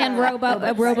robots and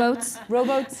robots.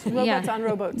 Robots on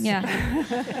robots. Yeah.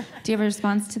 Do you have a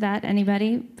response to that,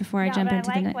 anybody, before I jump into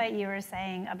the next? I like what you were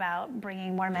saying about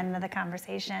bringing more men into the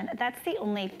conversation. That's the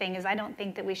only thing, is I don't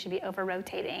think that we should be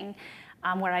over-rotating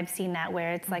where I've seen that,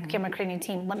 where it's like, okay, I'm recruiting a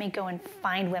team, let me go and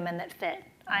find women that fit.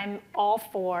 I'm all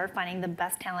for finding the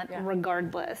best talent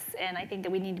regardless, and I think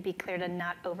that we need to be clear to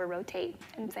not over-rotate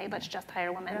and say, let's just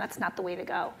hire women. That's not the way to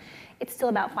go. It's still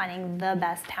about finding the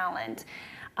best talent.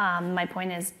 My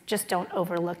point is, just don't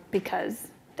overlook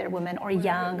because they're women or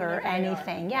young or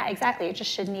anything. Yeah, exactly. It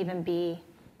just shouldn't even be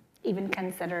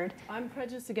considered. I'm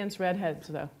prejudiced against redheads,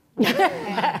 though.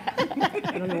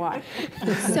 I don't know why.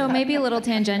 So maybe a little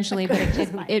tangentially,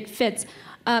 but it fits.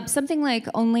 Something like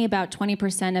only about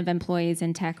 20% of employees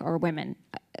in tech are women.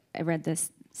 I read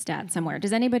this stat somewhere.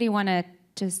 Does anybody want to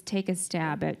just take a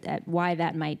stab at why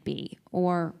that might be,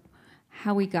 or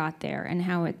how we got there and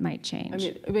how it might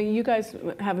change. I mean, you guys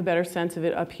have a better sense of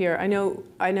it up here. I know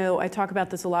I talk about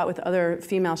this a lot with other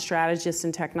female strategists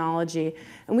in technology,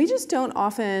 and we just don't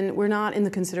often, we're not in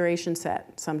the consideration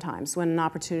set sometimes when an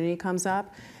opportunity comes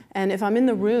up. And if I'm in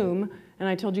the room, and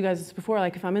I told you guys this before,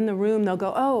 like if I'm in the room, they'll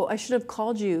go, oh, I should have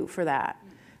called you for that.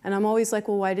 And I'm always like,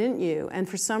 well, why didn't you? And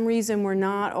for some reason, we're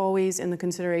not always in the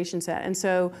consideration set. And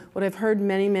so what I've heard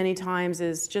many, many times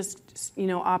is just,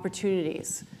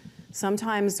 opportunities.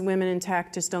 Sometimes women in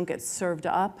tech just don't get served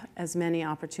up as many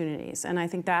opportunities. And I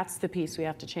think that's the piece we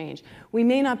have to change. We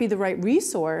may not be the right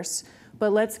resource,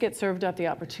 but let's get served up the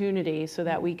opportunity so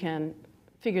that we can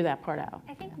figure that part out.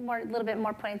 I think a little bit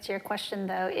more pointed to your question,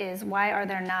 though, is why are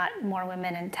there not more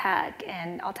women in tech?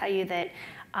 And I'll tell you that,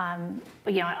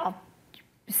 I'll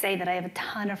say that I have a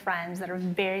ton of friends that are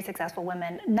very successful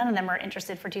women. None of them are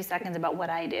interested for 2 seconds about what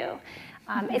I do.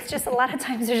 It's just a lot of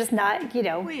times they're just not,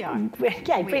 We are.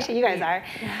 Yeah, I appreciate you guys are.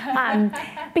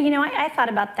 But I thought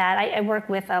about that. I work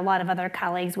with a lot of other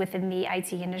colleagues within the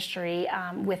IT industry,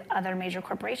 with other major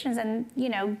corporations, and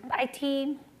IT,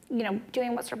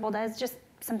 doing what Serpil does, just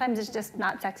sometimes it's just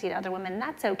not sexy to other women, and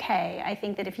that's okay. I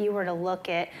think that if you were to look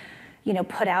at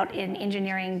put out an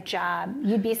engineering job,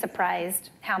 you'd be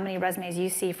surprised how many resumes you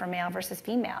see for male versus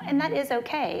female. And that is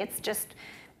okay. It's just,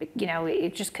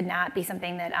 it just could not be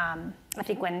something that I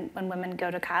think when women go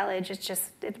to college,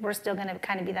 we're still going to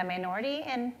kind of be that minority.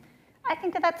 And I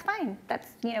think that that's fine. That's,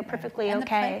 perfectly and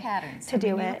okay the play patterns. to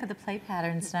do it. Look at the play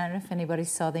patterns. I don't know if anybody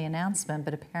saw the announcement,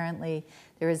 but apparently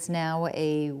there is now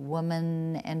a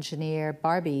woman engineer,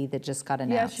 Barbie, that just got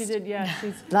announced. Yeah, she did, yeah.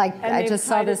 She's, I just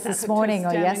saw this morning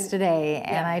or yesterday,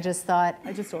 and I just thought,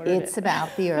 it's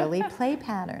about the early play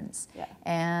patterns. Yeah.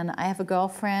 And I have a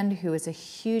girlfriend who is a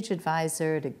huge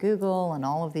advisor to Google and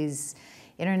all of these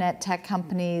internet tech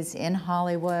companies in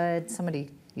Hollywood, somebody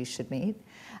you should meet.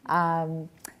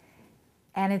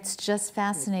 And it's just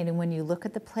fascinating when you look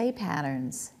at the play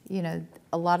patterns.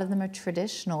 A lot of them are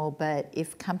traditional, but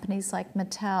if companies like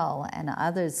Mattel and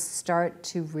others start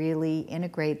to really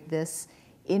integrate this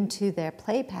into their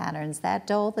play patterns, that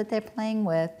doll that they're playing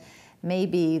with may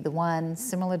be the one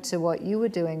similar to what you were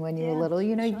doing when you were little.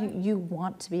 You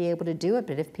want to be able to do it,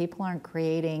 but if people aren't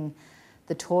creating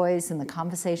the toys and the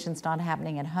conversation's not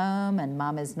happening at home and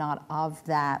mom is not of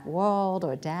that world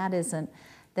or dad isn't,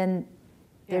 then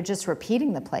they're just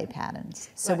repeating the play patterns.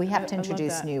 So we have to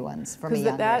introduce new ones from a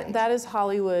younger age. That is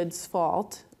Hollywood's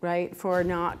fault, right, for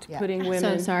not putting women.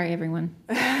 So sorry, everyone.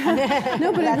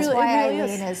 No, but that's why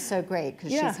Eileen is so great,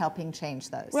 because she's helping change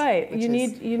those. Right. You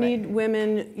need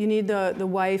women. You need the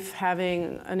wife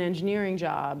having an engineering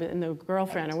job and the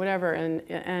girlfriend or whatever, and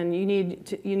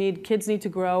kids need to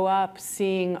grow up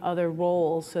seeing other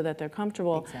roles so that they're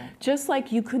comfortable. Exactly. Just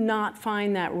like you could not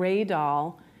find that Rey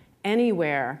doll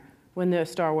anywhere when the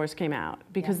Star Wars came out,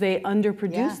 because they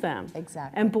underproduced them.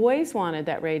 Exactly. And boys wanted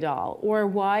that Rey doll. Or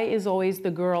why is always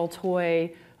the girl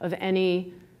toy of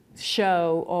any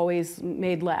show always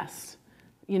made less?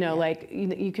 Like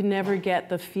you can never get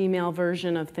the female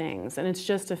version of things. And it's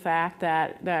just a fact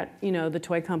that the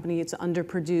toy companies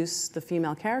underproduce the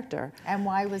female character. And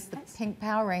why was the pink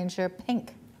Power Ranger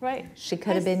pink? Right. She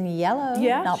could have been yellow,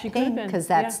 not pink, because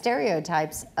that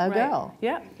stereotypes a girl.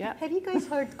 Yeah. Have you guys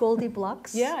heard Goldie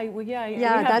Blocks? Yeah,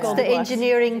 that's the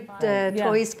engineering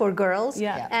toys for girls.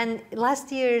 Yeah. And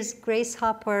last year's Grace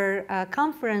Hopper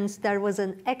conference, there was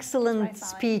an excellent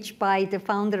speech by the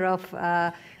founder of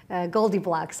Goldie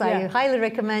Blocks. I highly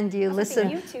recommend you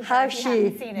listen how she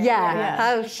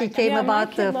how she came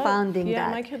about the founding that. Yeah,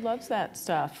 my kid loves that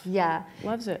stuff. Yeah.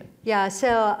 Loves it. Yeah,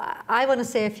 so I want to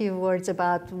say a few words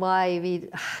about why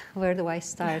where do I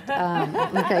start?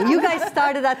 Okay, you guys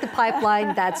started at the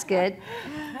pipeline, that's good.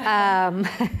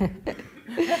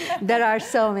 There are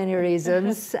so many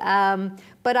reasons.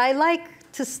 But I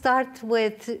like to start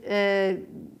with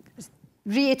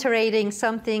reiterating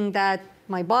something that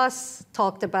my boss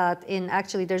talked about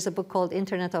actually there's a book called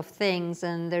Internet of Things,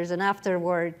 and there's an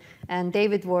afterword, and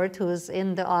David Ward, who's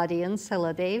in the audience,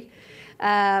 hello Dave,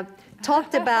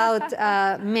 talked about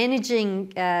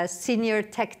managing senior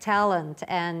tech talent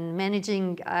and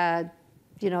managing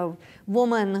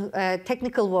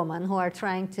technical women who are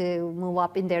trying to move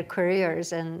up in their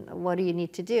careers, and what do you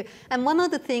need to do. And one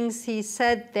of the things he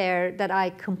said there that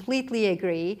I completely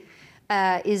agree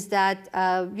is that,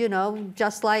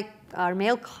 just like our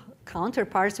male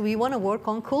counterparts, we want to work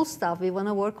on cool stuff. We want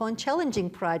to work on challenging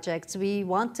projects. We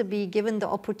want to be given the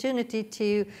opportunity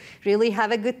to really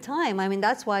have a good time. I mean,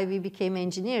 that's why we became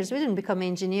engineers. We didn't become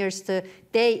engineers to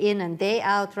day in and day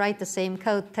out write the same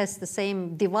code, test the same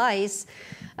device,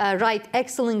 write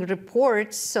excellent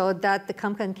reports so that the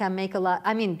company can make a lot.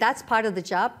 I mean, that's part of the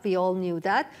job. We all knew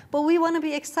that. But we want to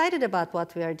be excited about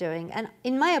what we are doing. And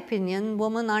in my opinion,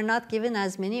 women are not given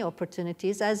as many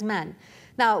opportunities as men.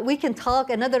 Now, we can talk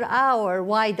another hour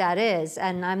why that is,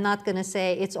 and I'm not going to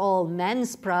say it's all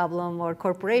men's problem or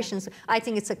corporations. I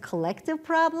think it's a collective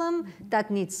problem that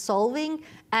needs solving,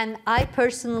 and I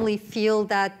personally feel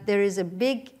that there is a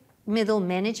big middle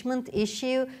management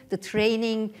issue, the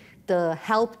training, the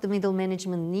help the middle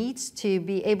management needs to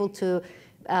be able to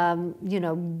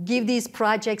give these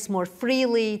projects more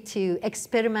freely, to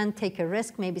experiment, take a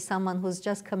risk, maybe someone who's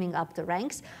just coming up the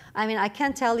ranks. I mean, I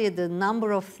can't tell you the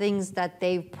number of things that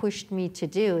they've pushed me to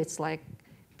do. It's like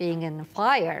being in a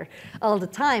fire all the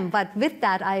time. But with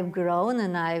that, I've grown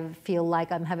and I feel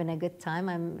like I'm having a good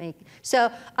time.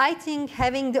 So I think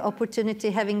having the opportunity,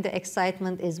 having the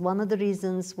excitement is one of the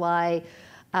reasons why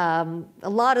a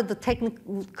lot of the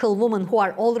technical women who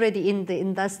are already in the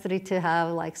industry to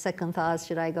have like second thoughts,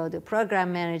 should I go to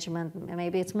program management?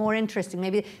 Maybe it's more interesting.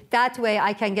 Maybe that way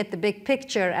I can get the big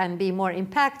picture and be more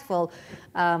impactful.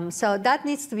 So that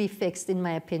needs to be fixed, in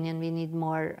my opinion. We need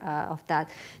more of that.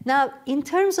 Now, in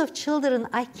terms of children,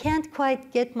 I can't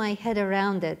quite get my head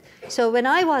around it. So when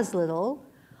I was little,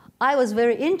 I was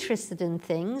very interested in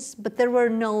things, but there were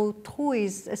no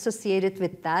toys associated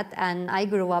with that. And I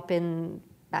grew up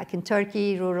back in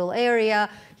Turkey, rural area.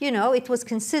 It was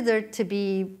considered to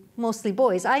be mostly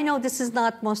boys. I know this is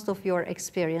not most of your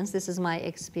experience. This is my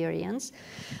experience.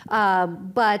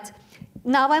 But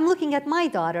now I'm looking at my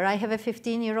daughter. I have a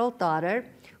 15-year-old daughter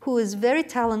who is very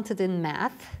talented in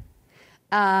math.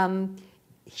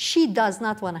 She does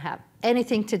not want to have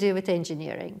anything to do with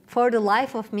engineering. For the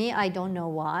life of me, I don't know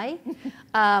why.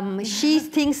 She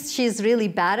thinks she's really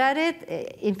bad at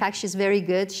it. In fact, she's very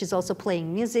good. She's also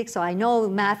playing music, so I know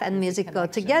math and music go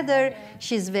together.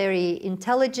 She's very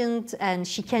intelligent, and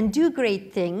she can do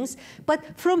great things. But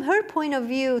from her point of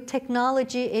view,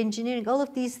 technology, engineering, all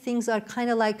of these things are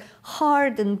kind of like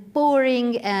hard and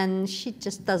boring, and she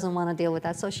just doesn't want to deal with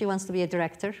that. So she wants to be a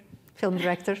director. Film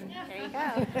director. There you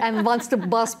go. And wants to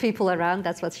boss people around.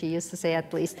 That's what she used to say,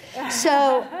 at least.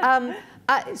 So,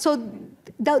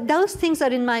 those things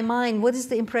are in my mind. What is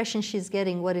the impression she's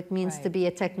getting, what it means to be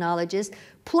a technologist?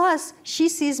 Plus, she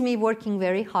sees me working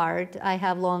very hard. I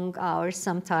have long hours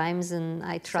sometimes, and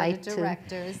I try to. So the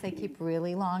directors, they keep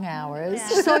really long hours.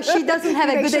 Yeah. So she doesn't have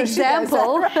a good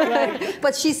example, right.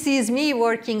 But she sees me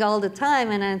working all the time,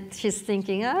 and she's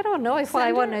thinking, I don't know if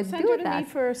I want to do that. Send her to me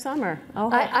for summer.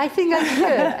 I think I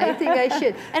should. I think I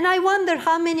should. And I wonder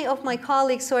how many of my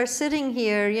colleagues who are sitting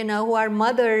here, who are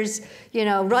mothers,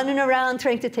 running around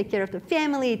trying to take care of the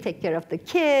family, take care of the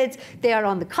kids. They are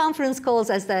on the conference calls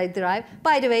as they drive.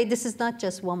 By the way, this is not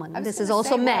just women. This is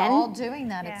also men. We're all doing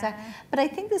that, exactly. But I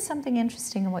think there's something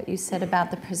interesting in what you said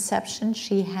about the perception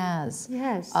she has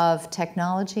of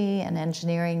technology and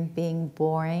engineering being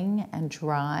boring and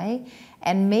dry.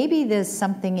 And maybe there's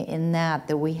something in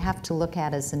that we have to look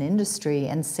at as an industry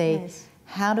and say,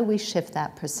 how do we shift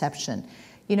that perception?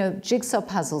 Jigsaw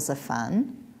puzzles are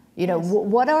fun.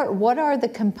 What are the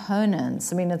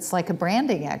components? I mean, it's like a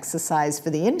branding exercise for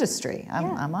the industry.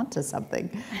 I'm onto something.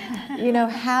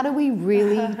 How do we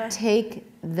really take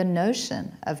the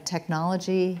notion of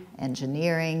technology,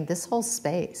 engineering, this whole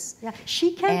space? Yeah,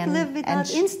 she can't live without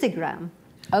Instagram.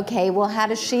 Okay, well, how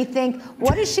does she think?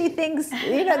 What does she think?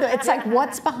 It's like,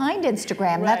 what's behind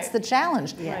Instagram? Right. That's the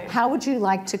challenge. Right. How would you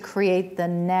like to create the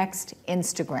next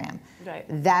Instagram? Right.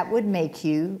 That would make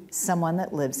you someone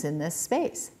that lives in this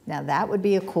space. Now, that would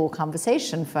be a cool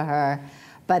conversation for her,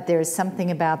 but there's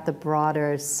something about the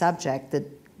broader subject that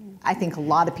I think a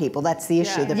lot of people, that's the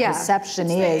issue. The perception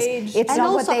is, it's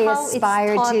not what they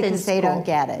aspire to because they don't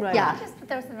get it. Right. Yeah. Just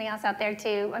throw something else out there,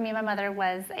 too. I mean, my mother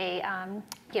was a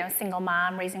single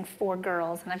mom raising 4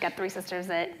 girls, and I've got 3 sisters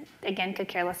that, again, could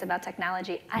care less about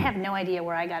technology. I have no idea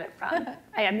where I got it from.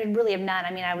 I really have none.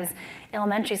 I mean, I was in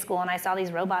elementary school, and I saw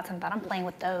these robots and thought, I'm playing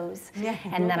with those. Yeah,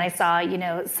 and then I saw,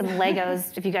 some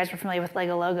Legos, if you guys were familiar with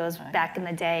Lego logos back in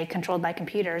the day, controlled by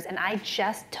computers, and I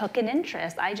just took an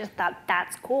interest. I just thought,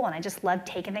 that's cool, and I just loved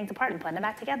taking things apart and putting them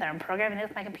back together and programming it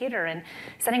with my computer and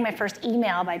sending my first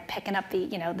email by picking up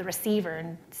the receiver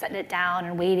and setting it down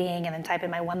and waiting and then typing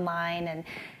my one line. And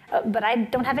but I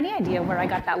don't have any idea where I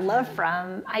got that love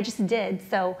from. I just did.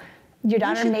 So your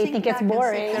daughter may think it's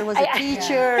boring. If there was a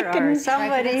teacher or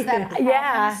somebody.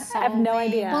 I have no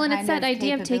idea. Well, and it's that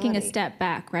idea of taking a step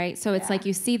back, right? So it's like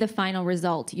you see the final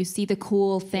result, you see the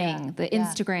cool thing, the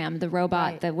Instagram, the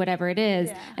robot, the whatever it is,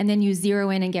 and then you zero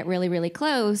in and get really, really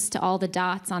close to all the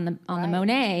dots on the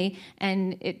Monet,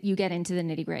 and you get into the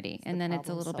nitty gritty, and then it's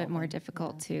a little bit more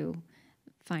difficult to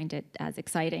find it as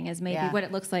exciting as maybe what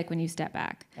it looks like when you step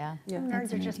back. Some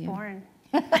nerds are just born.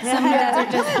 Some nerds are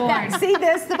just born. See,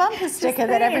 there's the bumper sticker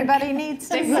that everybody needs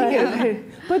to see.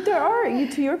 But there are,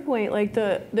 to your point, like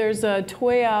there's a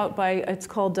toy out it's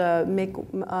called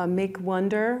Make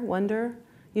Wonder.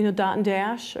 You know, Dot and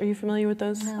Dash. Are you familiar with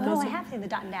those? Oh, I have seen the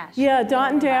Dot and Dash. Yeah,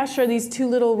 Dot and Dash are these two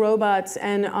little robots,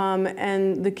 and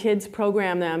the kids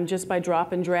program them just by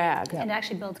drop and drag. And it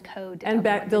actually builds code. And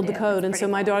build the code. And so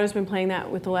my daughter's been playing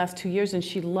that with the last 2 years, and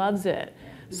she loves it.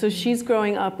 So she's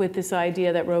growing up with this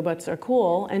idea that robots are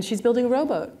cool, and she's building a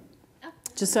rowboat.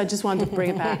 I just wanted to bring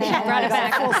it back. Brought it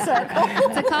back full circle.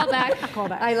 It's a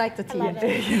callback. I like the tea.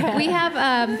 We have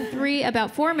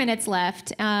about 4 minutes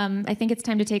left. I think it's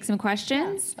time to take some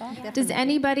questions. Does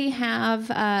anybody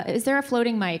have, is there a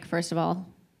floating mic, first of all?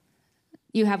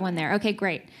 You have one there. Okay,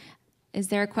 great. Is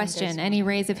there a question? Any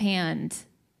raise of hand?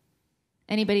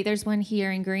 Anybody? There's one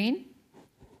here in green.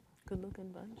 Good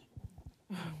looking bunch.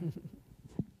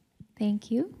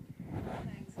 Thank you.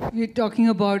 We're talking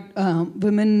about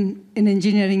women in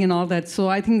engineering and all that. So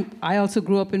I think I also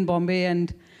grew up in Bombay,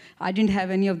 and I didn't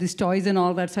have any of these toys and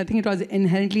all that. So I think it was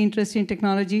inherently interested in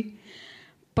technology.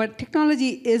 But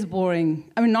technology is boring.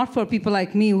 I mean, not for people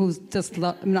like me who's just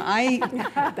love. If I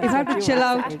have to chill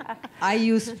out, I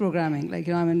use programming. Like,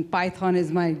 Python is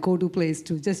my go-to place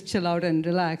to just chill out and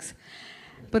relax.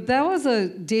 But there was a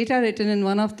data written in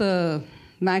one of the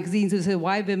magazines that said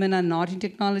why women are not in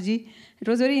technology. It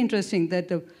was very interesting that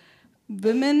the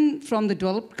women from the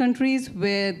developed countries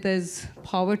where there's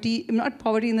poverty, not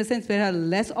poverty in the sense where there are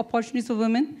less opportunities for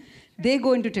women, they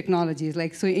go into technologies.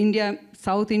 Like, so India,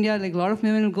 South India, like a lot of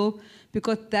women will go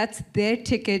because that's their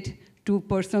ticket to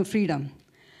personal freedom.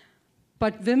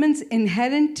 But women's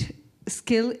inherent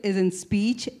skill is in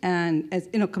speech and as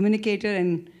communicator,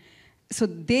 and so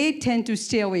they tend to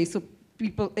stay away. So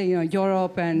people,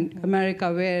 Europe and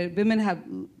America, where women have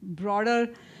broader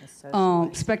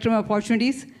spectrum of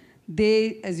opportunities,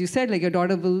 they, as you said, like your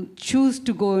daughter will choose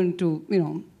to go into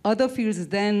other fields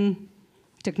than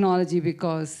technology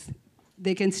because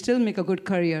they can still make a good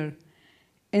career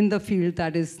in the field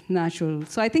that is natural.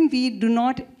 So I think we do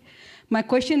not. My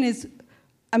question is,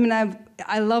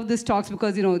 I love these talks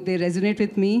because they resonate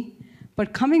with me.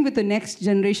 But coming with the next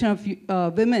generation of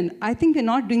women, I think we're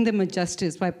not doing them a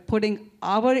justice by putting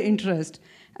our interest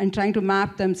and trying to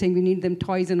map them, saying we need them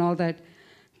toys and all that.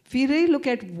 We really look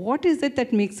at what is it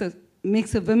that makes a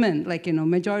woman,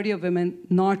 majority of women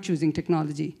not choosing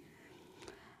technology.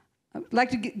 I'd like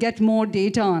to get more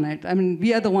data on it. I mean,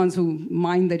 we are the ones who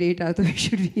mine the data, so we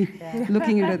should be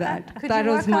looking into that. Could that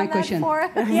you was work my on question. That for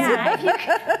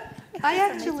us?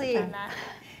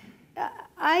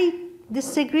 I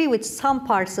disagree with some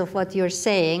parts of what you're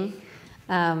saying.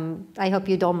 I hope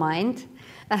you don't mind.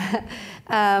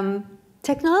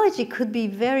 Technology could be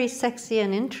very sexy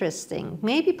and interesting.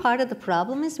 Maybe part of the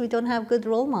problem is we don't have good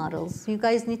role models. You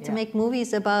guys need to make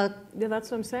movies about that's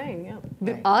what I'm saying,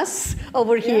 us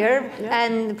over here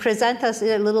and present us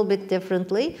a little bit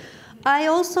differently. I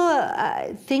also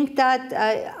think that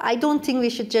I don't think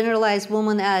we should generalize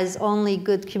women as only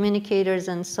good communicators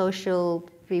and social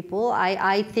people.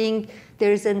 I think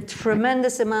there's a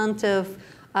tremendous amount of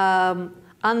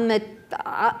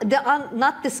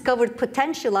not discovered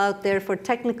potential out there for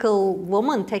technical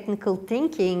women, technical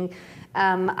thinking.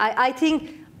 I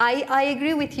think I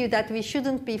agree with you that we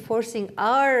shouldn't be forcing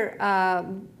our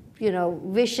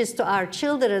wishes to our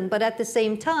children, but at the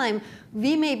same time,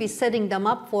 we may be setting them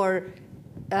up for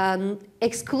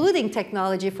excluding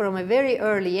technology from a very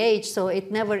early age, so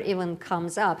it never even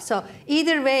comes up. So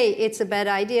either way, it's a bad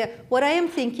idea. What I am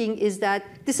thinking is that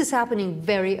this is happening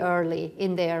very early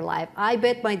in their life. I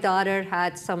bet my daughter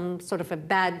had some sort of a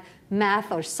bad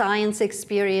math or science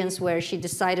experience where she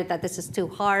decided that this is too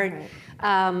hard.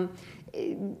 Right.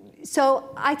 So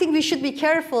I think we should be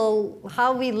careful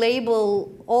how we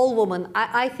label all women.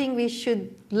 I think we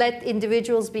should let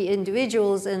individuals be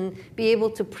individuals and be able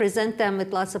to present them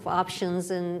with lots of options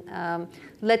and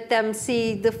let them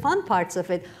see the fun parts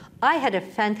of it. I had a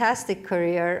fantastic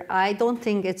career. I don't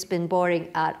think it's been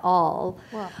boring at all.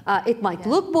 Well, it might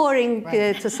look boring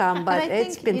to some, but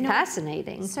it's been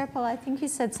fascinating. Serpil, I think you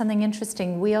said something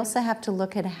interesting. We also have to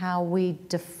look at how we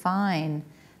define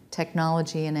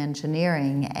technology and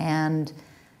engineering, and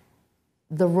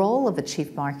The role of a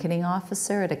chief marketing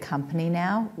officer at a company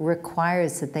now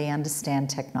requires that they understand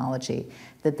technology,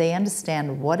 that they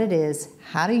understand what it is,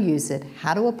 how to use it,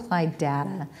 how to apply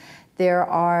data.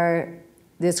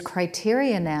 There's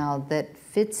criteria now that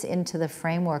fits into the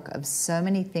framework of so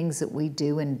many things that we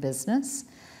do in business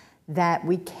that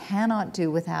we cannot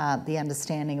do without the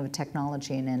understanding of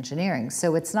technology and engineering.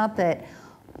 So it's not that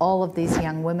all of these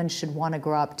young women should want to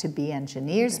grow up to be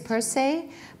engineers per se,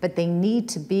 but they need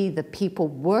to be the people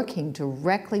working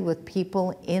directly with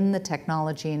people in the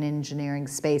technology and engineering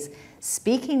space,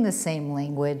 speaking the same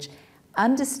language,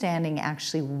 understanding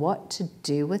actually what to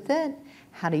do with it,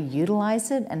 how to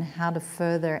utilize it, and how to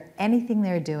further anything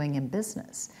they're doing in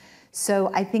business.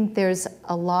 So I think there's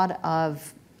a lot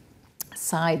of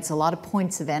sides, a lot of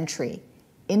points of entry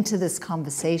into this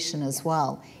conversation as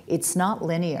well. It's not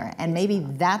linear, and maybe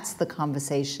that's the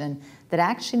conversation that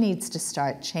actually needs to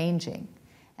start changing.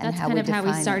 And that's kind of how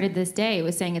we started this day,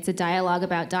 was saying it's a dialogue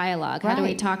about dialogue. Right. How do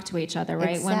we talk to each other, right?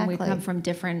 Exactly. When we come from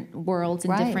different worlds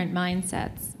and different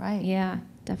mindsets. Right. Yeah,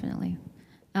 definitely.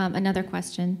 Another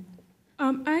question.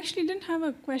 I actually didn't have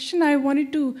a question. I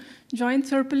wanted to join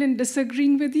Serpil in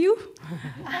disagreeing with you.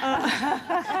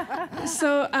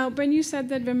 So when you said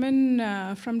that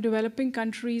women from developing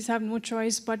countries have no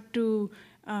choice but to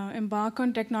embark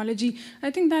on technology, I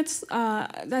think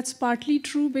that's partly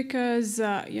true because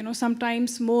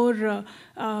sometimes more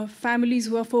families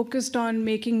who are focused on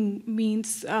making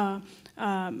means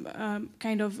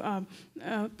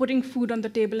putting food on the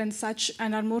table and such,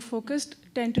 and are more focused,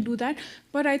 tend to do that.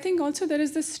 But I think also there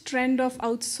is this trend of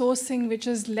outsourcing, which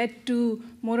has led to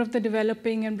more of the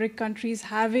developing and BRIC countries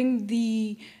having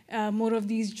the more of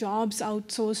these jobs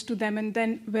outsourced to them, and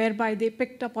then whereby they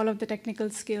picked up all of the technical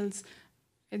skills.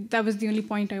 That was the only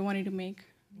point I wanted to make.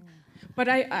 But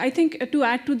I think to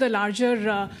add to the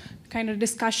larger kind of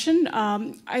discussion,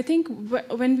 I think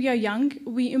when we are young,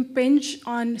 we impinge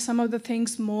on some of the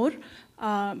things more.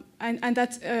 And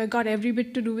that's got every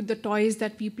bit to do with the toys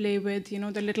that we play with,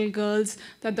 the little girls,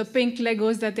 the pink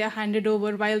Legos that they're handed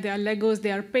over. While they are Legos,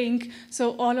 they are pink.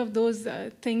 So all of those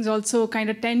things also kind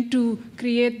of tend to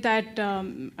create that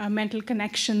mental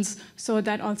connections. So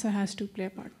that also has to play a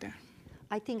part there.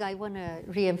 I think I want to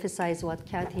reemphasize what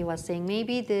Kathi was saying.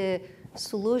 Maybe the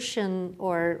solution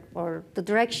or the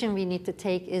direction we need to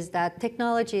take is that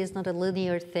technology is not a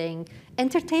linear thing.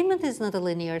 Entertainment is not a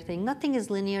linear thing. Nothing is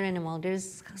linear anymore.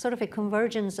 There's sort of a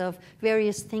convergence of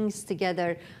various things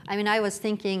together. I mean, I was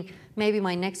thinking maybe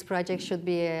my next project should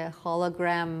be a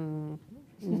hologram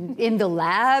in the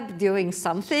lab doing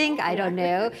something, I don't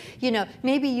know.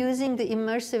 Maybe using the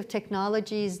immersive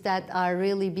technologies that are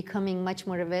really becoming much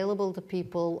more available to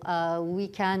people, we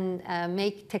can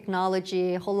make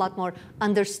technology a whole lot more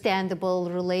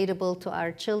understandable, relatable to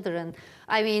our children.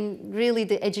 I mean, really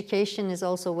the education is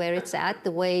also where it's at. The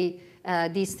way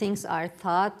these things are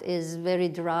taught is very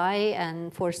dry,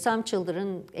 and for some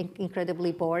children,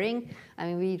 incredibly boring. I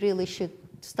mean, we really should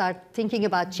start thinking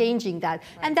about changing that.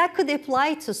 Right. And that could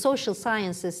apply to social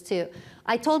sciences too.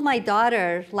 I told my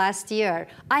daughter last year,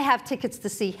 I have tickets to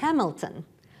see Hamilton.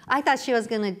 I thought she was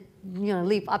going to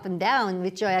leap up and down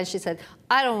with joy, and she said,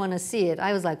 I don't want to see it.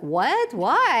 I was like, what?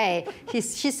 Why? She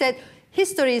said,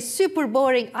 history is super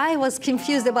boring. I was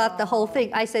confused about the whole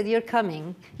thing. I said, you're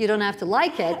coming. You don't have to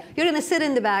like it. You're going to sit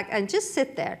in the back and just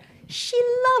sit there. She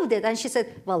loved it, and she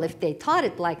said, well, if they taught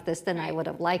it like this, then I would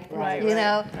have liked it,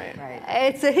 Right.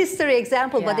 It's a history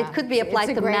example, but it could be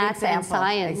applied to math and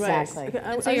science. Exactly.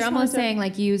 So you're almost saying,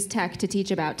 like, use tech to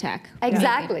teach about tech.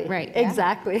 Exactly. Right.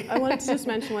 Exactly. I wanted to just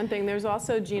mention one thing. There's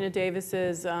also Gina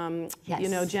Davis's,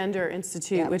 Gender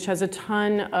Institute, which has a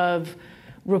ton of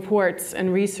reports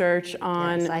and research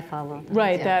on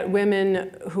that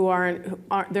women who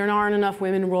there aren't enough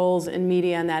women roles in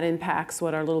media, and that impacts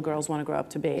what our little girls want to grow up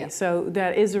to be. So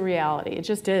that is a reality. It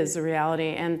just is a reality,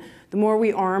 and the more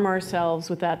we arm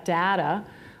ourselves with that data,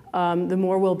 the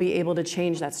more we'll be able to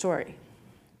change that story.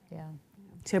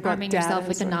 Arming yourself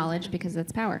with the knowledge, because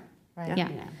that's power. Right. Yeah.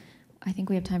 I think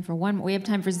we have time for one. We have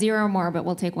time for 0 more, but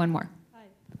we'll take one more. Hi.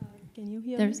 Can you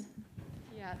hear me?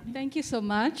 Thank you so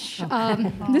much. Okay.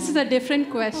 This is a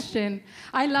different question.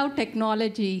 I love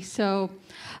technology,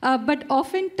 but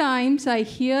oftentimes I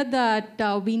hear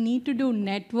that we need to do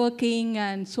networking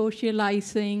and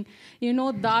socializing.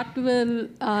 That will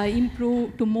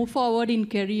improve to move forward in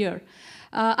career.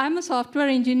 I'm a software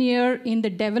engineer in the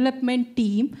development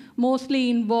team, mostly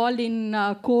involved in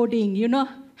coding.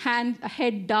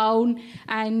 Head down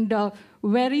and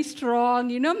very strong,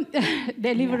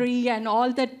 delivery and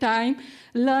all that time,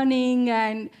 learning,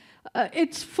 and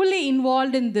it's fully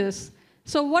involved in this.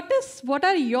 So what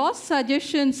are your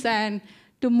suggestions and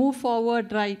to move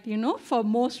forward right, for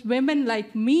most women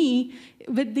like me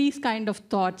with these kind of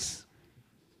thoughts?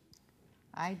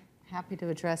 I'm happy to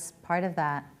address part of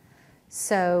that.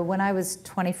 So when I was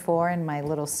 24 in my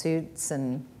little suits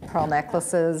and pearl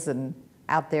necklaces and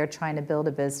out there trying to build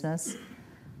a business,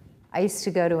 I used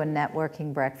to go to a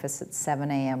networking breakfast at 7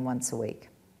 a.m. once a week.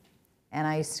 And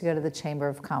I used to go to the Chamber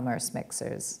of Commerce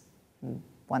mixers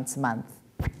once a month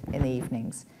in the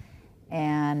evenings.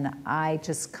 And I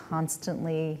just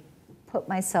constantly put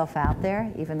myself out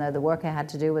there, even though the work I had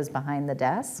to do was behind the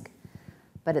desk.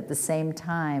 But at the same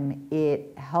time,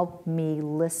 it helped me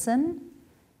listen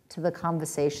to the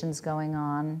conversations going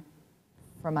on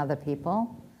from other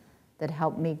people that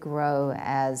helped me grow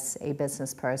as a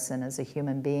business person, as a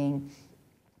human being.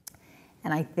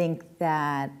 And I think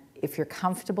that if you're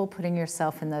comfortable putting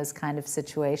yourself in those kind of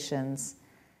situations,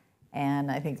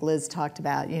 and I think Liz talked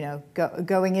about,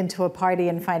 going into a party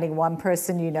and finding one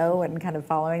person and kind of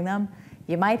following them,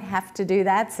 you might have to do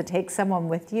that, so take someone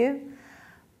with you.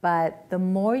 But the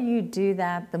more you do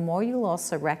that, the more you'll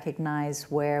also recognize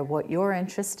where what you're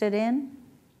interested in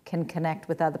can connect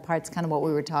with other parts, kind of what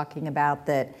we were talking about,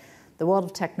 that the world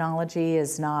of technology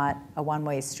is not a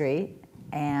one-way street,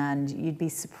 and you'd be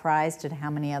surprised at how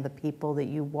many other people that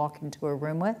you walk into a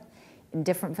room with in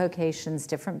different vocations,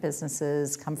 different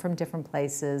businesses, come from different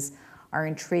places, are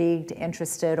intrigued,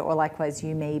 interested, or likewise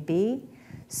you may be.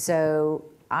 So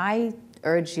I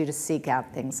urge you to seek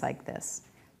out things like this,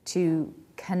 to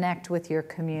connect with your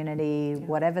community,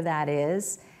 whatever that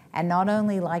is, and not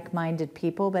only like-minded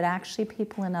people, but actually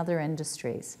people in other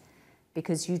industries.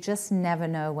 Because you just never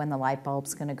know when the light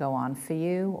bulb's going to go on for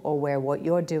you, or where what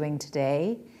you're doing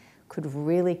today could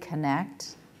really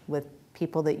connect with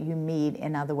people that you meet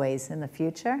in other ways in the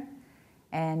future.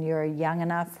 And you're young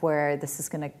enough where this is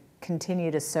going to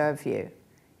continue to serve you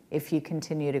if you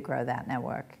continue to grow that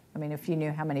network. I mean, if you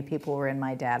knew how many people were in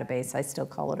my database, I still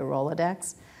call it a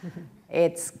Rolodex.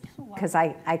 It's because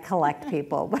I collect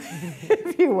people,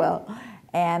 if you will.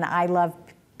 And I love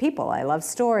people. I love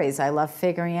stories. I love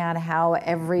figuring out how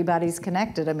everybody's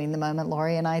connected. I mean, the moment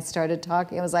Lori and I started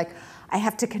talking, it was like, I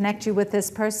have to connect you with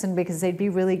this person because they'd be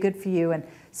really good for you. And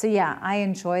so, yeah, I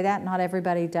enjoy that. Not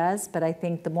everybody does, but I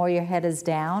think the more your head is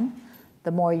down,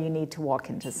 the more you need to walk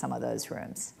into some of those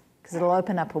rooms, because it'll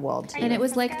open up a world to you. And it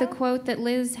was like the quote that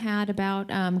Liz had about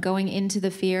going into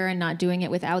the fear and not doing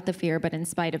it without the fear, but in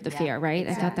spite of the fear, right?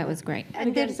 I thought that was great.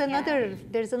 And there's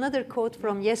another quote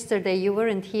from yesterday. You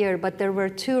weren't here, but there were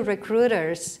two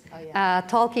recruiters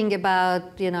talking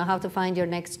about how to find your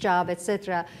next job,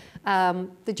 etc.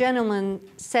 The gentleman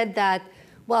said that,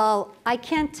 well, I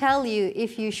can't tell you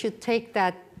if you should take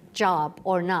that job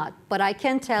or not, but I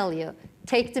can tell you,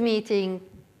 take the meeting,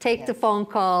 take the phone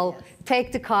call,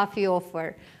 take the coffee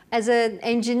offer. As an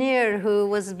engineer who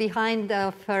was behind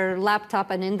her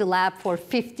laptop and in the lab for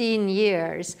 15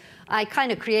 years, I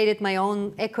kind of created my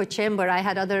own echo chamber. I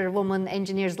had other women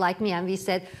engineers like me, and we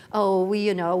said, oh,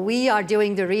 we are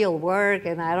doing the real work,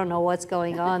 and I don't know what's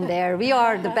going on there. We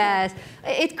are the best.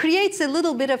 It creates a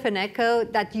little bit of an echo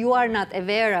that you are not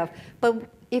aware of. But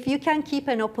if you can keep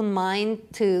an open mind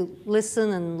to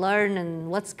listen and learn and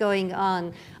what's going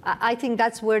on, I think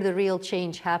that's where the real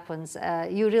change happens.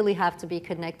 You really have to be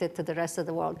connected to the rest of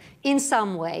the world in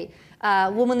some way.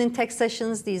 Women in Tech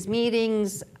sessions, these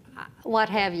meetings, what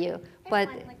have you. But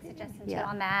suggestion too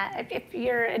on that. If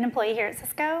you're an employee here at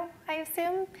Cisco, I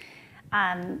assume,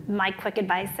 my quick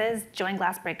advice is join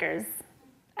Glassbreakers.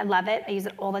 I love it. I use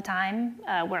it all the time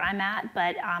where I'm at.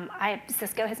 But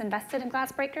Cisco has invested in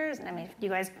Glassbreakers. And I mean,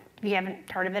 if you haven't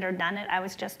heard of it or done it, I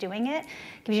was just doing it.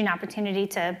 It gives you an opportunity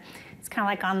to, it's kind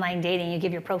of like online dating. You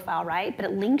give your profile, right? But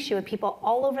it links you with people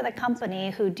all over the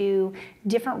company who do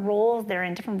different roles. They're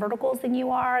in different verticals than you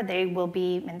are. They will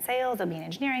be in sales, they'll be in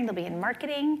engineering, they'll be in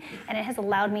marketing. And it has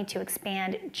allowed me to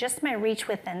expand just my reach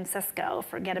within Cisco.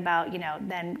 Forget about,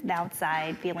 then the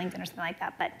outside, via LinkedIn or something like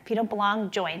that. But if you don't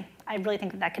belong, join. I really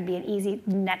think that could be an easy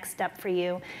next step for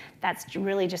you. That's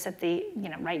really just at the,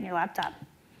 right in your laptop.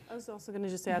 I was also going to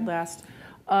just add last,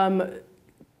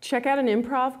 check out an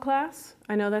improv class.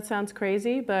 I know that sounds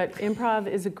crazy, but improv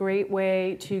is a great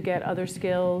way to get other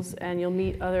skills, and you'll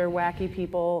meet other wacky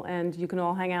people, and you can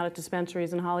all hang out at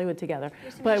dispensaries in Hollywood together.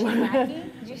 You're she's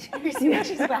wacky? Did you say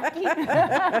she's wacky?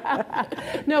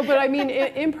 No, but I mean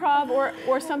improv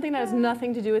or something that has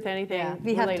nothing to do with anything. Yeah,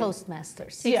 we have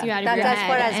Toastmasters. Takes you out of your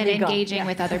head and engaging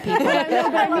with other people. No,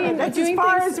 but I mean, that's as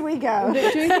far as we go.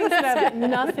 Doing things that have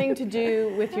nothing to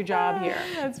do with your job here.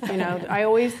 I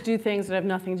always do things that have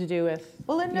nothing to do with.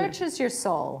 Well, it nurtures your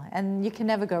soul, and you can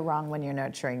never go wrong when you're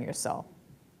nurturing your soul.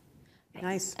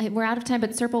 Nice. We're out of time, but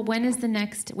Serpil, when is the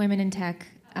next Women in Tech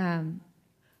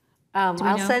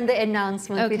I'll send the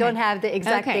announcement. We Okay. don't have the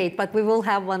exact Okay. date, but we will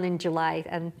have one in July.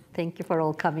 And thank you for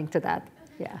all coming to that.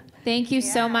 Yeah. Thank you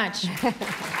so much. Good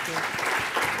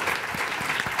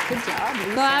job,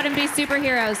 Lisa. Go out and be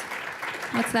superheroes.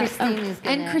 What's that? Christine is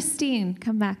and gonna- Christine,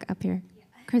 come back up here.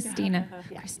 Christina.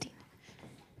 Yeah. Christine.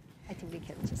 I think we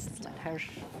can just let her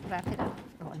wrap it up.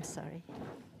 Oh, I'm sorry.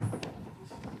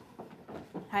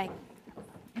 Hi.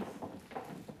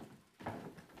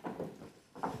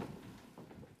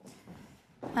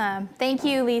 Thank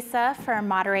you, Lisa, for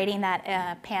moderating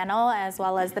that panel, as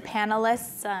well as the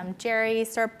panelists, Gerrie,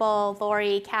 Serpil,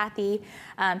 Lori, Kathi.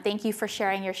 Thank you for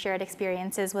sharing your shared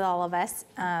experiences with all of us.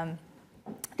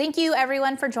 Thank you,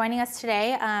 everyone, for joining us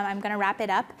today. I'm going to wrap it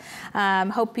up.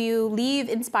 Hope you leave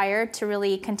inspired to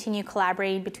really continue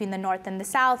collaborating between the North and the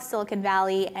South, Silicon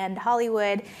Valley and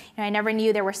Hollywood. I never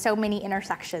knew there were so many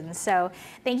intersections. So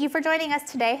thank you for joining us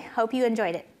today. Hope you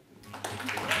enjoyed it.